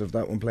the last of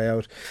that one play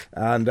out.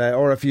 And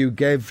RFU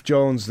gave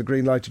Jones the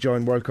green light to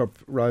join World Cup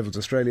rivals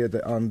Australia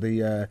on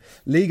the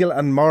legal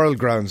and moral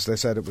grounds. They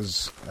said it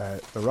was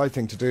the right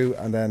thing to do.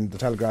 And then the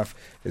Telegraph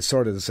is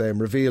sort of the same.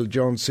 Revealed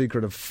Jones'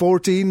 secret of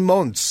 14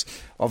 months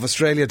of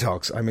Australia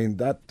talks. I mean,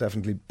 that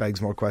definitely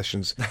begs more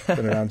questions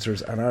than it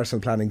answers. And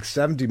Arsenal planning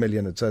 70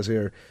 million, it says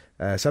here,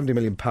 £70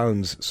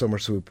 million summer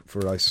swoop for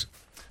Rice.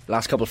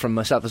 Last couple from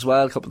myself as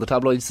well. A couple of the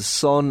tabloids. The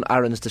Sun,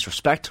 Aaron's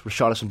disrespect.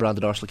 Richarlison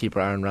branded Arsenal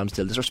keeper Aaron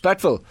Ramsdale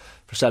disrespectful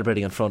for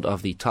celebrating in front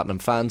of the Tottenham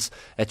fans.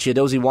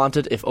 Chiedozie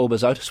wanted if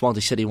Oba's out.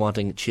 Swansea City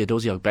wanting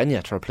Chiedozie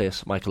Ogbenya to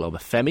replace Michael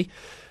Obafemi.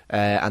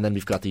 And then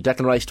we've got the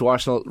Declan Rice to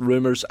Arsenal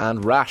rumours,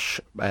 and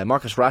Marcus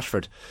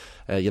Rashford.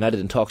 United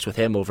in talks with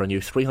him over a new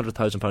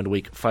 £300,000 a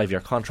week 5-year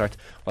contract.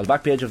 While the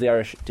back page of the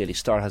Irish Daily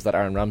Star has that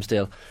Aaron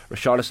Ramsdale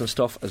Richarlison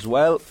stuff as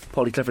well.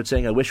 Paulie Clifford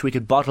saying, I wish we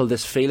could bottle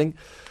this feeling.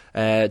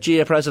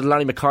 GA President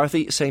Lanny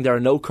McCarthy saying there are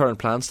no current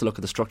plans to look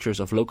at the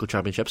structures of local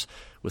championships,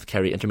 with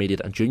Kerry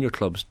intermediate and junior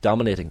clubs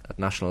dominating at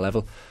national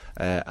level.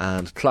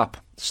 And Klopp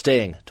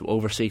staying to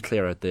oversee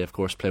Clara. They of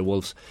course play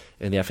Wolves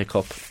in the FA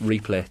Cup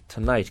replay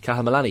tonight.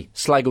 Cathal Milani,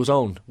 Sligo's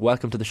own,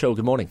 welcome to the show.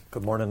 Good morning.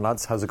 Good morning,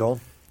 lads. How's it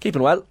going?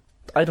 Keeping well.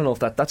 I don't know if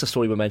that's a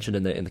story we mentioned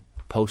in the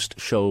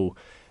post-show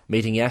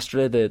meeting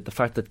yesterday, the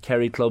fact that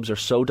Kerry clubs are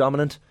so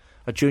dominant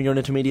at junior and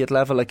intermediate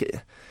level.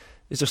 Like,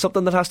 is there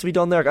something that has to be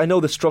done there? I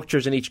know the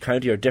structures in each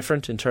county are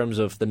different in terms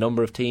of the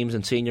number of teams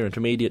in senior,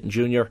 intermediate and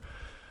junior,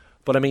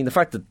 but I mean, the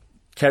fact that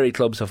Kerry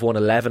clubs have won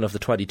 11 of the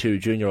 22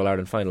 Junior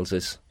All-Ireland finals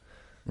is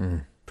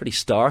pretty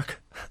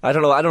stark. I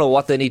don't know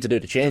what they need to do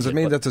to change it. Does it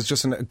mean that there's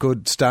just a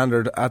good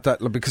standard at that?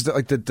 Because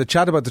the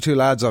chat about the two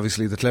lads,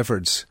 obviously, the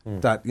Cliffords,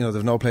 that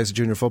they've no place in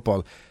junior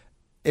football.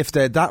 If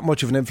they had that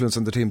much of an influence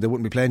on the team, they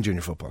wouldn't be playing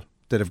junior football.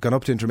 They'd have gone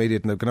up to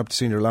intermediate and they've gone up to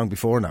senior long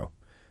before now.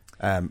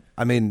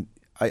 I mean,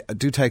 I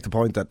do take the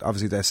point that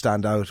obviously they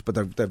stand out, but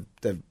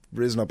they've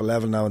risen up a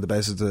level now on the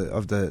basis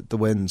of the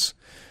wins.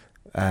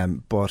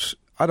 But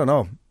I don't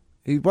know.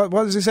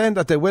 What is he saying?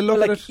 That they will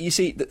look at it? You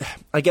see,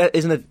 I guess,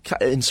 isn't it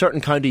in certain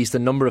counties the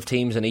number of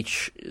teams in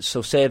each?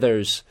 So say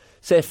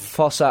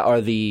Fossa are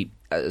the,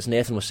 as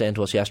Nathan was saying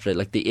to us yesterday,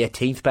 like the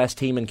 18th best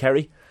team in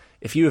Kerry.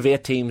 If you have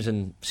 8 teams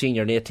in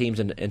senior and 8 teams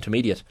in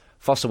intermediate,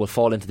 Fossa will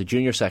fall into the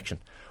junior section,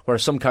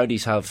 whereas some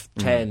counties have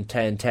 10,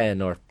 10,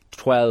 10 or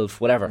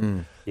 12,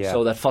 whatever.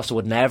 So that Fossa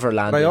would never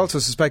land. But I also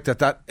suspect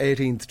that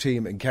 18th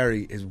team in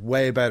Kerry is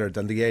way better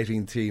than the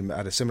 18th team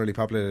at a similarly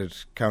populated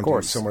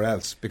county somewhere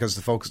else, because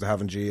of the focus they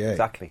have in GAA.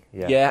 Exactly.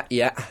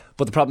 Yeah.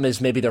 But the problem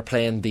is maybe they're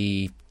playing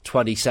the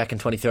 22nd,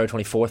 23rd,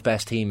 24th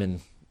best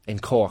team in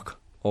Cork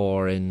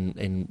or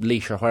in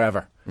Laois or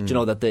wherever. Do you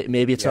know that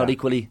maybe it's not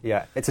equally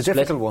it's a split?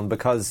 difficult one,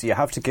 because you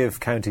have to give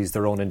counties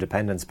their own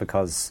independence,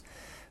 because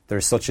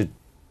there's such a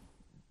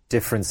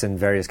difference in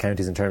various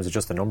counties in terms of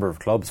just the number of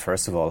clubs,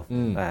 first of all,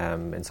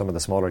 in some of the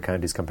smaller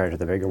counties compared to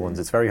the bigger ones.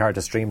 It's very hard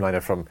to streamline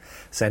it from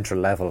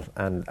central level.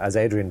 And as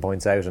Adrian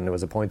points out, and there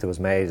was a point that was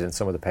made in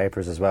some of the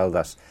papers as well,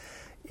 that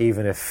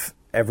even if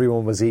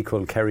everyone was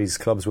equal, Kerry's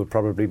clubs would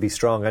probably be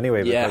strong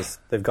anyway, because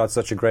they've got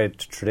such a great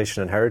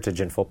tradition and heritage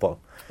in football.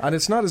 And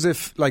it's not as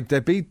if they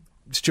beat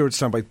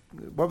Stewartstown by,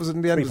 what was it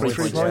in the end? 3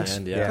 points.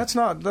 That's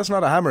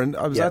not a hammering.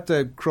 I was at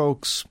the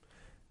Crokes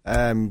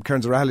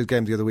Kearns O'Reilly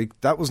game the other week.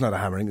 That was not a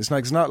hammering. It's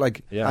not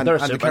like and they're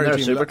a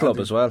super club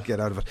as well. Get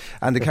out of it.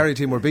 And the Kerry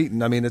team were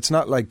beaten. I mean, it's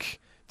not like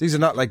these are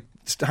not like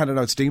handing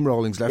out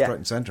steamrollings left, right,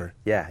 and centre.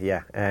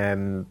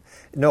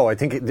 No, I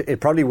think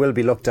it probably will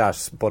be looked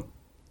at, but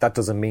that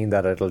doesn't mean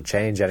that it'll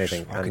change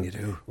anything. What can you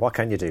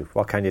do?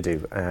 What can you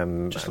do?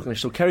 Just looking,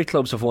 so Kerry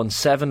clubs have won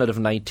 7 out of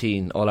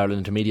 19 All-Ireland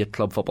Intermediate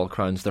Club football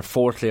crowns. They're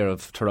 4 clear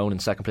of Tyrone in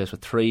second place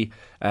with 3,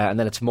 and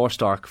then it's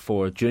Morstark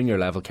for junior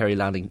level. Kerry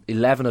landing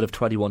 11 out of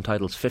 21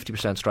 titles,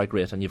 50% strike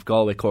rate, and you've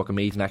Galway, Cork and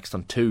Meath next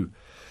on 2.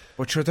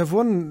 But sure, they've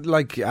won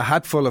like a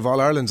hatful of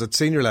All-Irelands at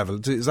senior level.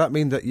 Does that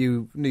mean that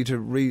you need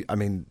to I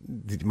mean,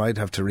 you might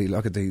have to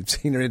re-look at the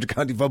senior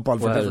inter-county football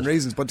for different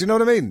reasons, but do you know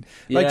what I mean?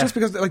 Like, just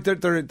because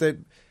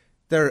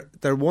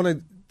they're one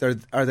of,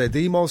 are they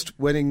the most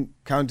winning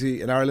county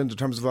in Ireland in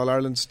terms of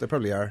All-Irelands? They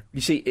probably are.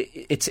 You see,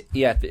 it's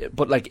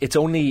but like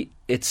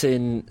it's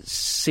in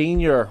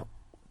senior.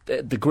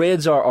 The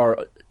grades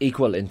are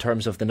equal in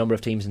terms of the number of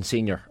teams in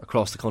senior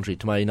across the country,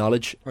 to my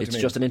knowledge. It's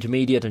just an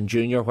intermediate and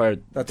junior where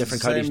that's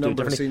different the counties same do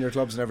number differently. Of senior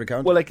clubs in every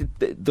county. Well, like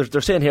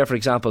they're saying here, for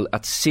example,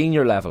 at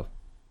senior level,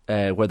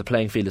 where the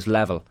playing field is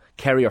level,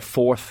 Kerry are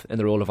 4th in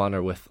the Roll of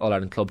Honour with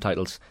All-Ireland club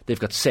titles. They've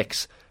got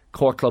 6.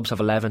 Cork clubs have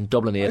 11,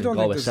 Dublin 8, and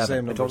Galway 7. I don't think there's the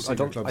same number of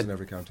senior clubs in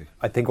every county.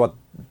 I think what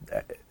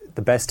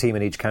the best team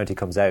in each county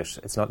comes out.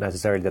 It's not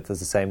necessarily that there's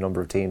the same number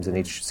of teams in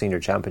each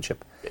senior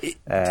championship.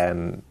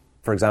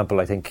 For example,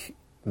 I think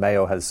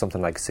Mayo has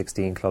something like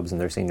 16 clubs in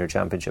their senior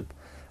championship,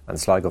 and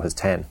Sligo has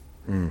 10.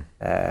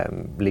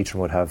 Leitrim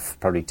would have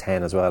probably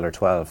 10 as well, or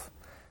 12.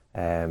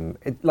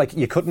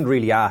 You couldn't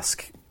really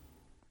ask,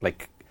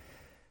 like,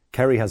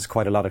 Kerry has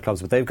quite a lot of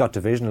clubs, but they've got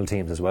divisional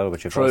teams as well,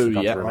 which you've also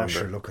got to remember. Oh,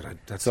 sure, look at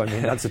it. So I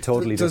mean, that's a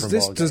totally different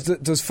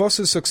ballgame. Does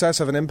Fuss's success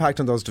have an impact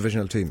on those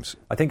divisional teams?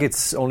 I think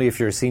it's only if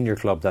you're a senior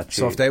club that.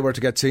 So if they were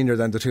to get senior,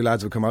 then the 2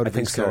 lads would come out. I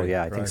think so.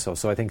 Yeah, I think so.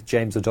 So I think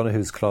James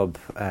O'Donoghue's club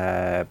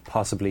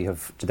possibly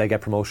have. Did they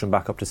get promotion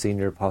back up to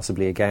senior?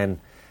 Possibly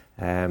again.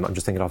 I'm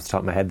just thinking off the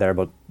top of my head there,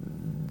 but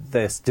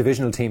the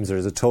divisional teams are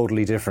a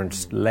totally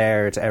different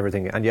layer to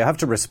everything, and you have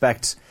to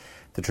respect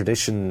the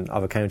tradition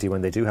of a county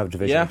when they do have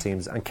divisional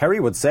teams. And Kerry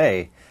would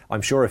say,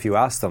 I'm sure if you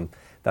ask them,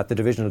 that the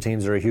divisional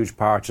teams are a huge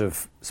part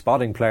of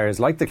spotting players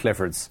like the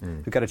Cliffords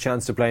who get a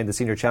chance to play in the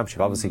senior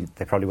championship. Obviously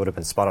they probably would have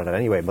been spotted it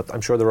anyway, but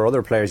I'm sure there are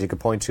other players you could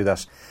point to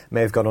that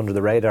may have gone under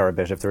the radar a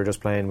bit if they were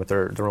just playing with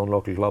their own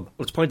local club.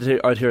 Well, it's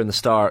pointed out here in the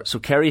Star, so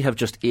Kerry have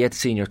just 8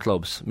 senior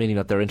clubs, meaning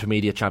that their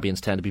intermediate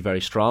champions tend to be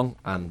very strong,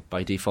 and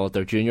by default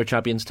their junior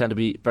champions tend to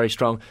be very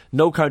strong.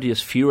 No county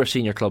has fewer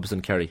senior clubs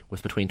than Kerry,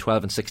 with between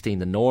 12 and 16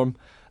 the norm.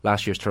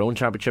 Last year's Tyrone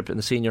Championship in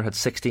the senior had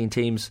 16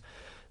 teams.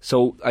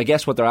 So I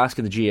guess what they're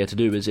asking the GA to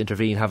do is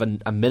intervene, have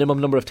a minimum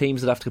number of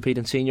teams that have to compete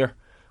in senior,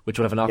 which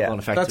would have a knock-on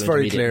effect that's to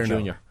very intermediate clear and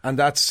junior. Now. And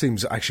that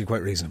seems actually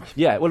quite reasonable.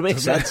 Yeah, well, it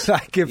makes sense.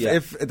 Like if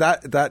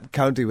that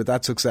county with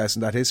that success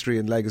and that history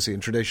and legacy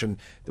and tradition,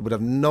 they would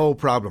have no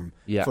problem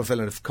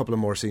fulfilling a couple of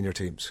more senior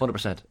teams.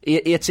 100%.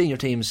 8 senior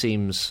teams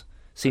seems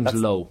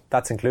low.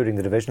 That's including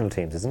the divisional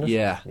teams, isn't it?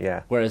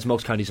 Yeah. Whereas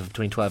most counties have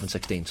between 12 and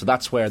 16. So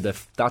that's where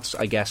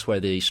I guess where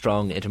the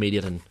strong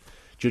intermediate and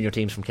junior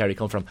teams from Kerry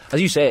come from. As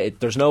you say,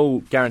 there's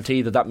no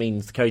guarantee that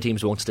means the Kerry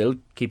teams won't still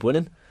keep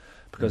winning,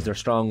 because they're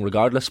strong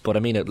regardless, but I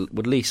mean it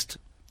would at least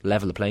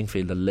level the playing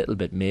field a little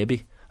bit,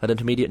 maybe at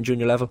intermediate and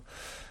junior level.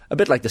 A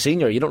bit like the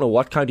senior, you don't know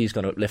what county is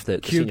going to lift the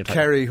senior title.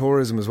 Kerry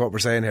horism is what we're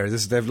saying here.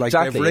 They've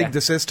rigged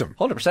the system.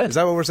 100%. Is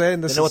that what we're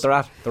saying? They know what they're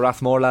at. The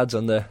Rathmore lads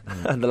and the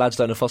lads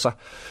down in Fussa.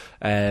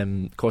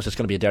 Of course, it's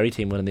going to be a Derry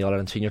team winning the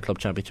All-Ireland Senior Club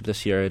Championship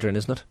this year, Adrian,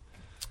 isn't it?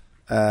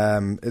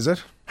 Is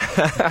it?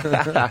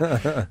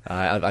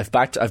 I've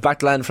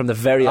backed Len from the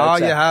very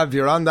outset. Oh, you have.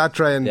 You're on that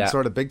train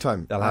sort of big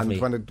time. They'll have me.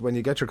 When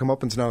you get your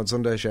comeuppance now on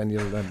Sunday, Shane,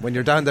 when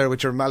you're down there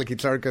with your Malachy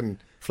Clerkin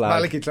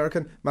flag.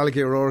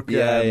 Malachy O'Rourke.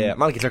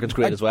 Malachy Clerkin's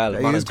great as well.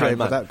 He is great,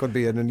 but that could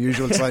be an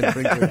unusual sign to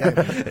bring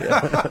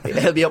to a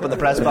game. He'll be up in the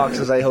press box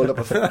as I hold up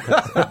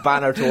a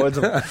banner towards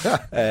him.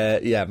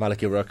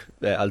 Malachy O'Rourke.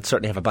 I'll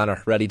certainly have a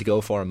banner ready to go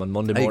for him on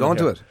Monday morning. Are you going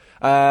to it?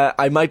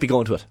 I might be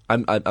going to it.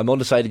 I'm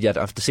undecided yet. I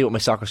have to see what my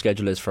soccer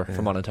schedule is for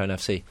Monaghan Town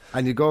FC.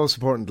 And you go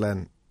supporting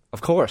Glen?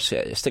 Of course,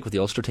 yeah. You stick with the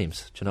Ulster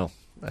teams, do you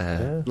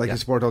know? You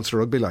support Ulster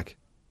Rugby, like?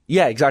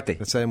 Yeah, exactly.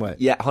 The same way?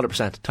 Yeah,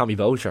 100%. Tommy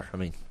Bowser, I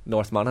mean,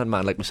 North Monaghan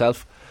man like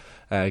myself.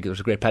 There's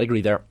a great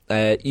pedigree there.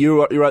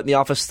 You're out in the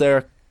office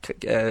there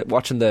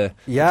watching the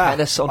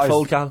tennis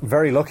unfold, Cal?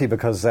 Very lucky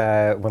because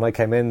when I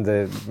came in,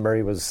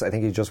 Murray was, I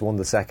think he just won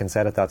the second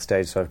set at that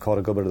stage, so I've caught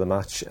a good bit of the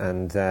match,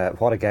 and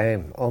what a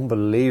game.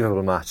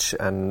 Unbelievable match.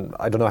 And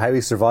I don't know how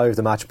he survived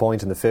the match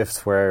point in the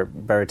fifth where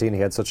Berrettini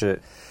had such a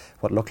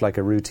what looked like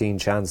a routine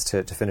chance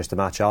to finish the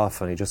match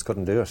off, and he just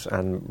couldn't do it,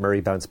 and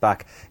Murray bounced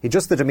back.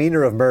 The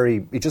demeanour of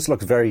Murray, he just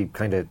looks very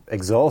kind of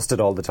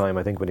exhausted all the time,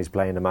 I think, when he's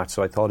playing a match,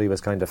 so I thought he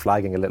was kind of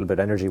flagging a little bit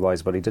energy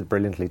wise, but he did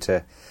brilliantly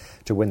to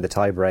win the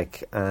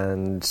tie-break.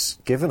 And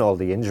given all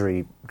the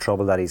injury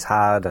trouble that he's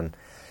had, and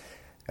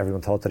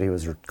everyone thought that he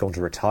was going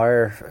to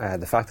retire,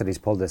 the fact that he's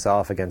pulled this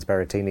off against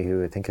Berrettini,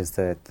 who I think is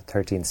the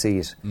 13th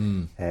seed,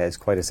 is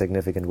quite a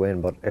significant win.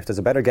 But if there's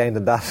a better game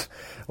than that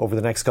over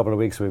the next couple of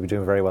weeks, we'll be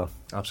doing very well.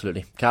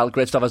 Absolutely. Cal,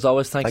 great stuff as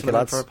always. Thanks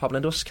for popping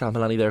into us. Cal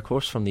Milani there, of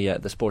course, from the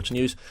Sports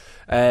News.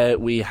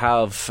 We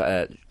have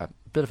a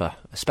bit of a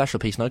special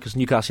piece now, because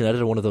Newcastle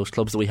United are one of those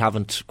clubs that we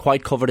haven't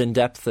quite covered in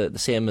depth, the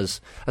same as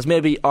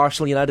maybe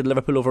Arsenal, United,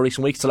 Liverpool over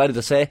recent weeks. Delighted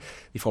to say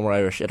the former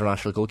Irish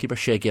international goalkeeper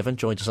Shay Given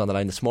joined us on the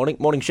line this morning.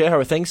 Morning, Shay, how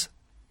are things?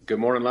 Good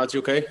morning, lads. You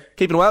okay?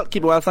 Keeping well.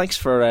 Thanks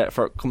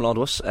for coming on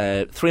to us.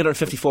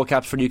 354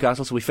 caps for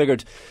Newcastle, so we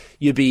figured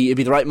you'd be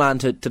the right man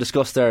to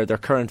discuss their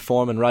current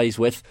form and rise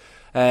with.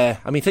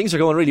 Things are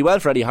going really well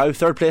for Eddie Howe,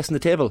 third place in the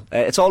table.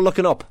 It's all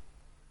looking up.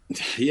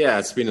 Yeah,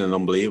 it's been an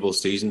unbelievable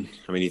season.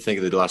 I mean, you think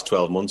of the last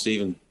 12 months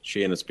even,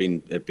 Shane, it's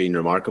been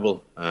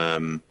remarkable.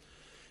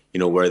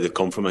 Where they've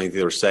come from. I think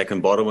they were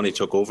second bottom when he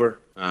took over.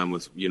 And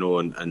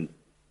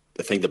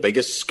I think the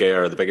biggest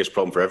scare, the biggest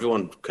problem for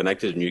everyone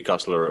connected to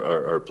Newcastle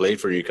or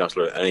played for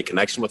Newcastle, or any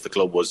connection with the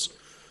club was,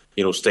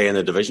 stay in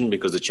the division,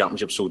 because the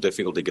championship's so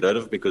difficult to get out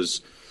of.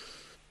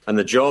 And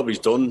the job he's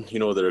done,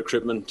 the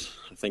recruitment,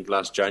 I think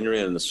last January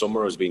and in the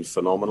summer has been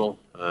phenomenal.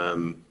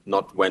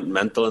 Not went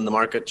mental in the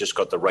market, just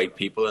got the right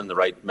people and the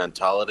right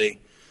mentality,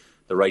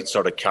 the right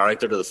sort of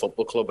character to the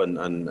football club,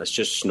 and it's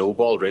just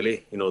snowballed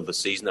really. The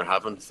season they're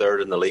having,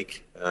 third in the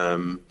league.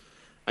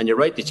 And you're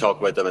right to talk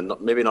about them, and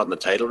maybe not in the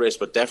title race,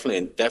 but definitely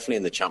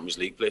in the Champions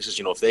League places.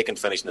 If they can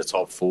finish in the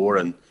top four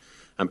and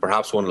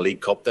perhaps win a League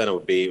Cup, then it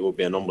would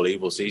be an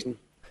unbelievable season.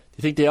 Do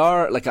you think they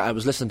are? Like, I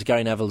was listening to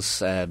Gary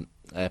Neville's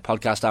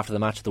podcast after the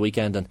match at the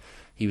weekend, and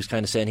he was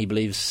kind of saying he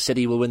believes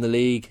City will win the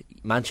league,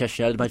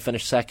 Manchester United might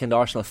finish second,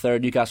 Arsenal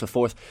third, Newcastle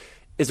fourth.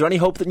 Is there any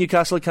hope that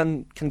Newcastle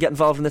can get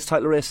involved in this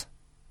title race?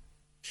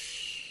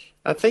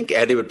 I think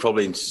Eddie would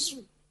probably,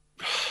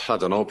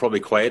 probably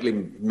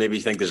quietly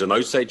maybe think there's an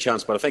outside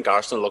chance, but I think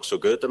Arsenal look so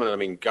good at them. I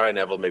mean, Gary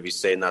Neville maybe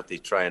saying that they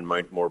try and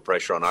mount more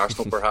pressure on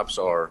Arsenal perhaps,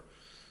 or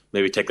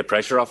maybe take the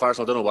pressure off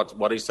Arsenal. I don't know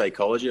what his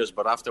psychology is,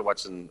 but after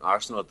watching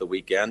Arsenal at the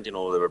weekend, they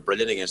were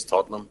brilliant against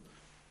Tottenham.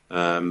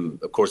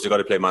 Of course, they've got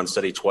to play Man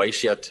City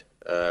twice yet,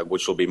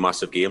 which will be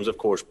massive games, of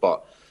course.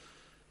 But,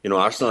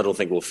 Arsenal, I don't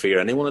think will fear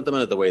anyone at the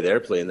minute, the way they're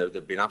playing.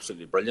 They've been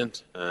absolutely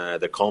brilliant.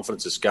 Their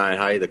confidence is sky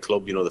high. The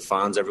club, the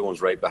fans,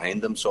 everyone's right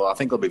behind them. So I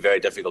think it'll be very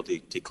difficult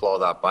to claw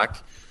that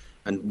back.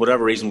 And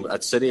whatever reason,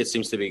 at City, it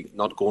seems to be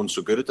not going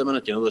so good at the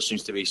minute. There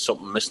seems to be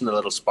something missing, a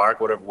little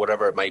spark,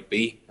 whatever it might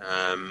be.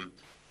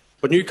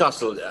 But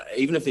Newcastle,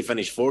 even if they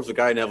finish fourth, the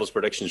Gary Neville's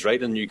prediction's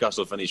right, and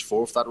Newcastle finish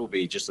fourth, that would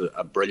be just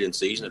a brilliant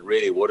season. It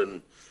really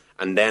would.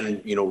 And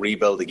then,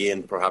 rebuild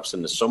again perhaps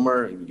in the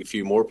summer, a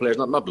few more players,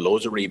 not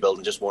loads of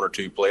rebuilding, just one or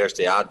two players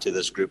to add to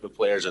this group of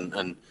players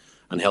and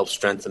help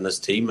strengthen this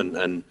team.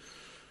 And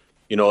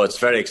it's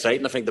very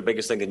exciting. I think the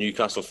biggest thing the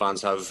Newcastle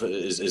fans have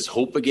is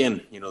hope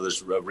again.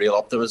 There's a real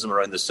optimism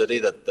around the city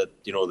that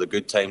the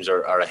good times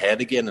are ahead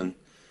again, and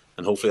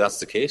hopefully that's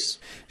the case.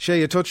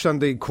 Shay, you touched on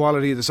the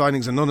quality of the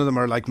signings, and none of them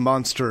are like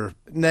monster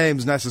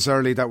names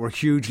necessarily that were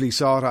hugely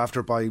sought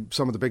after by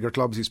some of the bigger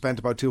clubs. You spent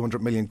about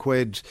 200 million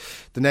quid.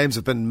 The names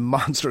have been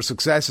monster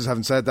successes.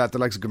 Having said that, the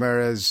likes of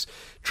Gomes,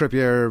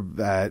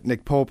 Trippier,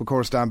 Nick Pope, of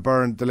course, Dan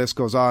Burn, the list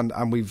goes on,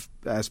 and we've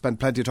spent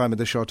plenty of time in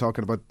this show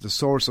talking about the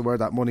source of where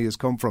that money has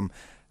come from.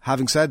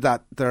 Having said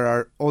that, there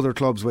are other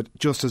clubs with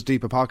just as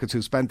deep a pockets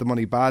who spent the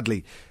money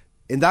badly.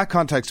 In that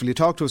context, will you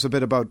talk to us a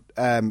bit about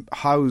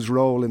Howe's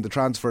role in the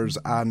transfers,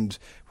 and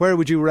where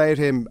would you rate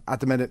him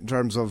at the minute in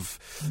terms of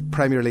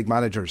Premier League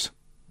managers?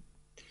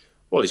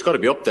 Well, he's got to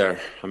be up there.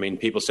 I mean,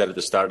 people said at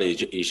the start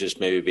he's just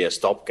maybe be a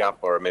stopgap,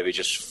 or maybe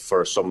just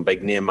for some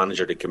big name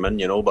manager to come in,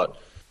 But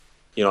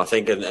I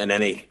think in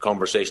any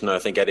conversation now, I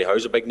think Eddie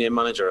Howe's a big name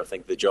manager. I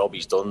think the job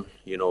he's done,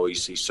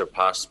 he's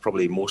surpassed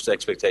probably most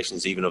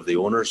expectations, even of the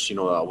owners.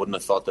 I wouldn't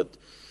have thought that.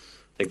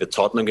 I think the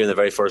Tottenham game, the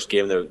very first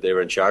game they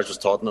were in charge was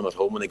Tottenham at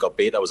home, and they got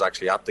beat. I was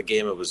actually at the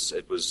game. It was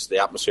the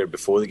atmosphere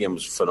before the game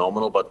was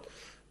phenomenal, but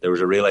there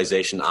was a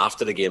realisation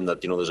after the game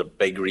that there's a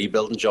big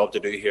rebuilding job to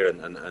do here, and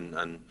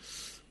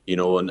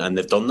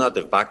they've done that.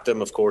 They've backed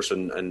him, of course,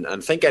 and I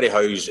think Eddie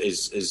Howe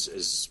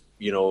is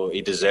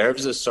he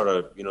deserves this sort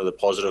of the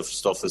positive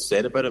stuff that's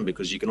said about him,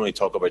 because you can only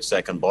talk about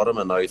second bottom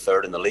and now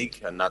third in the league,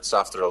 and that's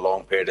after a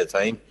long period of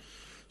time.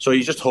 So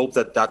you just hope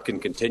that can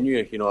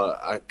continue.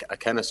 I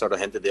kind of sort of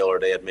hinted the other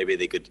day that maybe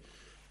they could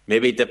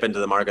dip into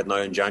the market now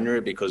in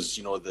January, because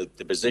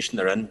the position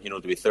they're in,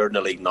 to be third in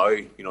the league now,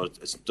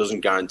 it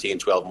doesn't guarantee in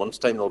 12 months'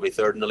 time they'll be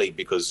third in the league,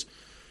 because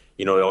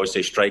I always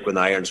say strike when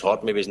the iron's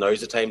hot. Maybe now's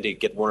the time to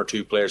get one or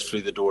two players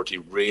through the door to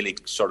really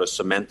sort of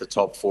cement the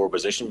top four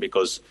position,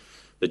 because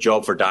the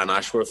job for Dan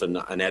Ashworth and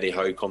Eddie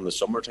Howe come the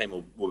summertime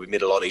will be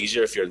made a lot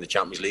easier if you're in the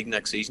Champions League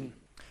next season.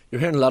 You're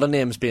hearing a lot of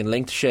names being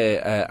linked, Shay,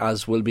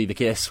 as will be the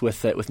case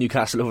with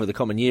Newcastle over the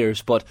coming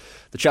years. But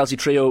the Chelsea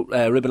trio,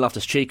 Ruben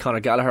Loftus-Cheek,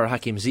 Conor Gallagher,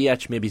 Hakim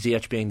Ziyech, maybe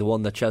Ziyech being the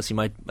one that Chelsea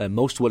might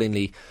most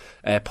willingly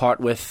part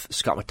with.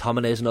 Scott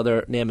McTominay is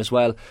another name as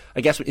well. I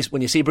guess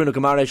when you see Bruno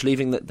Guimaraes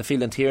leaving the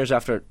field in tears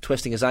after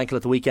twisting his ankle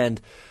at the weekend,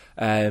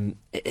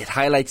 it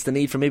highlights the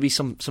need for maybe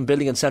some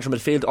building in central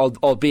midfield,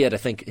 albeit I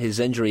think his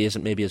injury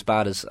isn't maybe as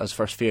bad as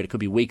first feared. It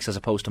could be weeks as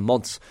opposed to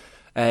months.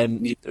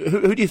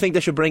 Who do you think they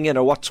should bring in,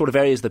 or what sort of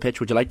areas of the pitch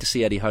would you like to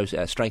see Eddie Howe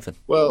strengthen?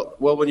 Well,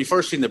 when you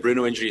first seen the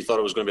Bruno injury, you thought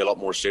it was going to be a lot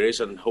more serious,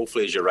 and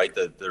hopefully, as you're right,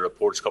 the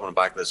reports coming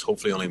back that it's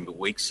hopefully only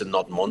weeks and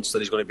not months that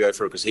he's going to be out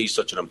for, because he's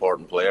such an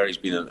important player. He's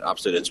been an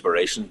absolute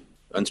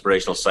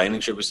inspirational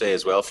signing, should we say,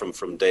 as well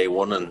from day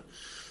one, and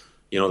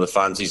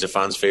he's a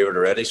fan's favourite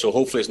already. So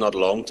hopefully it's not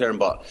long term.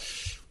 But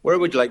where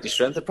would you like to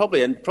strengthen?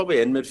 Probably in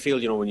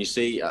midfield. When you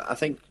see, I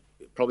think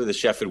probably the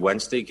Sheffield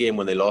Wednesday game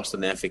when they lost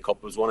in the FA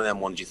Cup was one of them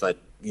ones you thought,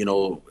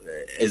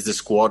 is the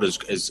squad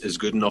is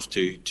good enough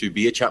to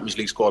be a Champions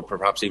League squad,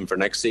 perhaps even for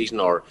next season,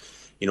 or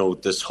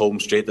this home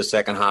straight the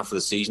second half of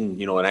the season,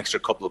 an extra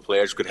couple of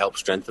players could help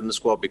strengthen the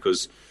squad,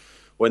 because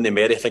when they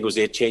made, I think it was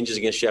 8 changes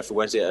against Sheffield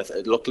Wednesday,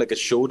 it looked like it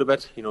showed a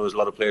bit. There's a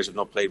lot of players who have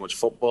not played much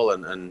football,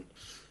 and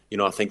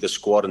I think the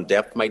squad and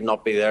depth might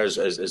not be there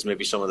as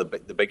maybe some of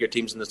the bigger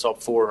teams in the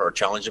top 4 are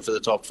challenging for the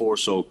top 4.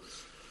 So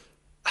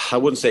I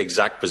wouldn't say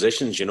exact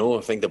positions,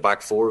 I think the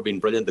back 4 have been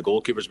brilliant, the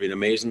goalkeeper's been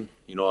amazing,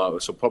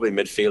 so probably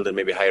midfield and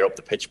maybe higher up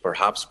the pitch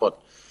perhaps,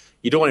 but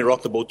you don't want to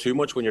rock the boat too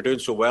much when you're doing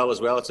so well as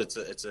well.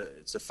 It's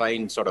a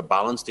fine sort of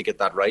balance to get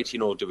that right.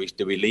 Do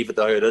we leave it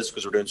how it is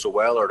because we're doing so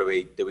well, or do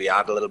we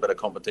add a little bit of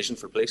competition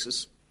for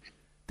places?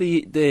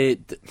 I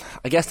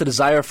guess the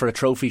desire for a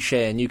trophy,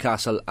 Shay, in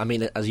Newcastle, I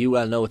mean, as you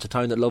well know, it's a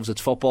town that loves its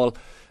football.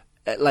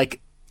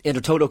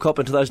 Intertoto Cup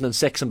in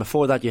 2006, and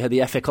before that you had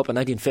the FA Cup in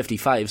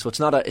 1955. So it's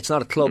not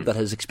a club that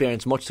has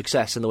experienced much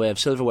success in the way of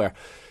silverware.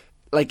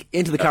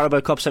 Into the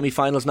Carabao Cup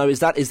semi-finals now, is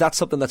that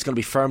something that's going to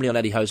be firmly on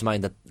Eddie Howe's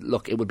mind? That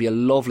look, it would be a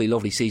lovely,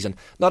 lovely season,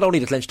 not only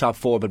to clinch top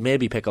 4, but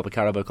maybe pick up a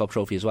Carabao Cup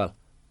trophy as well.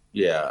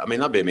 Yeah, I mean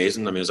that'd be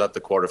amazing. I mean, I was at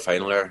the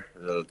quarter-final there,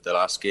 the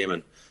last game,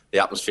 and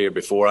the atmosphere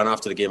before and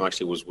after the game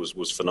actually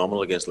was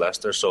phenomenal against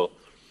Leicester. So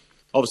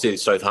obviously,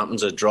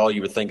 Southampton's a draw,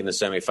 you would think, in the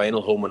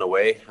semi-final, home and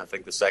away. I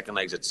think the second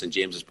leg's at St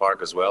James's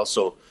Park as well.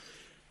 So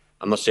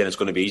I'm not saying it's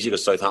going to be easy,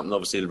 because Southampton,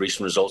 obviously, the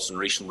recent results in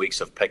recent weeks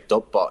have picked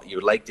up. But you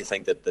would like to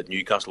think that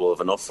Newcastle will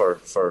have enough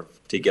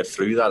to get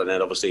through that. And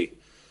then, obviously,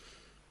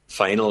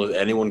 final,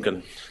 anyone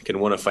can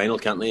win a final,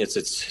 can't they?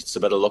 It's a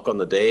bit of luck on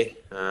the day.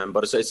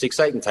 But it's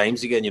exciting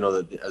times again.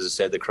 That, as I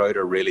said, the crowd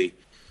are really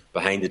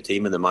behind the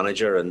team and the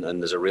manager, and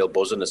there's a real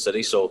buzz in the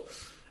city. So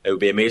it would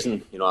be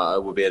amazing.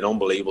 It would be an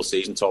unbelievable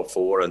season, top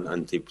 4,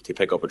 and to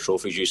pick up a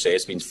trophy. As you say,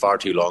 it's been far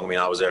too long. I mean,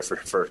 I was there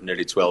for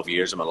nearly 12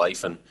 years of my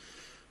life, and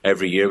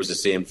every year was the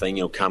same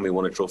thing. Can we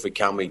win a trophy?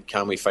 Can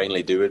we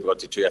finally do it? We got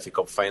to 2 FA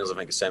Cup finals, I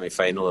think a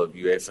semi-final of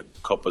UEFA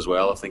Cup as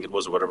well, I think it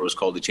was, or whatever it was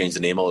called. They changed the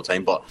name all the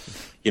time. But,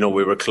 we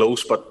were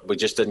close, but we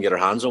just didn't get our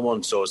hands on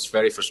one. So it's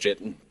very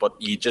frustrating. But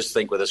you just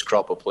think with this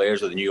crop of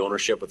players, with the new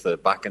ownership, with the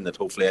backing that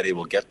hopefully Eddie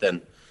will get,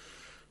 then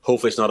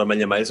hopefully it's not a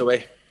million miles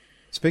away.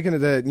 Speaking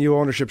of the new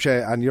ownership,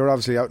 Shay, and you're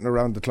obviously out and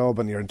around the club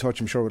and you're in touch,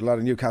 I'm sure, with a lot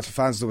of Newcastle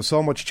fans. There was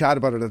so much chat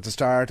about it at the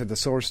start and the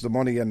source of the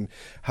money and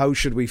how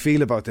should we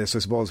feel about this, I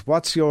suppose.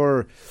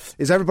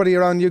 Is everybody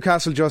around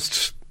Newcastle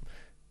just,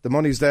 the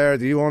money's there,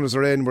 the new owners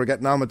are in, we're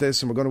getting on with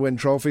this and we're going to win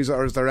trophies,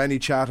 or is there any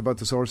chat about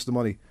the source of the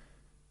money?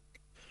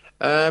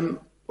 Well,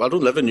 I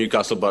don't live in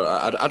Newcastle,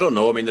 but I don't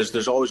know. I mean,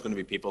 there's always going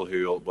to be people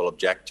who will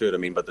object to it. I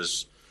mean, but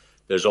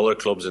there's other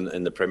clubs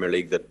in the Premier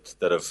League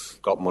that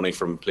have got money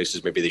from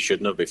places maybe they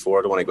shouldn't have before.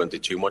 I don't want to go into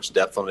too much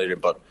depth on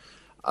it, but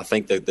I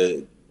think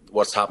that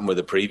what's happened with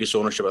the previous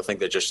ownership, I think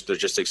they're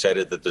just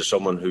excited that there's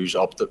someone who's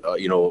up to,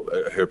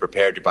 who are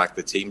prepared to back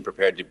the team,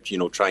 prepared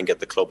to try and get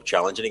the club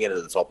challenging again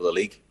at the top of the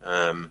league.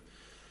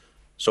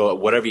 So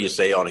whatever you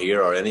say on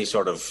here or any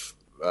sort of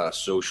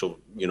social,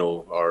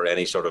 or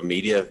any sort of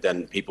media,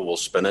 then people will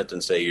spin it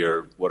and say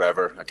you're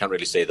whatever. I can't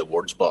really say the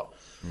words, but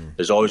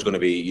there's always going to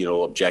be,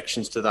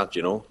 objections to that,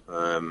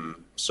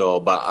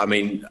 but I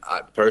mean,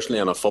 personally,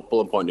 on a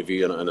football point of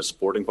view and a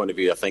sporting point of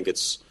view, I think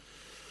it's,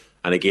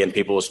 and again,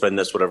 people will spin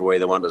this whatever way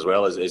they want as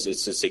well.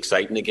 It's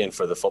exciting again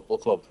for the football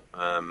club.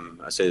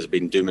 I say it's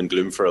been doom and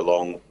gloom for a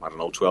long,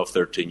 12,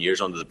 13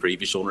 years under the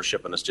previous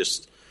ownership, and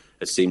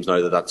it seems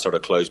now that sort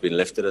of cloud's been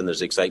lifted and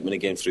there's excitement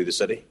again through the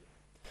city.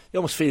 You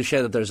almost feel,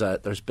 Shay, that there's a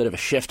bit of a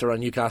shift around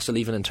Newcastle,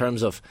 even in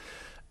terms of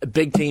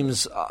big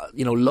teams.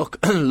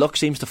 Luck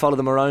seems to follow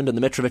them around, and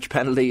the Mitrovic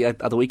penalty at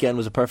the weekend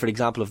was a perfect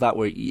example of that,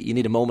 where you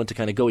need a moment to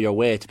kind of go your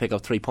way to pick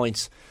up 3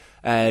 points.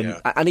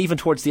 And even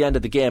towards the end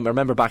of the game, I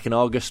remember back in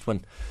August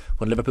when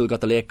Liverpool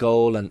got the late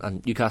goal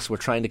and Newcastle were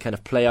trying to kind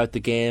of play out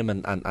the game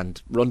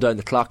and run down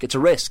the clock. It's a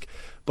risk,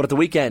 but at the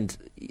weekend,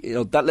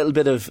 that little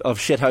bit of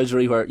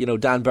shithousery where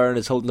Dan Byrne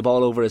is holding the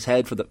ball over his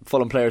head for the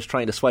Fulham players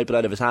trying to swipe it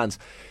out of his hands.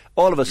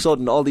 All of a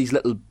sudden, all these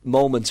little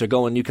moments are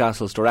going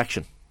Newcastle's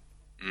direction.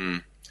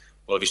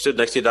 Well, if you stood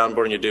next to Dan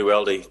Burn, you'd do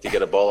well to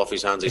get a ball off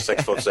his hands. He's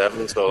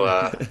 6'7",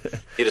 so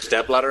need a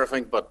step ladder, I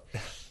think. But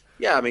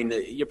yeah, I mean,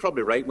 you're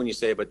probably right when you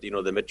say about the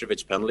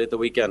Mitrovic penalty at the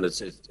weekend.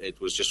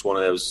 It was just one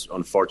of those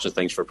unfortunate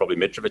things for probably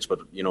Mitrovic. But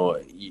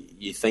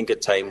you think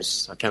at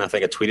times, I kind of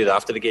think I tweeted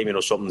after the game,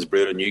 something's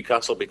brewed in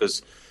Newcastle,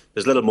 because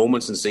there's little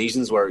moments in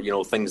seasons where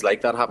things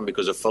like that happen,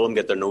 because if Fulham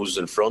get their noses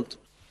in front,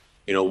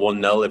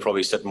 1-0, they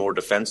probably sit more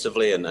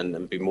defensively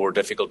and be more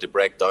difficult to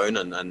break down,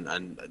 and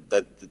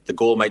that the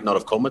goal might not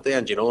have come at the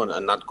end,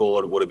 and that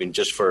goal would have been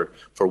just for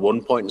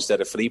 1 point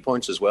instead of 3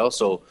 points as well.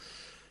 So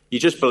you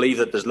just believe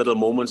that there's little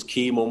moments,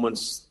 key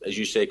moments, as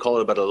you say, call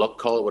it a bit of luck,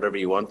 call it whatever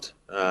you want.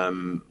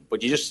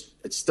 But it's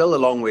still a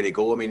long way to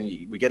go. I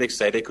mean, we get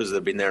excited because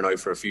they've been there now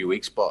for a few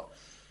weeks, but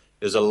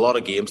there's a lot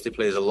of games to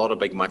play. There's a lot of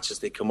big matches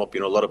that come up, a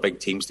lot of big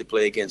teams to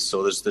play against.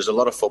 So there's a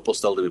lot of football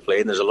still to be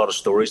played, and there's a lot of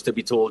stories to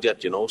be told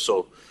yet,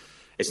 So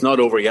it's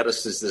not over yet.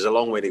 There's a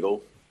long way to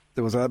go.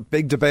 There was a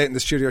big debate in the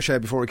studio, Shay,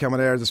 before we came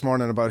on air this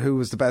morning about who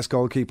was the best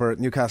goalkeeper at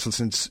Newcastle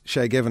since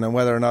Shay Given, and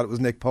whether or not it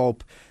was Nick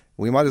Pope.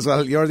 We might as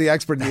well. You're the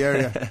expert in the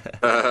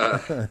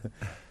area.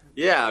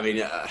 Yeah, I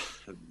mean,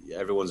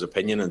 everyone's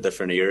opinion in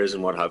different eras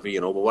and what have you,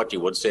 But what you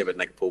would say about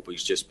Nick Pope,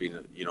 he's just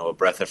been, a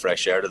breath of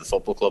fresh air to the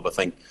football club. I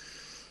think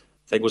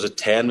was it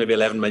 10, maybe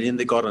 11 million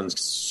they got, and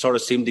sort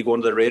of seemed to go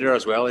under the radar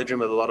as well, Adrian,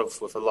 with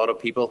a lot of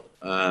people.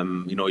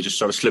 He just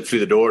sort of slipped through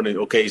the door, and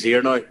okay, he's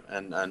here now,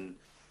 and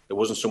there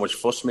wasn't so much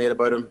fuss made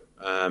about him.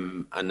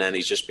 And then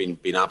he's just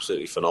been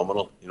absolutely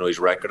phenomenal. His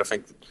record, I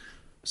think,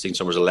 I've seen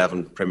somewhere's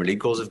 11 Premier League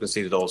goals they've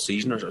conceded all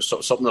season, or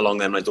something along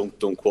them. I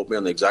don't quote me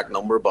on the exact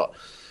number, but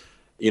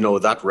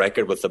that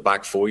record with the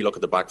back four. You look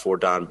at the back four: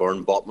 Dan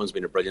Burn, Botman's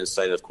been a brilliant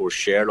signing. Of course,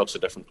 Cher looks a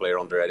different player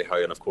under Eddie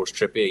Howe, and of course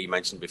Trippier. You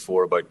mentioned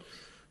before about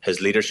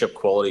his leadership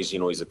qualities.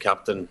 He's a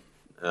captain.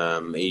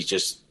 He's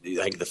just,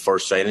 I think, the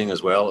first signing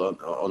as well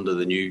under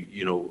the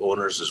new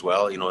owners as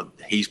well.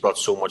 He's brought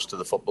so much to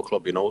the football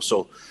club.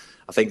 So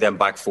I think then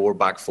back four and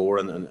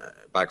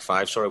back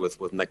five,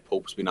 with Nick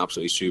Pope's been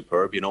absolutely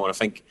superb. And I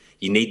think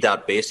you need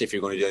that base if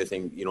you're going to do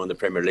anything, in the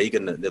Premier League,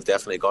 and they've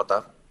definitely got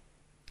that.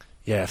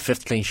 Yeah,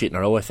 5th clean sheet in a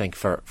row, I think,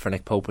 for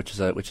Nick Pope, which is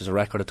a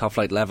record at top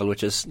flight level,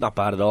 which is not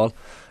bad at all.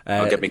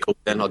 I'll get me coat.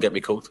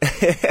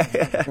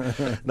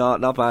 No,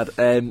 not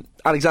bad.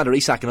 Alexander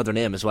Isak, another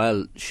name as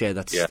well, Shay,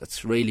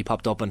 that's really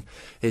popped up, and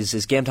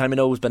his game time,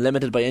 has been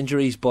limited by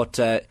injuries, but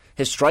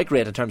his strike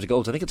rate in terms of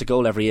goals, I think it's a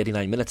goal every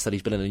 89 minutes that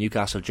he's been in a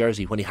Newcastle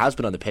jersey when he has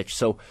been on the pitch.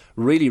 So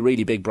really,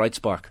 really big bright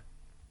spark.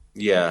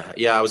 Yeah,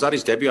 I was at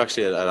his debut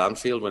actually at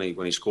Anfield when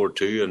he scored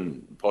 2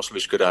 and possibly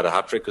could have had a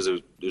hat-trick, because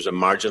there was a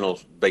marginal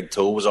big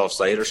toe was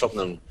offside or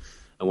something,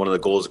 and one of the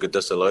goals got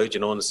disallowed,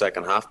 in the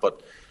second half. But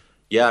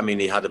yeah, I mean,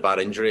 he had a bad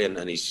injury, and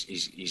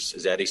he's,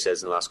 as Eddie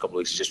says, in the last couple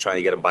of weeks, he's just trying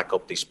to get him back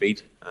up to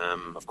speed.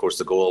 Of course,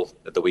 the goal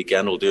at the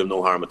weekend will do him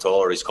no harm at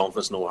all, or his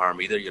confidence no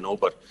harm either,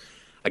 But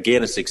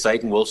again, it's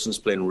exciting. Wilson's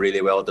playing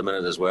really well at the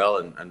minute as well,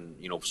 and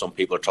some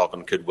people are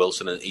talking, could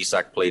Wilson and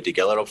Isak play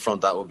together up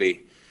front? That would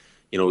be,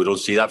 we don't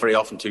see that very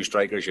often, 2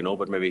 strikers,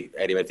 but maybe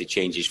Eddie might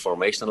change his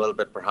formation a little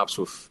bit, perhaps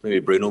with maybe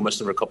Bruno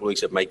missing for a couple of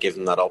weeks. It might give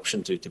them that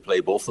option to play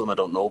both of them. I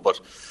don't know, but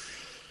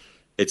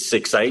it's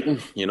exciting.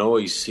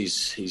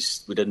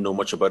 He's we didn't know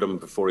much about him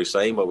before he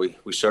signed, but we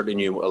certainly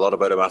knew a lot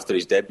about him after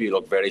his debut. He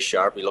looked very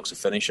sharp. He looks a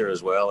finisher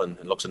as well, and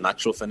looks a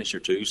natural finisher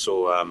too.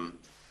 So, I'm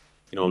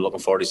looking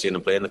forward to seeing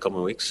him play in the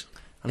coming weeks.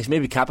 And he's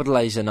maybe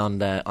capitalising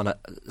on a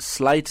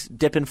slight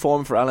dip in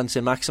form for Alan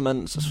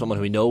Saint-Maximin, someone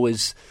who we know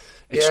is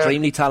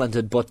extremely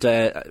talented, but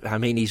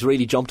he's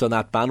really jumped on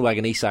that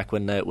bandwagon, Isak,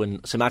 when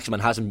Saint-Maximin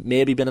hasn't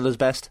maybe been at his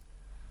best.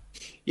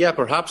 Yeah,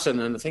 perhaps,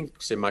 and I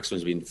think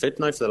Saint-Maximin's been fit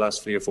now for the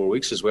last 3 or 4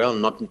 weeks as well,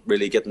 and not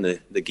really getting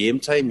the game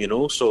time,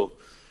 so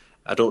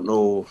I don't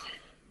know,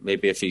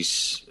 maybe if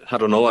he's, I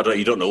don't know,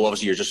 you don't know,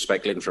 obviously you're just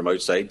speculating from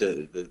outside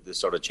the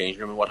sort of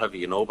changing room and what have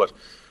you, but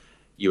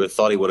you would have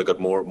thought he would have got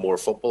more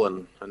football,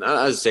 and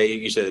as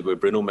you said, with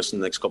Bruno missing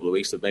the next couple of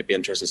weeks, it might be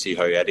interesting to see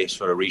how Eddie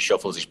sort of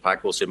reshuffles his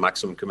pack. We'll see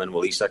Maximum come in,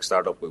 will Isak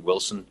start up with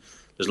Wilson?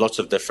 There's lots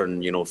of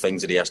different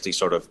things that he has to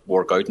sort of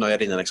work out now,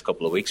 Eddie, in the next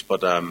couple of weeks.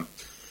 But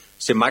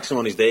St. Maximum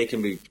on his day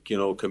can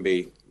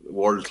be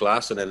world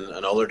class, and then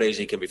on other days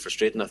he can be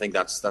frustrating. I think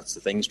that's the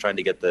thing, is trying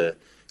to get the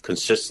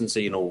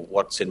consistency.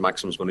 What St.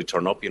 Maximum's going to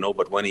turn up.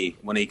 But when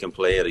he can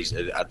play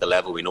at the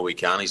level we know he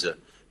can,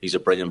 he's a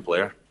brilliant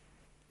player.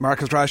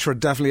 Marcus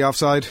Rashford definitely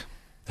offside.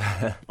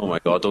 Oh my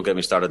God! Don't get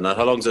me started on that.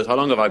 How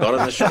long have I got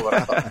in this show?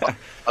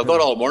 I've got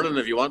all morning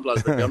if you want,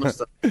 lads. To be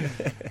honest,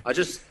 I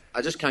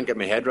just can't get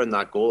my head around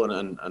that goal,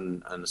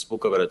 and I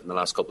spoke about it in the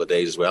last couple of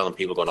days as well. And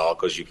people going,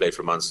 because you played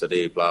for Man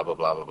City, blah blah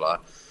blah blah blah.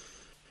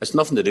 It's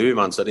nothing to do with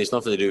Man City. It's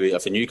nothing to do with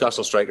if a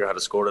Newcastle striker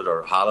had scored it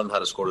or Haaland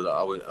had scored it.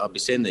 I'd be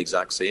saying the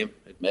exact same.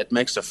 It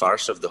makes a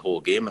farce of the whole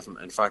game.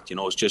 In fact,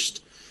 it's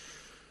just.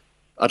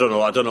 I don't know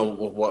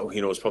what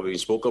it's probably been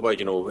spoke about.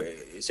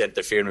 He's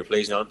interfering with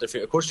plays, not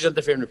interfering. Of course, he's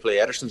interfering with play.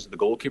 Ederson's the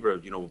goalkeeper.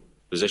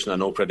 Position I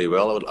know pretty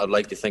well. I'd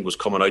like to think was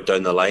coming out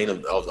down the line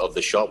of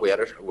the shot with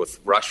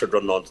Rashford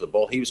running onto the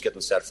ball. He was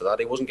getting set for that.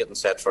 He wasn't getting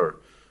set for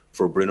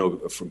Bruno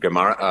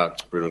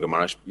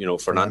Guimaraes. You know,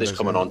 Fernandes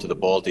coming onto the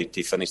ball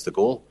to finish the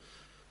goal.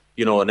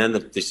 You know, and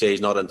then they say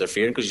he's not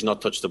interfering because he's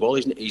not touched the ball.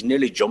 He's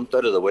nearly jumped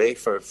out of the way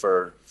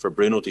for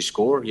Bruno to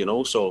score. You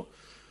know, so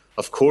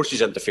of course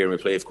he's interfering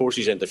with play. Of course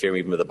he's interfering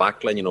even with the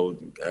backline. You know,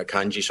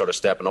 Kanji sort of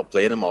stepping up,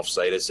 playing him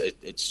offside. It's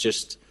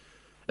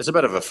a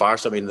bit of a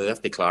farce. I mean, they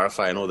have to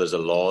clarify. I know there's a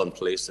law in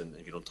place, and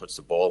if you don't touch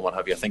the ball and what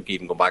have you, I think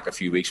even go back a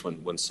few weeks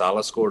when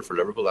Salah scored for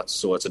Liverpool.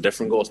 It's a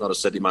different goal. It's not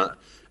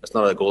It's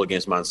not a goal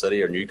against Man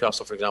City or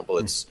Newcastle, for example.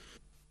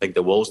 I think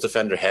the Wolves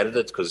defender headed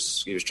it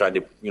because he was trying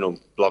to, you know,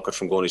 block it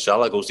from going to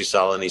Salah. Goes to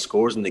Salah and he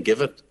scores, and they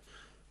give it.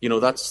 You know,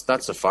 that's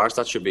a farce.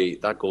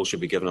 That goal should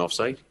be given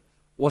offside.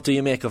 What do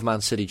you make of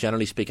Man City,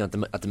 generally speaking,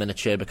 at the minute,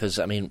 Shea? Because,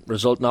 I mean,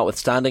 result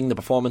notwithstanding, the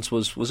performance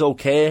was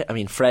okay. I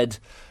mean, Fred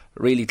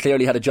really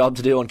clearly had a job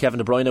to do on Kevin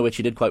De Bruyne, which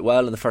he did quite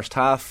well in the first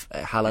half.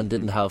 Haaland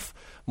didn't have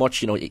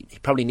much. You know, he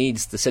probably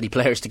needs the City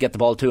players to get the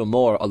ball to him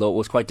more, although it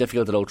was quite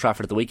difficult at Old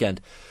Trafford at the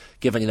weekend,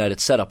 given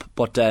United's setup.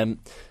 But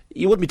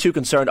you wouldn't be too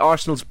concerned.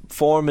 Arsenal's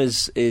form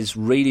is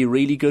really,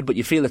 really good, but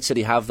you feel that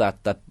City have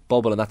that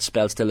bubble and that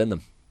spell still in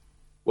them.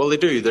 Well, they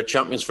do. They're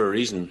champions for a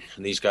reason,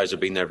 and these guys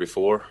have been there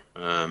before.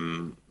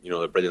 You know,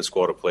 they're a brilliant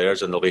squad of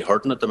players, and they'll be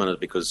hurting at the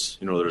minute because,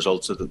 you know, the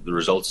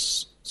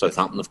results.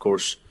 Southampton, of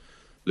course,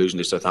 losing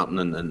to Southampton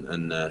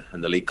in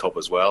the League Cup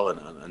as well,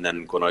 and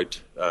then going out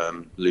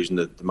losing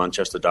the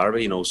Manchester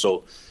Derby. You know,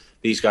 so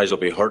these guys will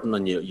be hurting,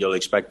 and you'll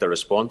expect a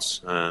response.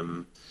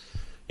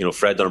 You know,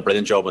 Fred done a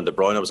brilliant job on De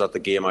Bruyne. I was at the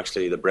game,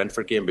 actually, the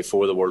Brentford game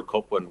before the World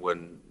Cup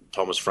when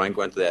Thomas Frank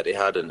went to the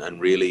Etihad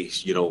and really,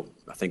 you know,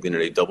 I think they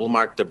nearly double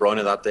marked De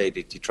Bruyne that day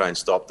to try and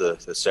stop the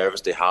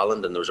service to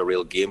Haaland, and there was a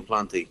real game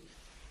plan to,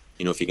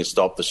 you know, if you can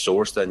stop the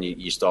source, then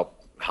you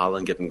stop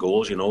Haaland getting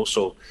goals, you know.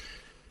 So,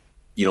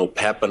 you know,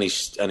 Pep and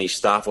his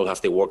staff will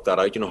have to work that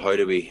out. You know, how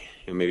do we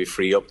maybe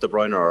free up De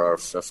Bruyne, or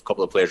if a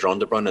couple of players are on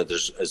De Bruyne,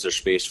 is there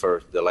space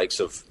for the likes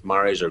of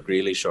Mahrez or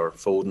Grealish or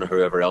Foden or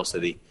whoever else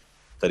that he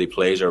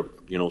plays, or,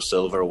 you know,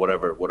 Silva or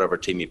whatever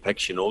team he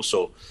picks, you know.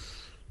 So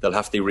they'll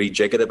have to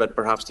rejig it a bit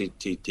perhaps to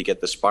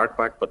get the spark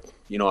back. But,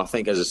 you know, I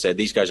think, as I said,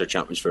 these guys are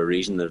champions for a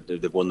reason.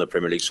 They've won the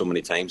Premier League so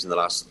many times in the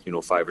last, you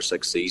know, 5 or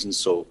 6 seasons.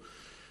 So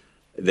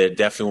they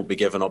definitely won't be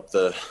giving up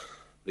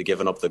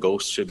the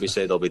ghost, should we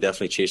say. They'll be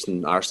definitely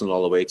chasing Arsenal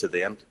all the way to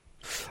the end.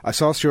 I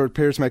saw Stuart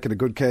Pearce making a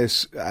good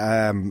case,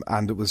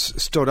 and it was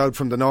stood out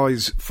from the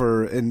noise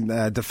in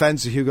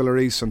defence of Hugo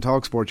Lloris on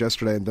TalkSport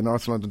yesterday in the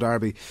North London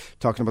Derby,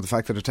 talking about the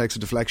fact that it takes a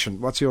deflection.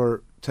 What's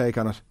your take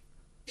on it?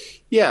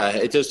 Yeah,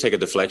 it does take a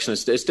deflection.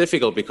 It's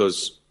difficult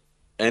because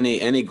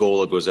any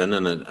goal that goes in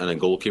and a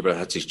goalkeeper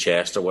hits his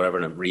chest or whatever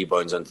and it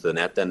rebounds into the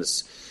net, then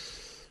it's,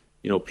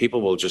 you know,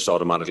 people will just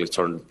automatically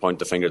point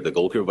the finger at the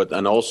goalkeeper.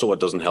 And also it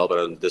doesn't help,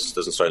 and this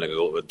doesn't sound like a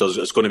goal.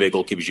 It's going to be a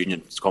goalkeepers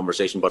union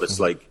conversation, but it's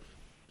like,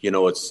 you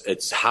know,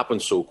 it's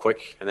happened so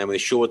quick, and then when they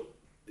show it,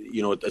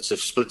 you know, it's a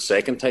split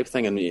second type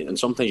thing, and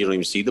sometimes you don't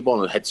even see the ball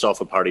and it hits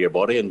off a part of your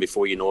body, and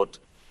before you know it,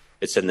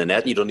 it's in the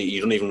net. You don't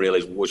even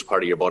realise which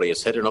part of your body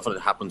is hit or nothing.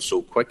 It happens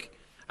so quick.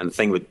 And the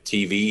thing with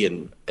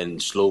TV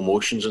and slow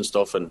motions and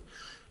stuff, and,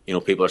 you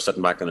know, people are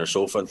sitting back on their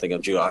sofa and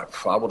thinking, gee, I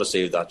would have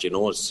saved that. You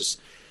know, it's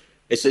just,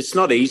 it's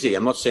not easy.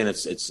 I'm not saying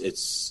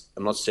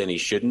I'm not saying he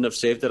shouldn't have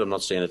saved it. I'm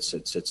not saying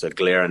it's a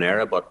glaring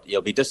error, but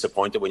you'll be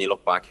disappointed when you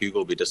look back. Hugo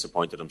will be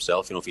disappointed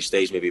himself. You know, if he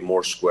stays maybe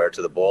more square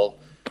to the ball,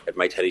 it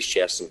might hit his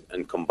chest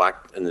and come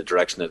back in the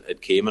direction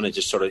it came, and he's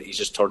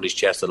just turned his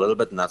chest a little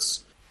bit, and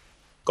that's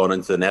gone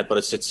into the net. But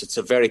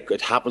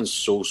it happens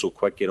so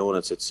quick, you know, and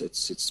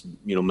it's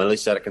you know,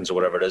 milliseconds or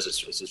whatever it is.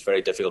 It's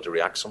very difficult to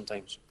react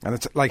sometimes, and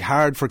it's like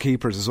hard for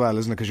keepers as well,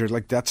 isn't it? Because you're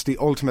like, that's the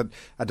ultimate.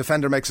 A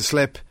defender makes a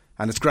slip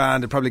and it's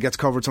grand, it probably gets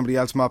covered, somebody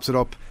else mops it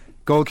up.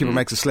 Goalkeeper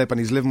makes a slip and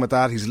he's living with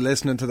that, he's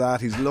listening to that,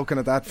 he's looking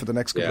at that for the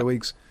next couple of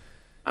weeks.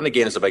 And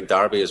again, it's a big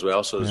derby as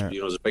well, so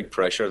there's a big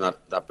pressure in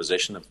that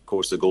position. Of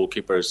course, the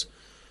goalkeepers,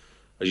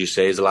 as you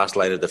say, is the last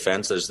line of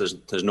defence.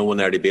 There's no one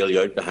there to bail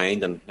you out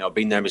behind. And, you know, I've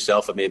been there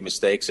myself, I've made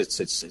mistakes.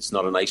 It's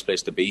not a nice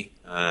place to be.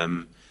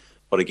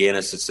 But again,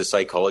 it's the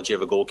psychology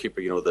of a goalkeeper.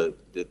 You know,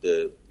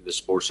 the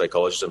sports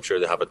psychologists, I'm sure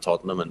they have at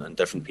Tottenham, and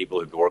different people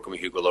who've been working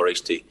with Hugo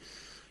Lloris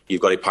you've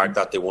got to park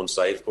that to one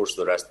side, of course,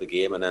 for the rest of the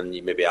game, and then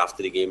maybe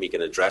after the game you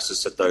can address it,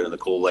 sit down in the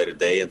cold light of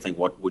day and think,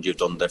 what would you have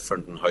done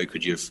different, and how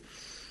could you have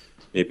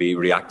maybe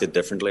reacted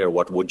differently, or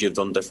what would you have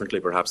done differently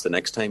perhaps the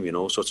next time, you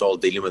know. So it's all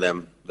dealing with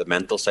them, the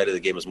mental side of the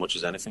game as much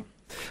as anything.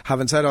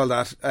 Having said all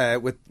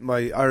that, with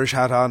my Irish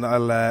hat on,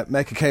 I'll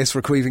make a case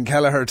for Caoimhín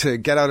Kelleher to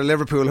get out of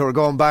Liverpool, who are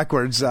going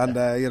backwards, and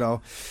you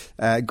know,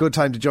 good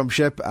time to jump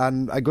ship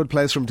and a good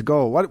place for him to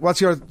go.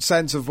 What's your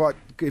sense of what,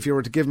 if you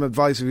were to give him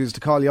advice, if he was to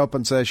call you up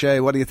and say, Shea,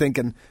 what are you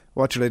thinking,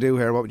 what should I do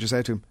here, what would you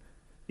say to him?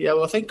 Yeah,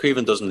 well, I think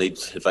Caoimhín doesn't need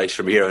advice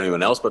from me or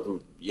anyone else, but,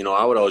 you know,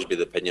 I would always be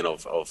the opinion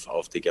of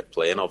to get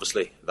playing,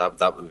 obviously. That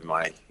would be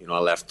my, you know, I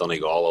left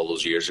Donegal all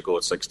those years ago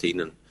at 16,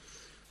 and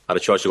had a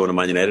choice to go to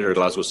Man United or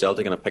Glasgow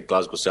Celtic, and I picked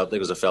Glasgow Celtic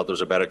because I felt there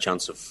was a better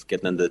chance of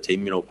getting into the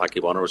team. You know,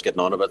 Packy Bonner was getting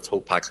on a bit.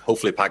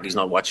 Hopefully Packy's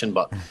not watching,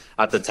 but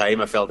at the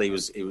time I felt he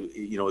was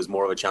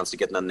more of a chance of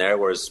getting in there,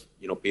 whereas,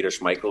 you know, Peter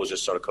Schmeichel was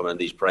just sort of coming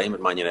into his prime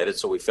at Man United.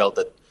 So we felt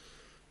that,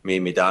 me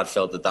and my dad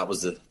felt that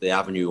was the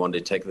avenue we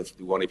wanted to take.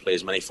 We wanted to play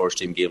as many first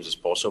team games as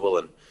possible,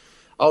 and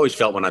I always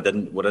felt when I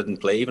didn't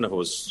play, even if I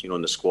was, you know,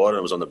 in the squad and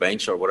I was on the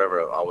bench or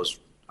whatever, I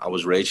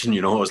was raging,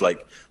 you know. I was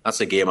like,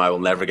 that's a game I will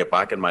never get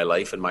back in my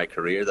life, in my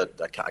career,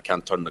 that I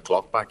can't turn the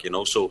clock back, you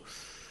know. So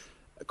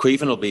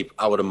Caoimhin will be,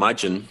 I would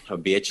imagine,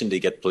 I'd be itching to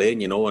get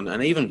playing, you know.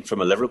 And even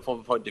from a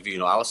Liverpool point of view, you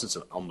know, Alisson's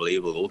an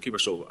unbelievable goalkeeper.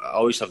 So I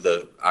always have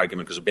the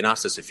argument, because I've been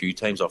asked this a few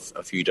times of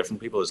a few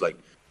different people, is like,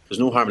 there's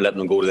no harm in letting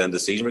him go to the end of the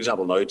season, for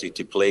example, now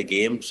to play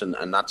games,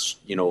 and that's,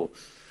 you know,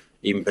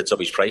 even puts up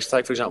his price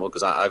tag, for example,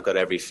 because I've got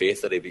every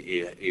faith that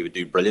he would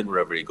do brilliant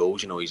wherever he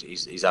goes. You know,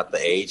 he's at the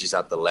age, he's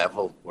at the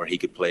level where he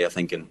could play, I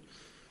think, in,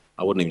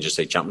 I wouldn't even just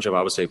say Championship,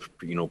 I would say,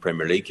 you know,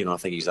 Premier League. You know, I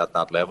think he's at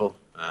that level.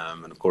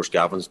 And of course,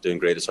 Gavin's doing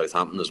great at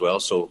Southampton as well.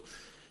 So,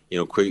 you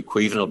know,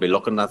 Caoimhin will be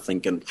looking at that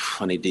thinking,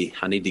 I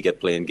need to get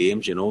playing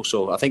games, you know.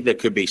 So I think there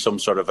could be some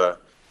sort of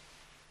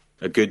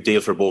a good deal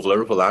for both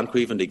Liverpool and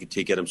Caoimhin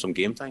to get him some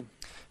game time.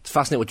 It's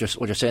fascinating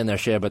what you're saying there,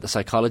 Shea, about the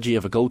psychology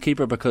of a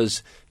goalkeeper,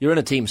 because you're in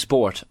a team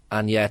sport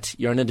and yet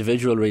you're an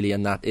individual really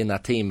in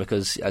that team,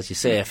 because, as you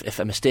say, if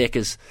a mistake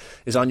is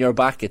on your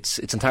back, it's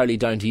entirely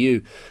down to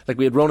you. Like,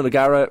 we had Ronan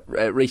O'Gara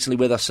recently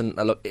with us, and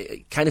look,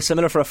 kind of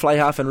similar for a fly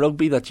half in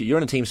rugby, that you're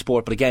in a team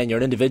sport, but again, you're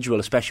an individual,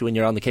 especially when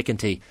you're on the kicking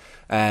tee.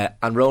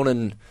 And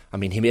Ronan, I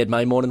mean, he made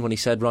my morning when he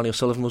said Ronnie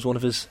O'Sullivan was one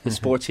of his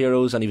sports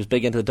heroes, and he was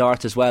big into the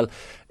darts as well.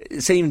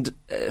 It seemed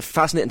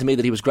fascinating to me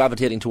that he was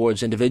gravitating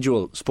towards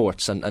individual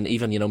sports and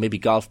even, you know, maybe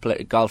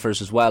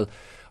golfers as well.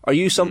 Are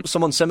you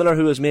someone similar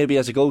who has maybe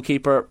as a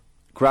goalkeeper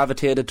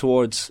gravitated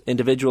towards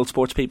individual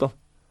sports people?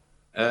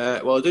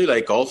 Well, I do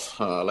like golf.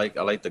 I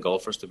like the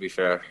golfers, to be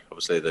fair.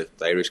 Obviously the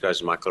Irish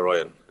guys,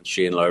 McIlroy and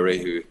Shane Lowry,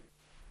 who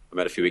I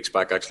met a few weeks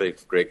back, actually.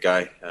 Great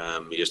guy.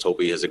 You just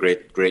hope he has a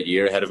great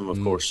year ahead of him,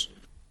 of course.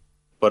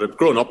 But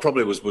growing up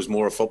probably was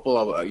more of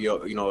football.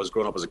 You know, I was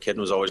growing up as a kid and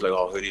was always like,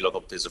 oh, who do you look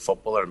up to as a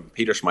footballer? And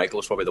Peter Schmeichel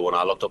was probably the one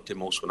I looked up to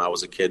most when I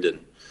was a kid.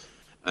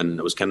 And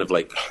it was kind of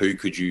like, who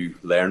could you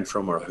learn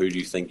from, or who do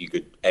you think you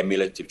could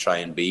emulate to try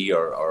and be,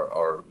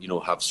 or you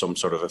know, have some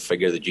sort of a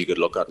figure that you could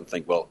look at and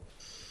think, well,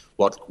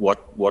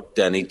 what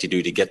do I need to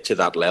do to get to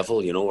that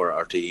level, you know,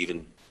 or to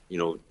even, you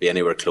know, be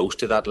anywhere close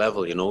to that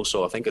level, you know.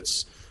 So I think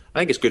it's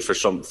good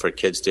for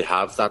kids to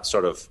have that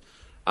sort of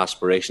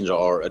aspirations,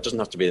 or it doesn't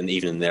have to be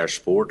even in their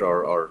sport,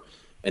 or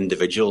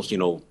individuals, you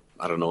know,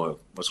 I don't know, I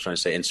was trying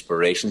to say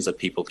inspirations that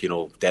people, you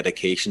know,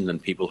 dedication,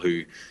 and people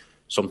who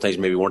sometimes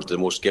maybe weren't the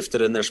most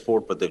gifted in their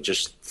sport, but they've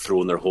just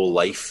thrown their whole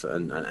life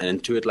and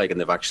into it, like, and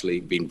they've actually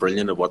been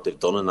brilliant at what they've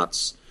done, and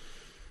that's,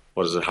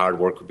 what is it, hard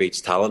work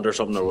beats talent or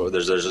something, or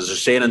there's a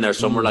saying in there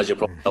somewhere, lads, you'll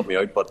probably help me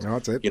out, but no,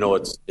 that's it. You know,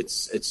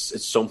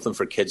 it's something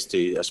for kids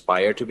to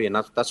aspire to be, and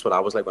that's what I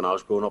was like when I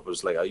was growing up. It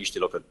was like, I used to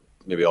look at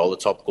maybe all the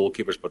top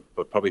goalkeepers,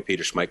 but probably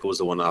Peter Schmeichel was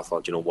the one I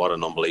thought, you know, what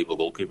an unbelievable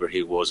goalkeeper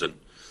he was. And,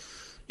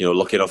 you know,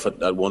 lucky enough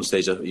at one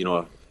stage, you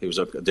know, he was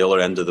at the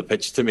other end of the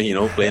pitch to me, you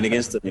know, playing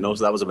against him, you know,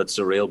 so that was a bit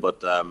surreal.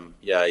 But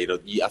yeah, you know,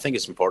 I think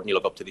it's important you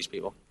look up to these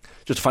people.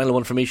 Just a final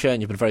one for me, Shane.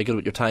 You've been very good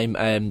with your time.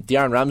 The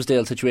Aaron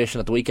Ramsdale situation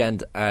at the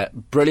weekend,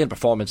 brilliant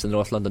performance in the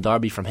North London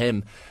derby from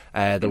him.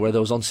 There were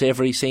those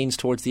unsavoury scenes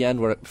towards the end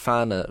where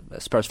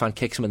a Spurs fan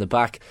kicks him in the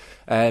back,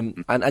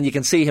 and you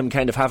can see him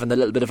kind of having a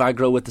little bit of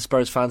aggro with the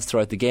Spurs fans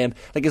throughout the game.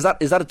 Like, is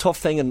that a tough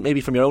thing, and maybe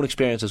from your own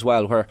experience as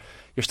well, where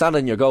you're standing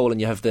in your goal and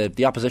you have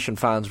the opposition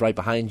fans right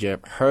behind you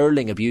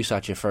hurling abuse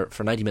at you for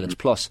 90 minutes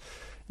plus?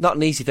 Not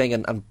an easy thing,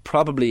 and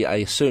probably, I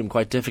assume,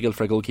 quite difficult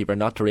for a goalkeeper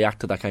not to react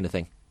to that kind of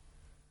thing.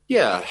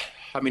 Yeah,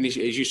 I mean, as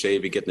you say,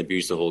 you'd be getting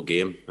abused the whole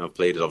game. I've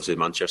played at, obviously,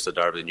 Manchester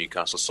derby,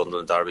 Newcastle,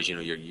 Sunderland derbies. You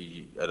know,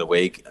 you at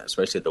away,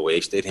 especially at the away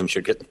stadiums,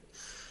 you're getting,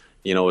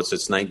 you know,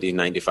 it's 90,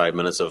 95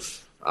 minutes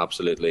of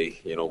absolutely,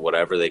 you know,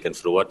 whatever they can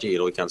throw at you. You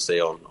know, we can't say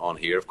on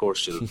here, of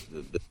course,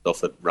 the stuff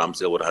that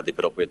Ramsdale would have had to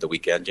put up with at the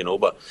weekend, you know,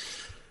 but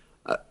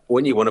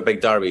when you win a big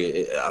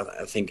derby,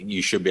 I think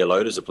you should be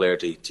allowed as a player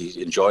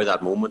to enjoy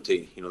that moment.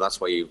 You know, that's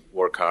why you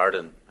work hard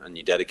and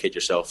you dedicate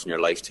yourself and your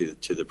life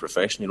to the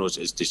profession. You know,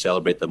 is to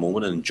celebrate the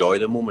moment and enjoy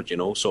the moment. You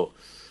know, so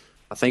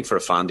I think for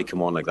a fan to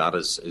come on like that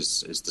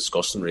is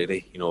disgusting.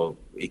 Really, you know,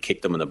 he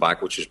kicked him in the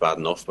back, which was bad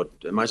enough. But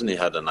imagine he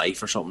had a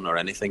knife or something or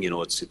anything. You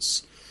know,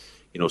 it's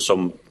you know,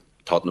 some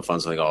Tottenham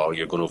fans are like, oh,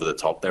 you're going over the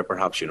top there,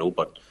 perhaps. You know,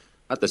 but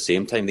at the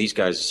same time, these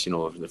guys, you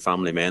know, they're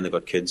family men, they've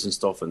got kids and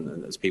stuff,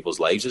 and it's people's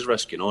lives is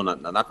risk, you know,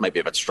 and that might be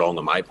a bit strong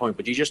on my point,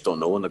 but you just don't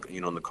know in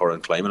the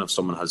current climate, if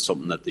someone has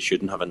something that they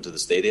shouldn't have into the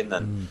stadium,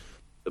 then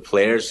the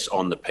players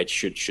on the pitch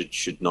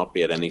should not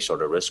be at any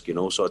sort of risk, you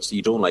know, so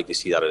you don't like to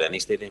see that at any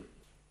stadium.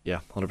 Yeah,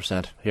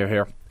 100%.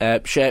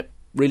 Here. Shea,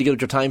 really good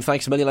at your time.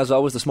 Thanks a million as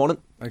always this morning.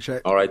 Thanks,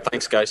 Shea. All right,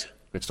 thanks, guys.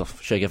 Great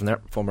stuff. Shea Given there,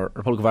 former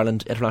Republic of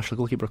Ireland international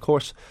goalkeeper, of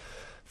course.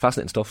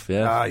 Fascinating stuff,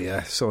 yeah.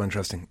 Yeah, so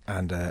interesting.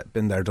 And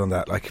been there, done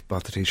that, like,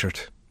 bought the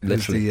t-shirt.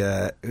 Literally.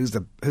 Who's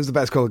the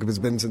best goalkeeper has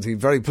been since he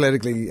very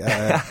politically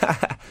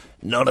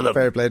none of them.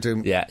 Fair play to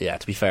him. Yeah,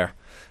 to be fair.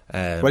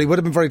 Well, he would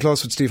have been very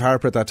close with Steve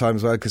Harper at that time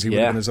as well, because he would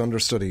have been his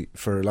understudy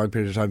for a long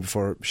period of time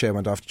before Shea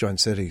went off to join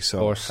City.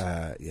 So,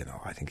 I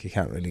think he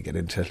can't really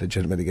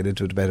legitimately get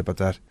into a debate about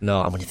that.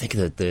 No, and when you think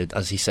of the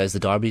as he says, the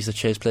derbies that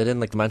Shea's played in,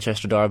 like the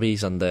Manchester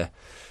derbies and the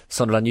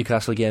Sunderland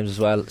Newcastle games as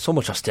well, so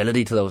much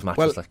hostility to those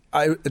matches. Well,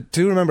 I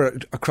do remember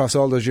across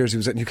all those years he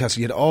was at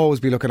Newcastle, you'd always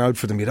be looking out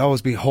for them, you'd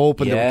always be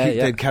hoping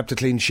they'd kept a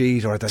clean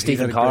sheet, or that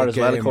Stephen Carr as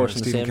well, of course.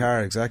 Stephen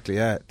Carr, exactly,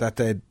 yeah, that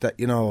they'd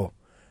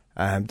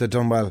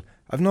done well.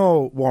 I've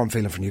no warm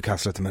feeling for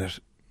Newcastle at the minute.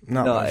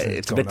 No,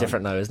 it's a bit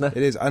different now, isn't it?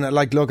 It is, and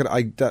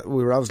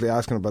we were obviously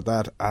asking about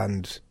that,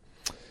 and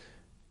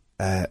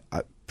I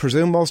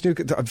presume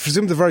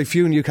the very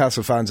few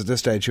Newcastle fans at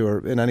this stage who are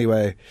in any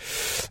way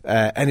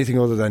anything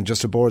other than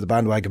just aboard the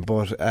bandwagon,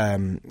 but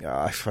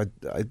I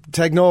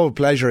take no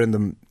pleasure in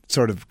them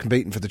sort of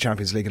competing for the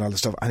Champions League and all this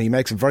stuff. And he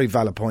makes a very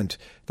valid point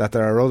that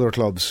there are other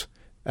clubs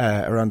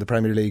around the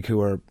Premier League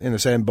who are in the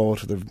same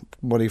boat with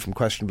money from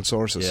questionable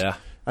sources. Yeah.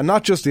 And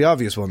not just the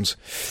obvious ones.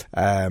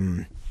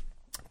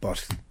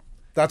 But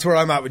that's where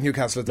I'm at with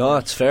Newcastle at the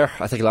moment. It's fair.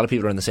 I think a lot of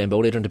people are in the same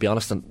boat, Adrian, to be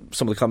honest, and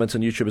some of the comments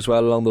on YouTube as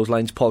well along those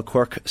lines. Paul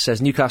Quirk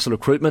says Newcastle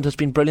recruitment has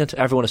been brilliant.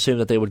 Everyone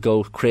assumed that they would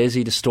go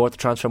crazy, distort the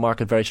transfer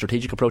market, very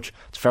strategic approach.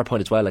 It's a fair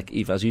point as well, like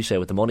Eve, as you say,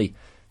 with the money.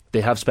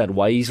 They have spent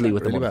wisely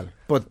with the money. Well.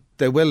 But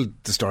they will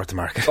distort the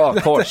market. Oh,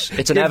 of course.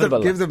 It's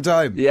inevitable. Give them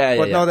time.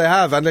 Yeah. No, they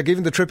have. And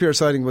even the Trippier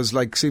signing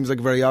seems like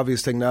a very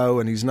obvious thing now,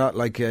 and he's not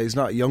he's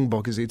not a young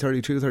buck, is he?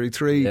 32,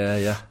 33?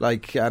 Yeah.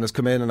 And has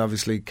come in and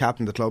obviously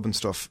captained the club and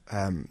stuff.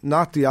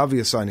 Not the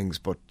obvious signings,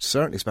 but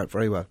certainly spent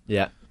very well.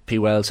 Yeah. P.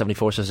 Well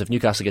 74 says, if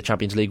Newcastle get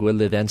Champions League, will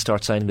they then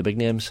start signing the big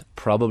names?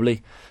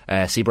 Probably.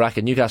 C.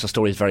 Bracken, Newcastle's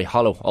story is very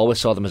hollow. Always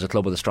saw them as a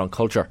club with a strong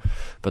culture,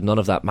 but none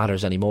of that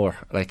matters anymore.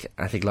 Like,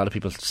 I think a lot of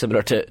people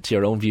similar to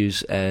your own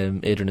views,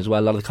 Adrian, as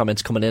well. A lot of the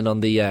comments coming in on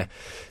the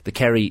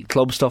Kerry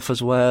club stuff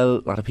as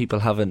well. A lot of people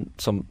having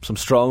some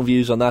strong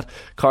views on that.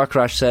 Car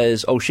Crash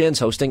says, Shane's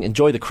hosting,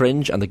 enjoy the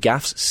cringe and the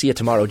gaffes, see you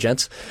tomorrow,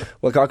 gents.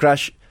 Well, Car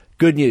Crash,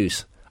 good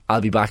news,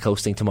 I'll be back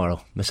hosting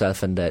tomorrow,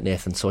 myself and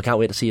Nathan, so I can't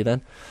wait to see you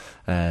then.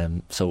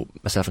 So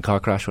myself and Car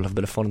Crash will have a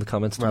bit of fun in the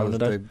comments. Well,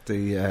 the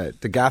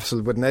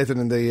gaffes with Nathan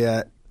in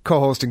the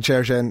co-hosting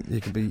chair, Shane, you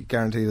can be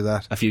guaranteed of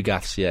that. A few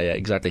gaffes, yeah,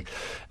 exactly.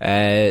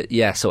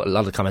 So a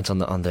lot of the comments on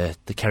the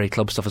Kerry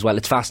club stuff as well.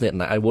 It's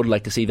fascinating. I would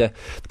like to see the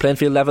playing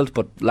field levelled,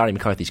 but Larry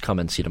McCarthy's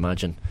comments, you'd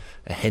imagine,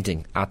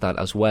 hinting at that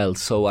as well.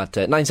 So at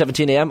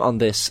 9:17am on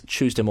this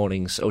Tuesday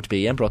morning's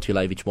OTB AM, brought to you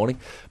live each morning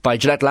by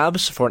Gillette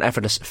Labs for an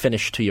effortless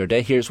finish to your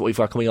day. Here's what we've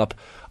got coming up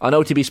on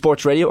OTB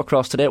Sports Radio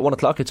across today. At 1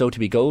 o'clock it's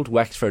OTB Gold,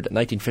 Wexford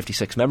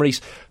 1956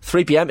 Memories.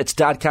 3pm it's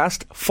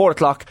Dadcast. 4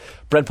 o'clock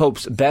Brent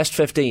Pope's Best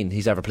 15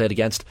 he's ever played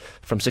against.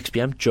 From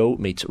 6pm Joe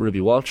meets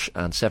Ruby Walsh,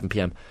 and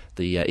 7pm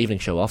the evening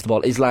show Off the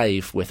Ball is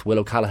live with Will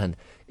O'Callaghan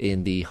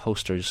in the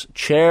hoster's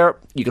chair.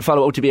 You can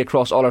follow OTB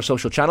across all our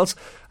social channels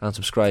and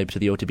subscribe to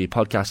the OTB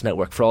Podcast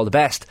Network for all the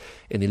best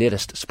in the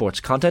latest sports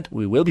content.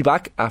 We will be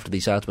back after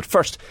these ads, but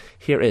first,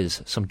 here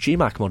is some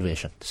GMAC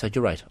motivation to set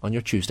you right on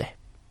your Tuesday.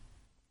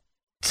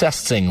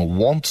 Testing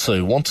 1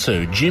 2 1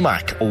 2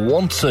 GMAC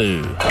 1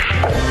 2.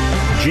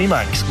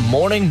 GMAC's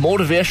morning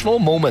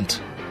motivational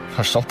moment,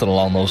 or something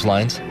along those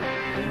lines.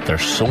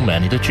 There's so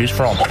many to choose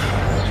from.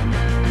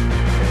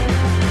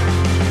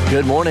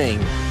 Good morning,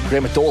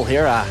 Graham McDowell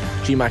here,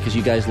 GMAC as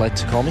you guys like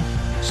to call me.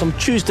 Some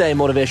Tuesday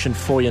motivation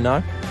for you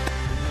now.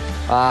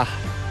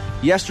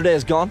 Yesterday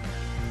is gone,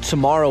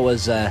 tomorrow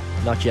is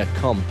not yet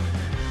come.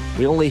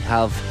 We only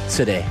have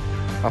today.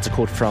 That's a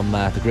quote from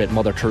the great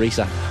Mother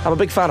Teresa. I'm a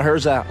big fan of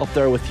hers, up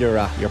there with your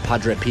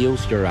Padre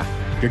Pios,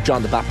 your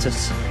John the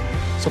Baptists,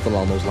 something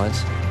along those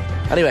lines.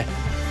 Anyway,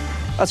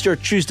 that's your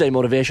Tuesday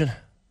motivation.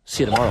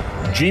 See you tomorrow.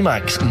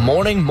 GMAC's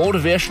morning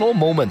motivational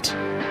moment,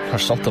 or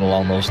something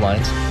along those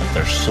lines.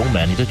 There's so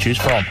many to choose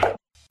from.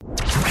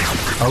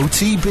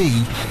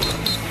 OTB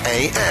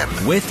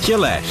AM with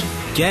Gillette.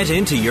 Get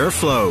into your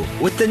flow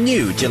with the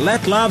new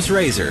Gillette Labs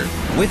Razor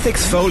with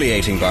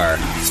exfoliating bar.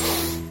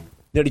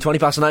 Nearly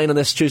 9:20 on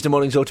this Tuesday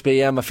morning's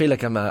OTB AM. I feel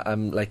like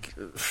I'm like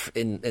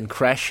in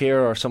crash here,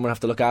 or someone I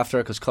have to look after,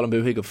 because Colin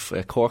Buhig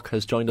of Cork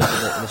has joined us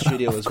in the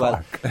studio as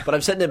well. But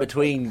I'm sitting in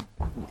between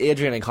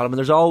Adrian and Colin, and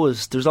there's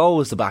always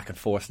the back and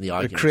forth and the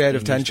argument. The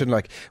creative tension,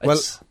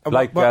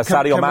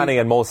 Sadio Mane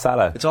and Mo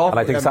Salah. It's awful. And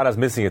I think Salah's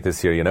missing it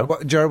this year, you know.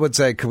 What Gerard would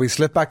say, could we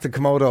slip back the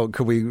Komodo?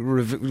 Could we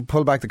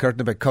pull back the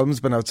curtain a bit? Cullen's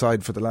been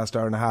outside for the last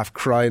hour and a half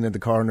crying in the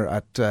corner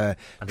at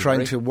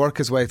trying to work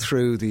his way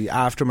through the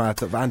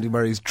aftermath of Andy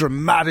Murray's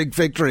dramatic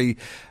victory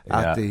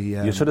at the...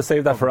 you should have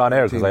saved that for on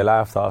air, because I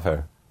laughed off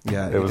her.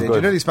 Yeah, it was good. good.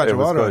 You nearly spat your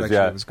water out, actually.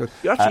 Yeah. It was good.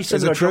 You're actually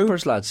similar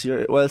jumpers, lads.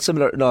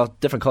 Similar,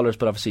 different colours,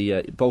 but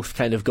obviously both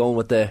kind of going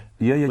with the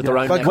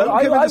round neck. Well,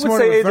 I would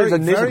say Adrian's a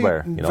knitted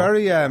wear.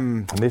 Very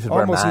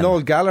almost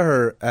Noel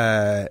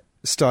Gallagher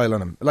style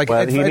on him.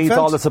 He needs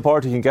all the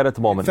support he can get at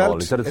the moment.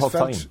 He's had a tough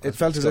time. It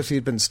felt as if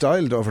he'd been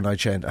styled overnight,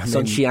 Shane.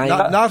 Sunshine.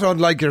 Not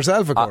unlike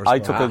yourself, of course. I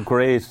took a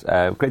great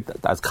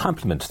as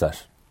compliment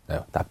that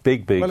now. That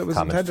big Well, it was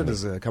comment intended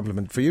as a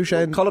compliment for you,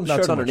 Shane. Colum's not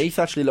shirt so much. underneath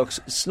actually looks,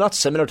 it's not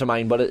similar to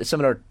mine, but it's a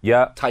similar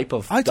type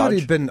of I thought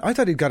dodge. I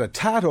thought he'd got a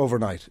tat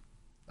overnight.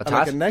 A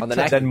Like tat a neck on the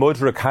tat. neck. Then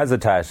Mudryk has a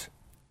tat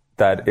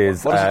that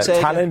is What does it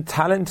say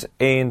talent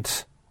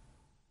ain't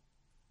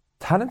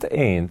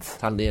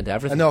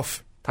everything.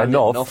 Enough.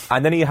 enough.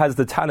 And then he has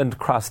the talent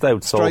crossed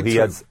out, so Strike he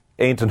through. has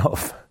ain't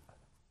enough.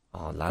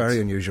 Oh, lads.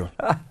 Very unusual.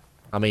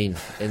 I mean,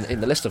 in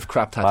the list of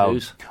crap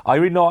tattoos. I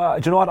really know.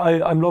 Do you know what?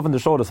 I'm loving the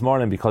show this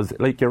morning because,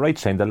 like, you're right,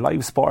 Shane. The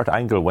live sport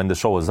angle when the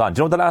show was on.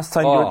 Do you know the last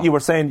time you were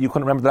saying you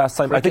couldn't remember the last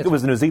time? Cricket. I think it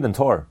was the New Zealand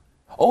tour.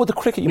 Oh, the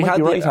cricket. You We might had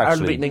be the right. Ireland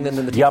Actually, beating England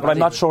in the yeah, but I'm T20.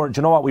 not sure. Do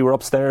you know what? We were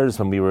upstairs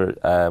when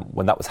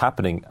when that was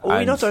happening. Oh, we're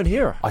and not down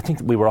here. I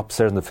think we were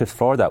upstairs on the 5th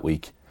floor that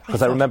week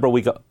because I remember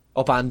we got.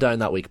 Up and down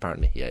that week,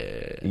 apparently.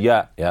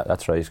 Yeah. Yeah,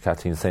 that's right.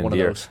 Kathleen's saying One of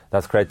the year. those.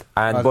 That's correct.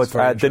 And Well, it's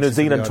very but the New interesting for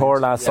the Zealand tour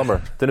audience. last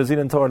summer. The New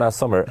Zealand tour last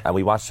summer, and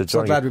we watched it. So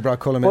during glad we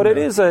brought Cullum in But it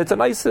there. is. It's a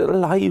nice little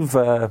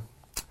live.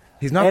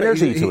 He's not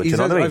energy to it. He You know says,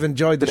 what I mean? I've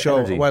enjoyed the Bit of show.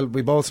 energy. Well,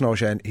 we both know,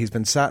 Shane. He's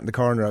been sat in the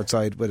corner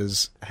outside with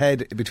his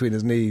head between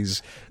his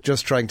knees,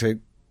 just trying to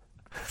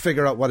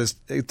figure out what his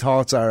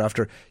thoughts are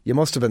after. You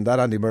must have been that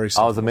Andy Murray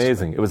stuff. Oh, it was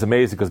amazing. It was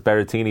amazing because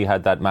Berrettini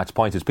had that match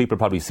point, which people have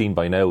probably seen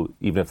by now,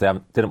 even if they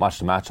didn't watch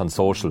the match on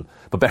social.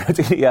 But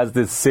Berrettini has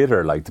this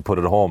sitter, like, to put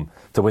it home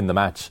to win the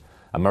match,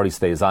 and Murray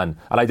stays on.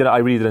 And I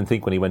really didn't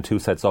think when he went 2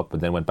 sets up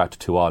and then went back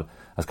to 2-2,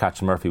 as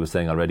Catherine Murphy was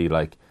saying already,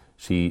 like,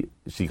 she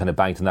kind of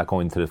banked on that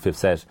going into the 5th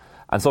set.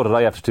 And so did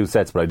I after 2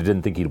 sets, but I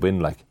didn't think he'd win,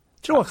 like.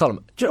 Do you know what, Colin?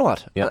 Do you know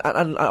what? Yeah.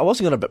 And I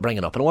wasn't going to bring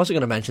it up, and I wasn't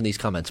going to mention these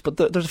comments, but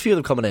there's a few of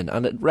them coming in,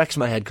 and it wrecks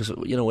my head because,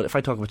 you know, if I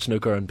talk about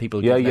snooker and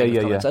people give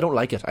negative comments, I don't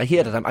like it. I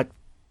hate it.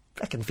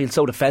 I can feel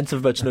so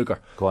defensive about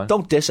snooker. Go on.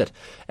 Don't diss it.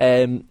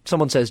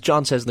 Someone says,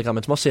 John says in the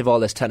comments, must save all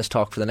this tennis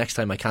talk for the next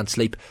time I can't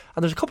sleep.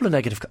 And there's a couple of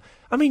negative.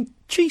 I mean,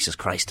 Jesus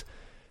Christ.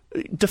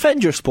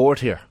 Defend your sport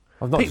here.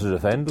 I've nothing to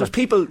defend. There's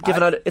people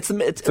giving out. It's a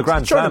Grand sort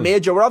of Slam.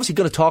 major. We're obviously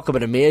going to talk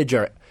about a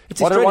major.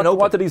 It's Australian Open.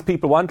 What do these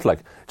people want? Like,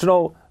 do you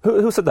know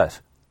who said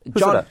that?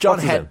 John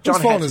Head. Whose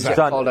phone is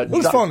that?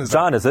 Whose phone is that?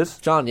 John, is it?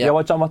 John, yeah.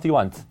 Yeah, John, what do you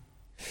want?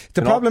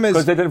 The problem is,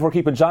 because if we're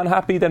keeping John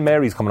happy, then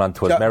Mary's coming on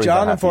to us. Mary's John,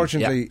 not happy.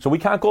 unfortunately, so we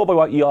can't go by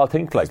what you all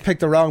think. Like,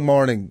 picked the wrong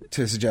morning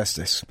to suggest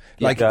this.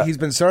 Like, he's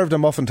been served a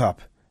muffin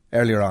top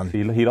earlier on.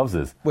 He loves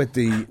this with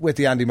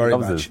the Andy Murray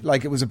match. This.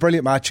 Like, it was a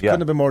brilliant match. It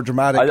couldn't have been more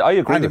dramatic. I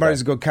agree. Andy with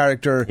Murray's that. a good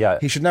character. Yeah.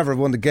 He should never have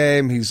won the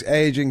game. He's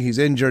aging. He's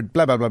injured.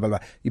 Blah blah blah blah blah.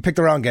 You picked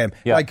the wrong game.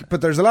 Yeah. Like, but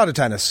there's a lot of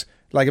tennis.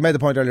 Like, I made the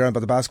point earlier on about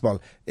the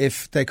basketball.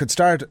 If they could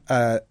start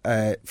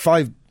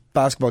 5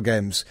 basketball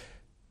games,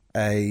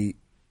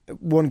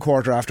 one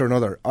quarter after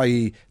another,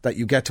 i.e. that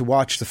you get to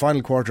watch the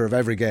final quarter of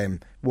every game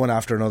one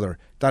after another,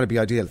 that'd be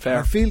ideal. Fair.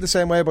 I feel the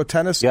same way about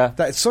tennis. Yeah.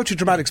 That it's such a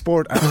dramatic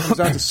sport and it comes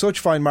down to such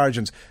fine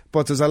margins,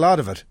 but there's a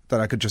lot of it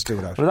that I could just do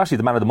without. Well, actually,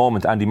 the man of the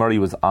moment, Andy Murray,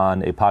 was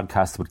on a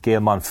podcast with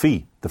Gael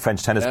Monfils, the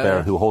French tennis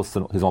player who hosts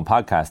his own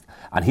podcast,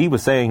 and he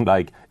was saying,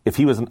 like, if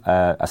he was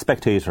a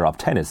spectator of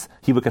tennis,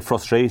 he would get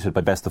frustrated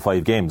by best of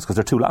 5 games because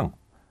they're too long.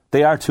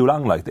 They are too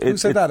long. Like, who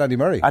said that? Andy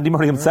Murray. Andy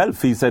Murray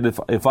himself. He said,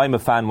 if I'm a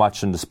fan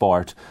watching the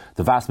sport,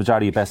 the vast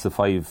majority of best of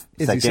 5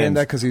 Is set he saying games,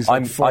 that because he's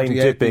like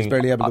 48 dipping, he's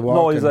barely able to walk?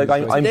 No, he's like,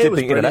 I'm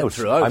dipping in and out.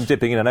 Throughout. I'm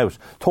dipping in and out.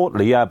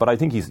 Totally, yeah, but I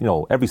think he's,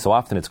 every so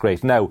often it's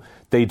great. Now,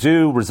 they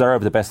do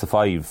reserve the best of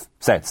 5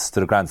 sets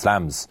to the Grand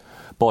Slams.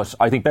 But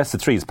I think best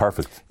of 3 is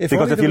perfect.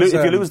 Because if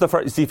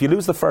you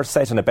lose the first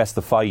set in a best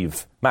of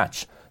 5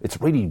 match,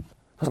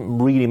 doesn't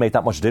really make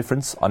that much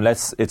difference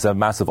unless it's a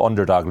massive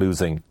underdog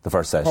losing the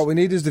first set. What we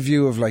need is the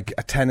view of like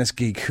a tennis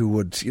geek who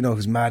would,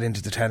 who's mad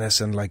into the tennis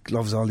and like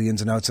loves all the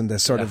ins and outs and the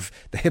sort of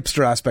the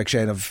hipster aspect,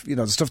 Shane, of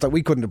the stuff that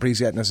we couldn't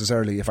appreciate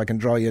necessarily. If I can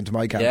draw you into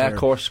my camp, of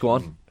course, go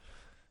on.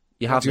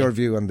 What's your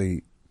view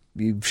on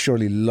you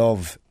surely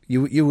love?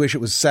 You wish it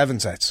was 7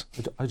 sets.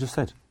 I just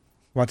said.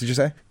 What did you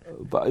say?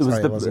 But it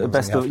was the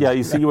best of. Yeah,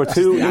 you see, you were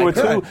too.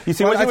 You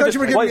see, I thought you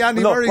were giving me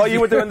Andy Murray's what you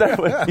were doing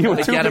there. You were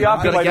too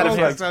preoccupied.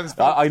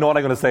 I know what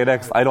I'm going to say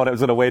next. I know I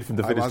was going to wait for him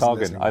to finish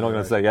talking. I know what I'm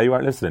going to say. Yeah, you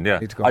weren't listening.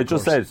 Yeah, I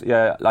just said.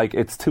 Yeah, like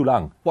it's too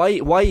long. Why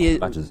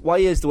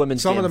is the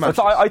women's game?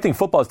 I think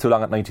football's too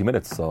long at 90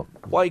 minutes. So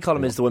why,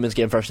 Colin, is the women's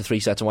game first to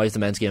 3 sets and why is the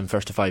men's game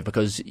first to 5?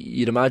 Because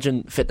you'd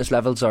imagine fitness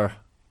levels are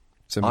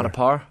similar. On a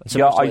par.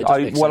 Yeah,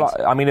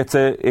 I mean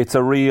it's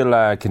a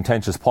real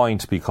contentious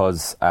point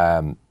because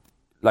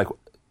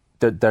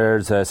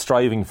there's a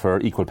striving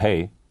for equal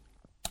pay,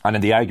 and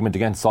then the argument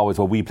against is always,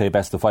 well, we play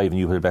best of 5 and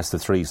you play best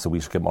of 3, so we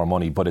should get more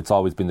money. But it's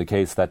always been the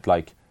case that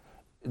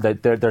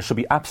that there should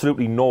be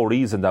absolutely no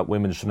reason that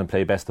women shouldn't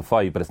play best of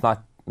 5. But it's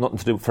nothing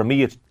to do. For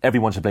me,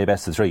 everyone should play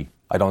best of 3.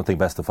 I don't think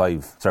best of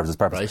 5 serves its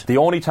purpose. Right. The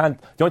only time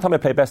I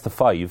play best of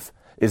 5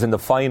 is in the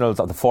finals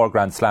of the 4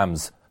 Grand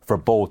Slams for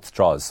both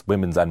draws,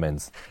 women's and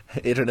men's.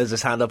 Adrian has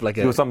his hand up like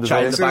a child in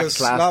the back of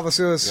class. Lava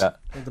Suez at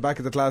the back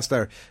of the class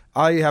there.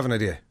 I have an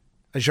idea.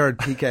 A Gerard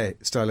Piqué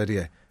style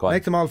idea.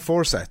 Make them all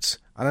 4 sets.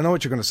 And I know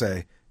what you're going to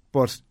say,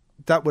 but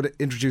that would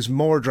introduce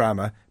more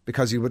drama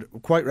because you would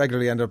quite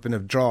regularly end up in a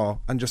draw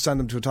and just send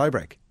them to a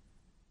tiebreak.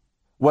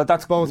 Well,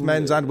 that's both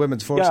men's and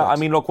women's 4 sets. Yeah, I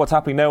mean, look, what's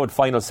happening now at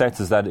final sets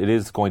is that it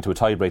is going to a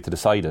tie-break to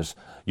decide it.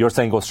 You're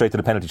saying go straight to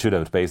the penalty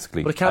shootout,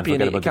 basically. But it can't be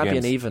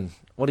an even.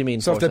 What do you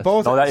mean? So if they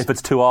both... No, if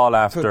it's 2-2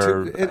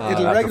 after...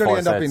 it'll regularly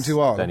end up being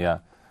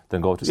 2-2. Then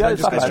go to... So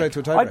just go straight to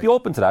a tie-break. I'd be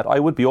open to that. I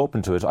would be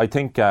open to it. I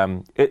think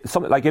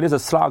it is a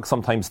slog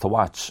sometimes to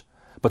watch.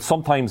 But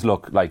sometimes,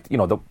 look, like, you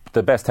know,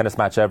 the best tennis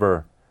match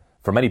ever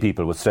for many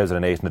people was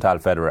 2008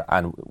 Nadal Federer,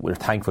 and we're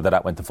thankful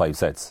that went to 5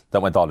 sets.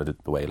 That went all of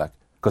the way, like,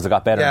 because it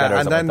got better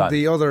and better. And then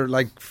the other,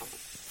 like,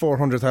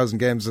 400,000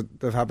 games that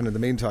have happened in the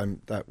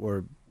meantime that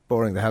were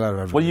boring the hell out of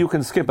everyone. Well, you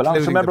can skip along.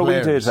 So remember, we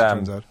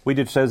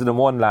did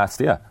 2001 last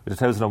year. We did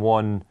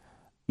 2001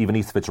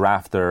 Ivanisevic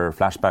Rafter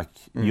flashback,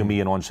 you,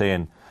 me, and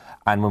O'Shane.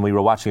 And when we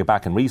were watching it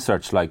back in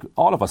research, like,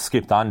 all of us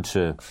skipped on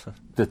to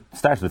the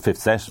start of the 5th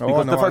set.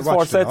 Because the first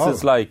 4 sets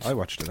is like... I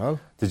watched it all.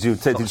 Did you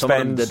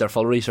spend did their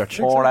full research?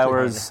 4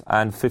 hours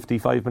and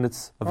 55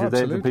 minutes of your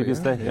day the previous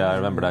day? Yeah, I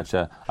remember that,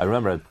 yeah. I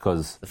remember it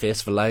because... The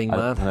face of a lying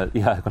man. I'm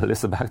going to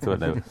listen back to it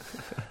now.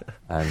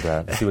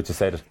 And see what you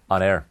said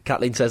on air.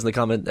 Kathleen says in the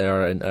comment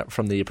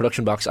from the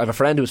production box, I have a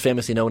friend who was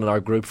famously known in our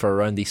group for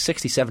around the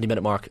 60-70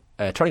 minute mark,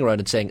 turning around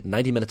and saying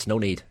 90 minutes no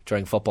need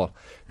during football.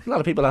 A lot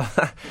of people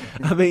have...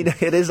 I mean,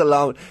 it is a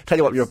long... Tell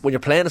you what, when you're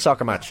playing a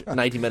soccer match,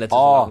 90 minutes is a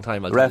long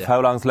time. Ref,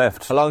 how long's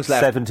left?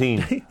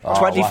 17.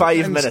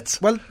 25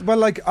 minutes. Well,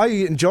 like, I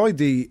enjoyed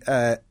the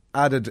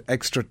added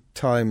extra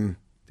time,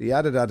 the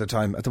added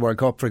time at the World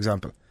Cup, for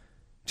example.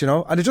 Do you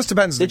know? And it just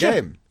depends on the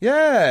game.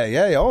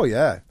 Yeah, oh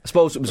yeah. I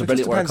suppose it was a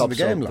brilliant World Cup,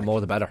 so the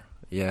more the better.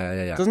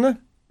 Yeah. Doesn't it?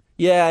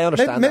 Yeah, I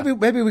understand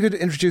Maybe we could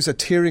introduce a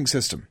tiering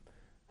system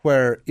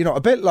where, you know,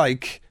 a bit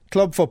like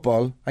club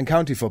football and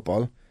county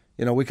football,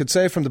 you know, we could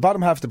say from the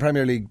bottom half of the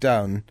Premier League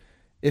down,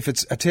 if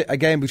it's a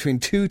game between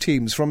 2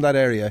 teams from that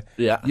area,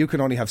 you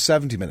can only have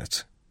 70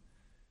 minutes.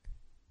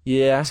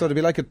 Yeah. So it'd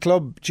be like a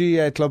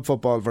GAA club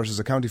football versus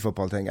a county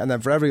football thing, and then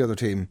for every other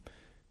team,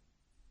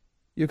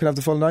 you can have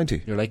the full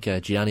 90. You're like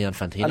Gianni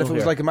Infantino. And if it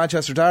was like a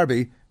Manchester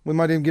derby, we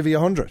might even give you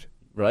 100.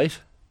 Right.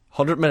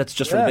 100 minutes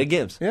just for the big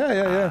games.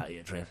 Yeah.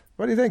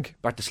 What do you think?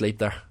 Back to sleep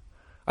there.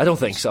 I don't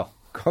think so.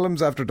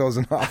 Columns after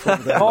dozing off.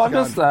 I'm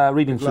just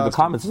reading through the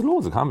comments. There's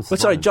loads of comments. But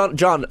sorry,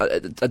 John,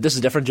 this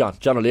is different,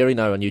 John O'Leary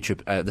now on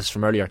YouTube. This is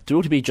from earlier.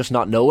 Do OTB just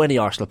not know any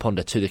Arsenal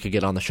pundits who they could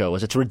get on the show?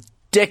 As it's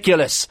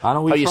ridiculous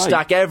how you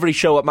stack every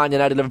show at Man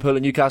United, Liverpool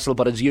and Newcastle,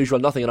 but as usual,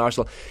 nothing in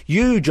Arsenal.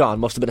 You, John,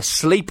 must have been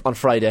asleep on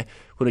Friday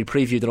when we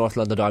previewed the North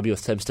London derby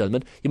with Tim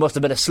Stillman. You must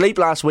have been asleep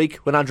last week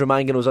when Andrew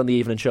Mangan was on the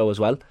evening show as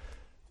well.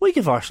 We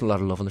give Arsenal a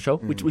lot of love on the show.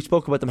 We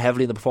spoke about them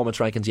heavily in the performance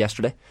rankings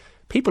yesterday.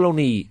 People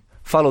only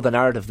follow the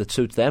narrative that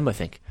suits them, I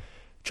think.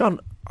 John,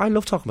 I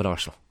love talking about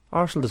Arsenal.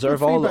 Arsenal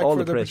deserve all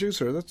the praise.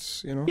 Producer,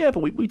 that's, you know. Yeah, but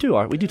we do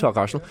talk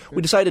Arsenal. Yeah.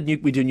 We decided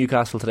we do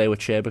Newcastle today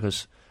with Shea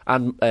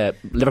and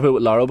Liverpool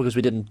with Lauro because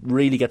we didn't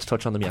really get to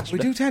touch on them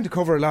yesterday. We do tend to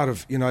cover a lot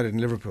of United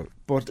and Liverpool,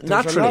 but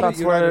naturally fans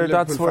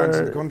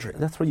in the country.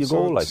 That's where you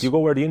go. Like, you go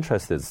where the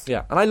interest is.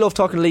 Yeah, and I love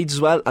talking Leeds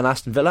as well, and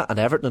Aston Villa and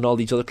Everton and all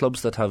these other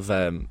clubs that have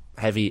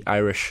heavy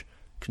Irish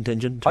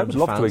contingent. I would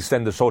love to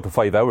extend the show to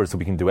 5 hours so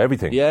we can do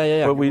everything.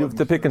 Yeah. But we have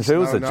to pick and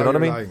choose it. Do you know what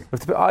I mean?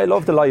 I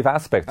love the live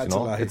aspect. That's you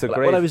know, it's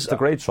a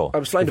great show.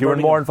 If you were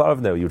more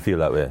involved now, you'd feel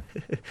that way.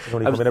 You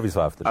only come in every so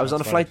often. I was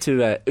on a flight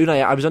to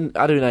Unai. I was at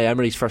Unai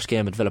Emery's first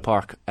game at Villa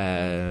Park,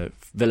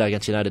 Villa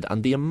against United,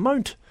 and the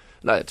amount.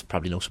 No, it's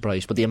probably no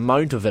surprise, but the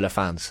amount of Villa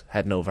fans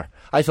heading over.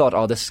 I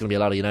thought, this is going to be a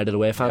lot of United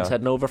away fans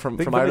heading over from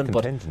Ireland,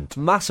 but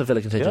massive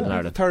Villa contingent in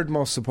Ireland. The third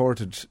most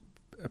supported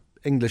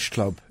English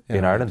club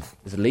in Ireland.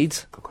 Is it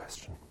Leeds? Good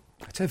question.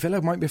 I'd say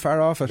Villa might be far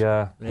off it.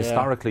 Yeah.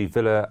 Historically,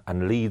 Villa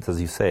and Leeds, as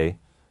you say.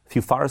 A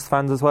few Forest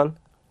fans as well.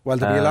 Well,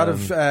 there'll be a lot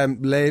of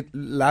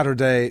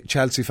latter-day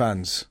Chelsea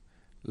fans,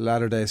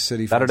 latter-day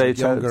City fans,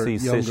 younger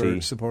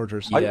City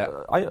supporters.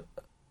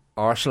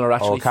 Arsenal are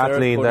actually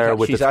Kathleen there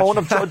with the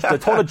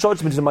tone of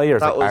judgment in my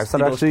ears. That was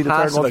Arsenal actually the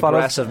third most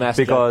followed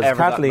because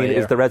Kathleen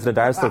is the resident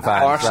Arsenal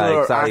fan.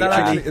 Arsenal,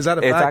 is that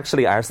a fact? It's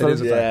actually Arsenal.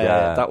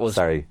 That was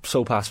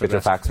so passive. Get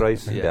your facts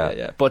right.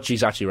 Yeah. But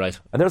she's actually right.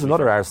 And there's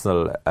another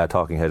Arsenal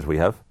talking head we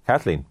have,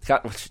 Kathleen.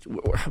 I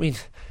mean, do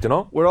you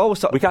know? We're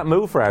always we can't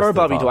move for Arsenal.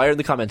 Poor Bobby Dwyer in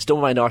the comments.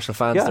 Don't mind Arsenal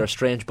fans. They're a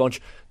strange bunch.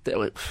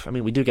 I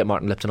mean, we do get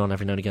Martin Lipton on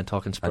every now and again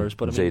talking Spurs,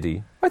 but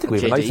JD. I think we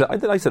have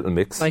a nice little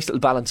mix. Nice little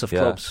balance of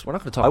clubs. We're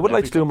not going to talk. I would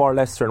like to do more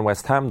Leicester and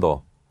West Ham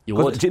though. You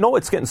would. Do you know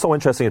it's getting so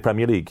interesting in the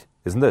Premier League,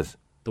 isn't it?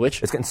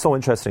 Which? It's getting so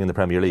interesting in the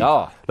Premier League.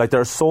 Oh. Like there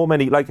are so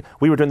many. Like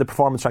we were doing the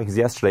performance rankings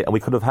yesterday, and we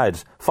could have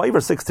had 5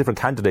 or 6 different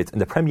candidates in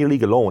the Premier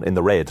League alone in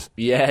the red.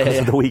 Because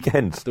of the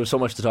weekend. There was so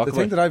much to talk about.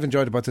 The thing that I've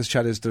enjoyed about this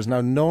chat is there's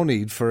now no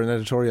need for an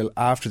editorial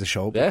after the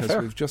show because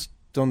we've just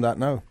done that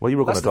now. Well, you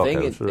were going to talk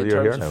about.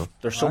 You're here now.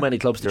 There's so many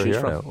clubs to choose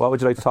from. What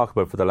would you like to talk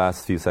about for the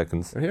last few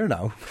seconds? You're here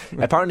now.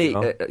 Apparently,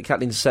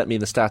 Kathleen sent me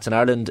the stats in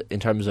Ireland in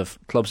terms of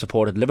club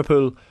supported.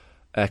 Liverpool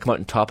come out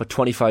on top at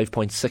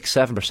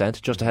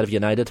 25.67%, just ahead of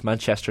United,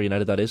 Manchester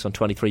United that is, on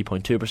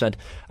 23.2%,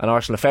 and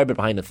Arsenal a fair bit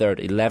behind in third,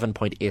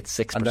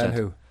 11.86%. And then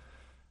who?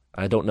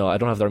 I don't know. I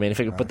don't have the remaining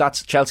figure, but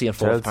that's Chelsea in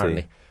fourth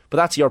apparently. But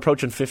that's, you're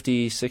approaching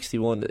 50,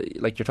 61,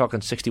 like you're talking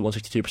 61,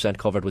 62%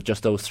 covered with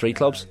just those three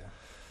clubs. Yeah.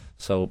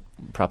 So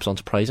perhaps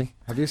unsurprising.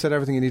 Have you said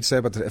everything you need to say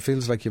about it? It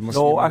feels like you must.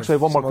 No, actually, I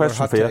have one more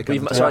question for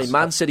you. Sorry,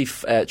 Man City,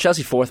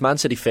 Chelsea 4th, Man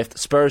City 5th,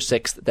 Spurs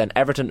 6th, then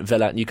Everton,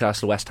 Villa,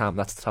 Newcastle, West Ham.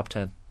 That's the top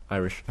 10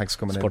 Irish. Thanks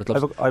for coming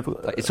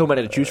in. It's so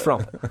many to choose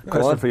from.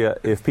 Question for you.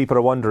 If people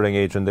are wondering,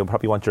 Adrian, they'll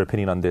probably want your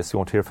opinion on this. You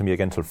won't hear from me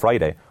again until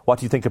Friday. What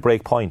do you think of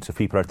Breakpoint if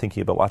people are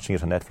thinking about watching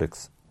it on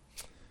Netflix?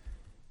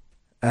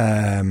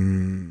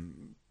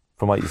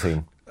 From what you've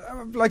seen.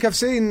 Like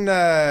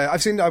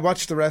I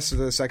watched the rest of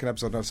the second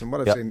episode now, and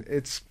what I've seen,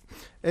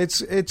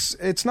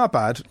 it's not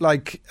bad.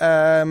 Like,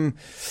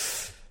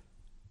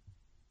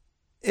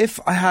 if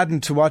I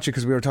hadn't to watch it,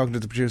 because we were talking to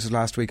the producers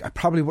last week, I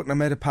probably wouldn't have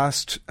made it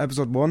past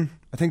episode 1.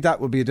 I think that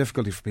would be a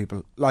difficulty for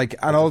people. Like,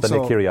 and also the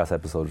Nick Kyrgios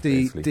episode.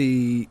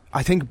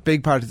 I think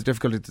big part of the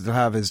difficulty that they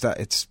have is that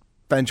its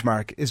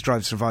benchmark is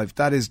Drive to Survive.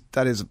 That is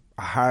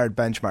a hard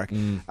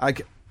benchmark.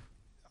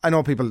 I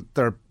know people.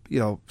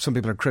 Some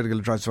people are critical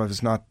of Drive to Survive.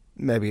 It's not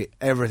maybe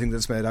everything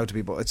that's made out to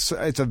be, but it's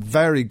a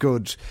very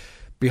good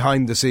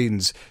behind the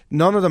scenes.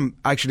 None of them,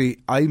 actually,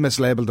 I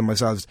mislabeled them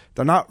myself.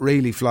 They're not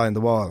really flying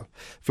the wall.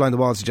 Flying the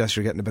wall suggests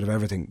you're getting a bit of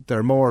everything.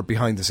 They're more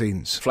behind the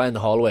scenes. Flying the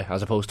hallway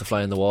as opposed to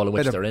flying the wall in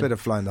which they're in. A bit of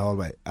flying the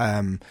hallway.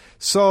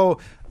 So,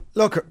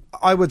 look,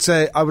 I would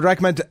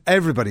recommend to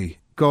everybody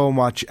go and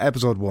watch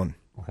episode 1.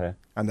 Okay.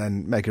 And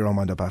then make your own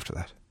mind up after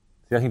that.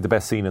 See, I think the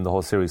best scene in the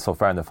whole series so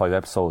far in the 5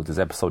 episodes is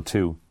episode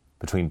 2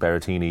 between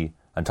Berrettini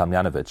and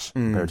Tomljanovic.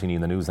 Berrettini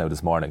in the news now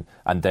this morning,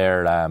 and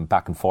they're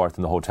back and forth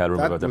in the hotel room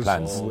about their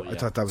plans. I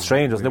thought that was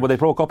strange, wasn't it? Well, they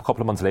broke up a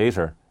couple of months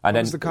later. And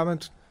what was the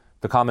comment?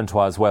 The comment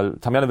was, well,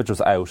 Tomljanovic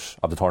was out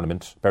of the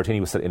tournament,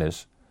 Berrettini was still in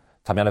it.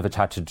 Tomljanovic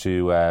had to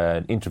do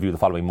an interview the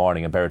following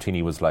morning, and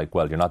Berrettini was like,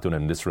 well, you're not doing it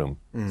in this room,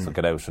 so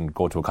get out and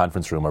go to a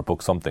conference room or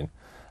book something.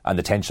 And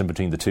the tension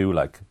between the two,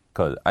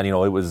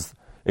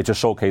 it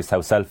just showcased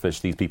how selfish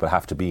these people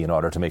have to be in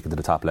order to make it to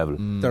the top level.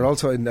 They're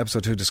also in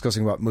episode 2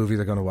 discussing what movie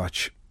they're going to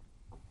watch.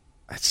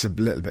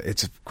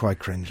 It's quite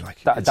cringe.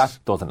 Like that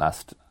doesn't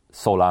last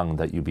so long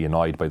that you'd be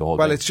annoyed by the whole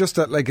thing. Well, it's just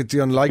that it's the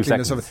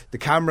unlikeliness of it. The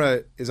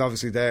camera is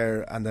obviously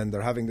there, and then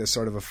they're having this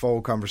sort of a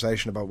faux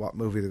conversation about what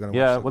movie they're going to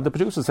watch. Yeah, well, the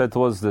producer said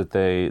to us that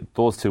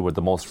those two were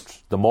the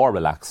more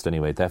relaxed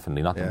anyway,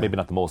 definitely. Maybe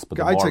not the most, but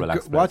the more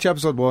relaxed. Watch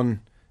episode 1.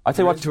 I'd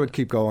say watch to it,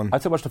 keep going.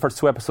 I'd say watch the first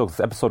 2 episodes.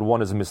 Episode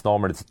 1 is a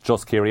misnomer. It's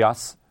just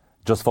Kyrgios,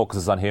 just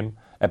focuses on him.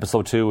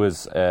 Episode 2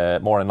 is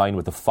more in line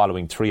with the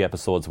following 3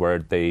 episodes where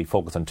they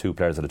focus on 2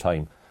 players at a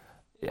time.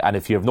 And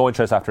if you have no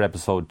interest after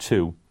episode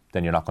 2,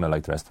 then you're not going to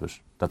like the rest of it.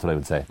 That's what I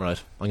would say.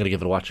 Right. I'm going to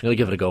give it a watch. I'm going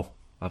to give it a go.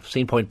 I've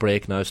seen Point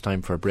Break. Now it's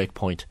time for a break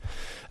point.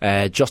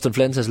 Justin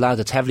Flynn says, lads,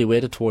 it's heavily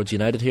weighted towards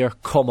United here.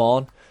 Come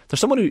on. There's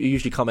someone who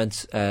usually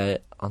comments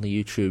on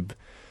the YouTube.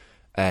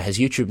 His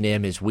YouTube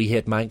name is We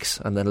Hate Manx,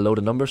 and then a load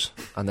of numbers,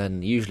 and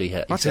then usually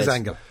what's his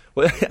angle?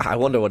 Well, I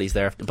wonder what he's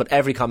there. But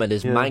every comment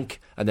is Mank,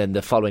 and then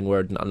the following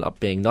word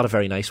being not a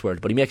very nice word,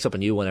 but he makes up a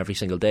new one every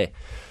single day.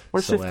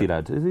 Where's Shifty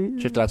Lad? Is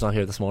he? Shifty Lad's not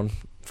here this morning,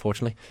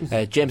 fortunately.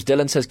 James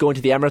Dillon says, going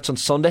to the Emirates on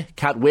Sunday.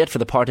 Can't wait for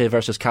the Partey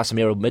versus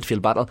Casemiro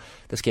midfield battle.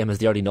 This game has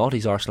the early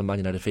noughties Arsenal Man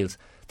United fields.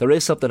 There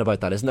is something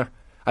about that, isn't there?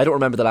 I don't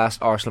remember the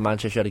last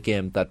Arsenal-Manchester United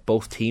game that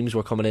both teams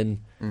were coming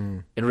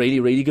in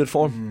really, really good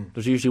form.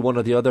 There's usually one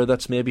or the other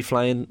that's maybe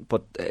flying,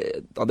 but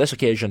on this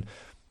occasion,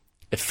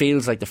 it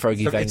feels like the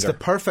Fergie Wenger. It's the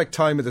perfect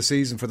time of the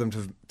season for them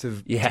to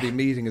be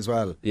meeting as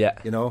well. Yeah,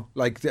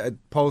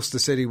 post the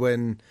City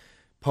win,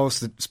 post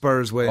the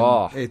Spurs win.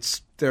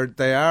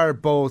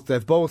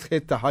 They've both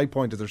hit the high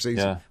point of their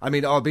season. Yeah. I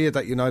mean, albeit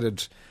that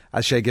United,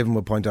 as Shay Given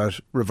would point out,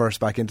 reverse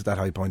back into that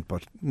high point,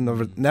 but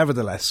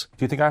nevertheless,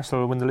 do you think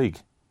Arsenal will win the league?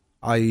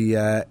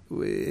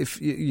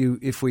 If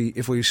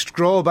we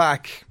scroll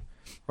back,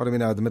 what are we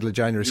now? The middle of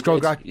January.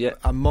 Scroll back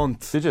a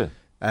month. Did you?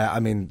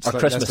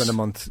 Less than a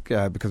month,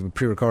 because we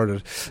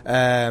pre-recorded.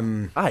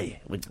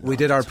 We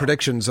did our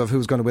predictions of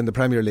who's going to win the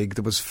Premier League.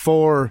 There was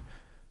 4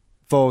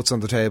 votes on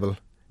the table.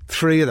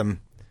 3 of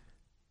them,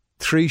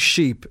 3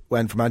 sheep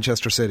went for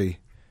Manchester City.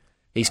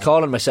 He's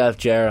calling myself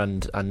Ger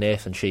and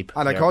Nathan sheep.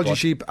 And I called you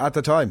sheep at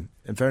the time,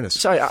 in fairness.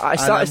 Sorry,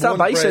 I stand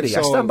by City.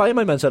 I stand by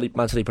my Man City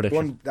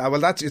prediction.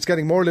 It's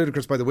getting more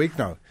ludicrous by the week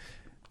now.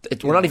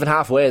 We're not even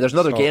halfway. There's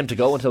another game to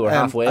go until we're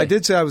halfway. I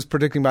did say I was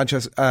predicting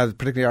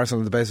predicting Arsenal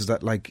on the basis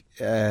that,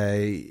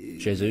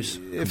 Jesus,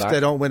 if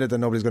they don't win it,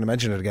 then nobody's going to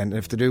mention it again. And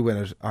if they do win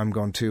it, I'm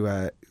going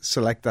to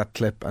select that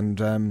clip and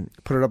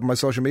put it up on my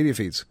social media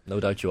feeds. No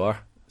doubt you are.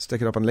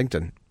 Stick it up on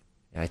LinkedIn.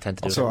 Yeah, I tend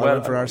to do so that. I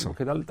went for Arsenal.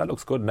 Okay, that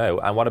looks good now.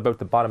 And what about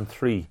the bottom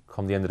 3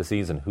 come the end of the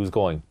season? Who's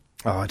going?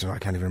 Oh, I don't know. I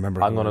can't even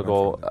remember. I'm going to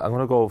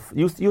go.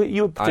 You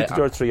predicted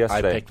your 3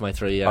 yesterday. I picked my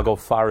 3. Yeah. I'll go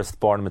Forest,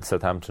 Bournemouth,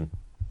 Southampton.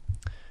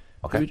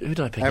 Okay. Who did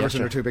I pick?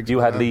 Everton are too big. You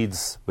had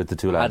Leeds with the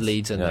 2 lads. I had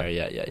Leeds in there.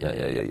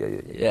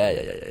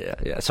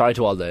 Yeah. Sorry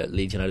to all the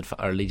Leeds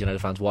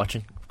United fans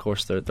watching. Of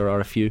course, there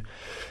are a few.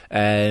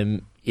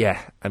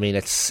 Yeah, I mean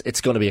it's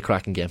going to be a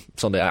cracking game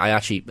Sunday. I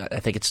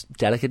think it's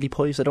delicately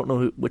poised. I don't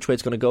know which way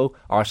it's going to go.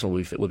 Arsenal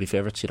will be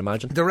favourites, you'd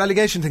imagine. The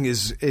relegation thing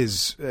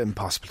is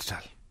impossible to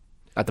tell.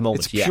 At the moment,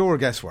 it's pure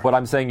guesswork. But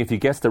I'm saying if you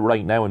guessed it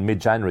right now in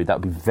mid-January, that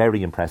would be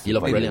very impressive. You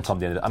look brilliant.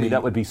 I mean,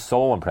 that would be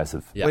so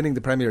impressive. Yeah. Winning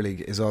the Premier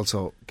League is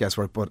also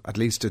guesswork, but at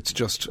least it's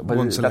just but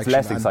one selection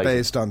less and exciting.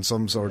 based on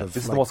some sort of...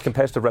 This is the most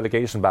competitive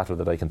relegation battle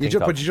that I can think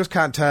of. But you just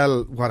can't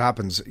tell what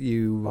happens.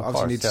 You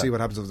obviously need to see what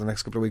happens over the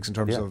next couple of weeks in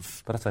terms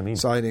of but that's what I mean.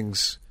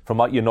 signings. From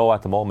what you know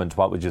at the moment,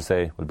 what would you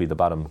say would be the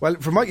bottom? Well,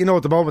 from what you know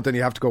at the moment, then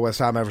you have to go West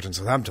Ham, Everton,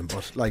 Southampton.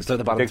 But like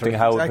predicting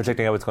how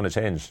it's going to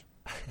change.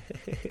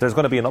 There's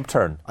going to be an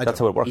upturn. That's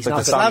how it works.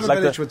 Like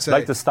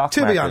the stock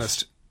to market. be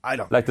honest, I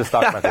don't like the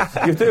stock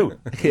market. You do.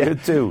 You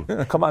do.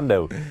 Come on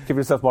now. Give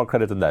yourself more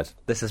credit than that.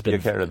 This has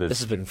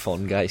been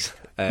fun, guys.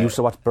 You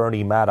should watch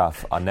Bernie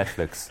Madoff on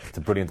Netflix. It's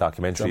a brilliant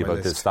documentary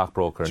about this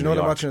stockbroker. Do you know what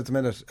I'm watching at the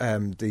minute?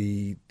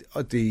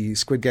 The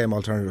Squid Game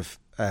alternative.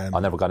 I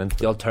never got into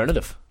the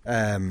alternative.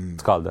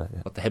 It's called that.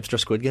 What, the hipster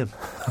Squid Game?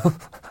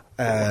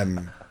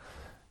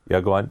 Yeah,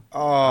 go on.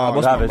 Oh,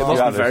 it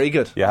must be very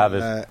good. You have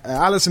it.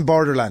 Alice in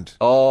Borderland.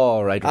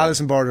 Oh, right. Alice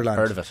in Borderland.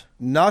 Heard of it.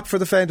 Not for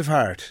the faint of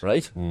heart.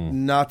 Right?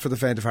 Not for the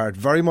faint of heart.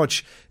 Very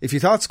much. If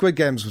you thought Squid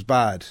Games was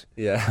bad,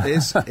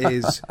 this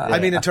is. I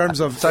mean, in terms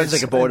of sounds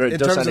like a border. In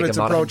terms of its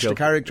approach to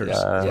characters,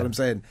 is what I'm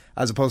saying,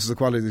 as opposed to the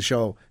quality of the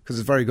show, because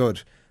it's very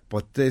good.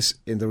 But this,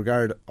 in the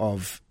regard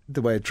of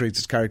the way it treats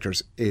its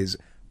characters, is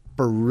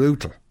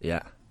brutal.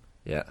 Yeah.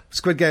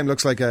 Squid Game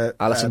looks like a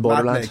Alice in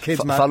Borderland.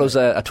 Follows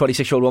a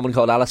 26-year-old woman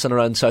called Alison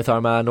around South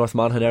Armagh, North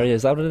Monaghan area.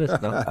 Is that what it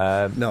is?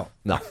 No.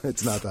 No,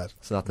 it's not that.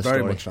 It's not the Very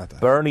story. much not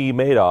that. Bernie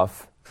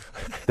Madoff,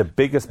 the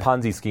biggest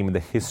Ponzi scheme in the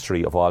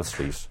history of Wall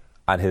Street,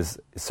 and his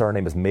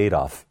surname is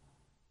Madoff,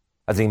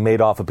 as in made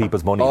off of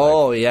people's money.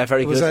 Oh, yeah,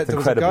 very good. There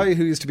was a guy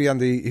who used to be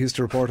who used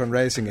to report on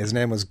racing. His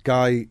name was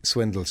Guy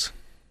Swindles.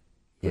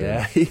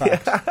 Yeah,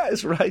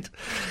 that's right.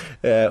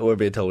 We're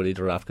being told we need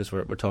to wrap because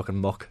we're talking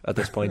muck at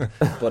this point.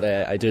 But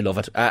I do love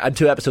it. I'm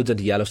 2 episodes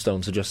into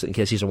Yellowstone, so just in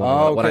case you're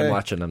wondering what I'm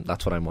watching,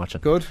 that's what I'm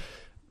watching. Good.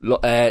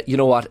 You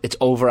know what? It's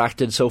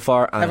overacted so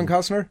far. Kevin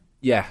Costner?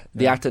 Yeah,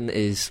 the acting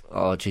is...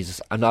 Oh,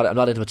 Jesus. I'm not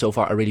into it so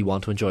far. I really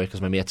want to enjoy it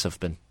because my mates have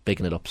been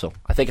bigging it up, so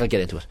I think I'll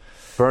get into it.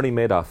 Bernie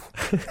Madoff.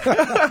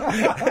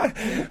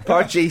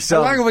 Part G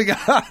song. How long have we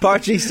got?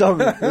 Part G song.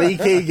 Lee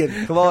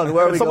Keegan. Come on,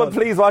 where are we Someone going?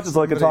 please watch it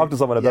so I can talk to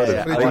someone about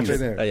it.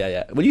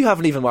 Yeah. Well, you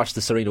haven't even watched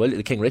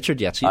the King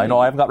Richard yet. So I know,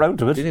 I haven't got round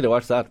to it. You need to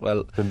watch that.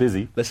 Well, been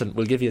busy. Listen,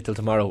 we'll give you till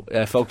tomorrow.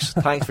 Folks,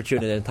 thanks for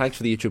tuning in. Thanks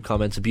for the YouTube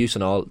comments. Abuse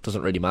and all.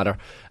 Doesn't really matter.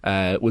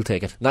 We'll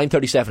take it.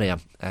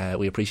 9:37am.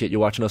 We appreciate you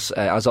watching us.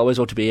 As always,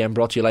 OTB AM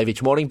brought to you live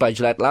each morning by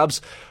Gillette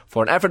Labs.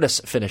 For an effortless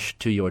finish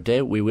to your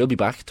day, we will be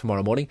back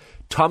tomorrow morning.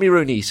 Tommy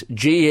Rooney's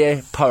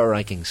GA Power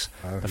Rankings,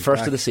 the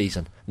first of the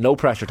season. No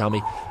pressure,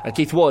 Tommy. And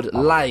Keith Wood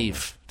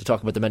live to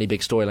talk about the many big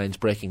storylines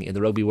breaking in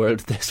the rugby world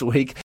this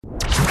week.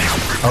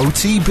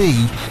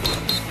 OTB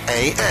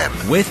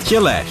AM with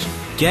Gillette.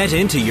 Get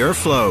into your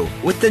flow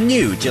with the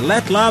new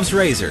Gillette Labs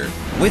Razor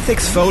with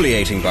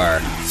exfoliating bar.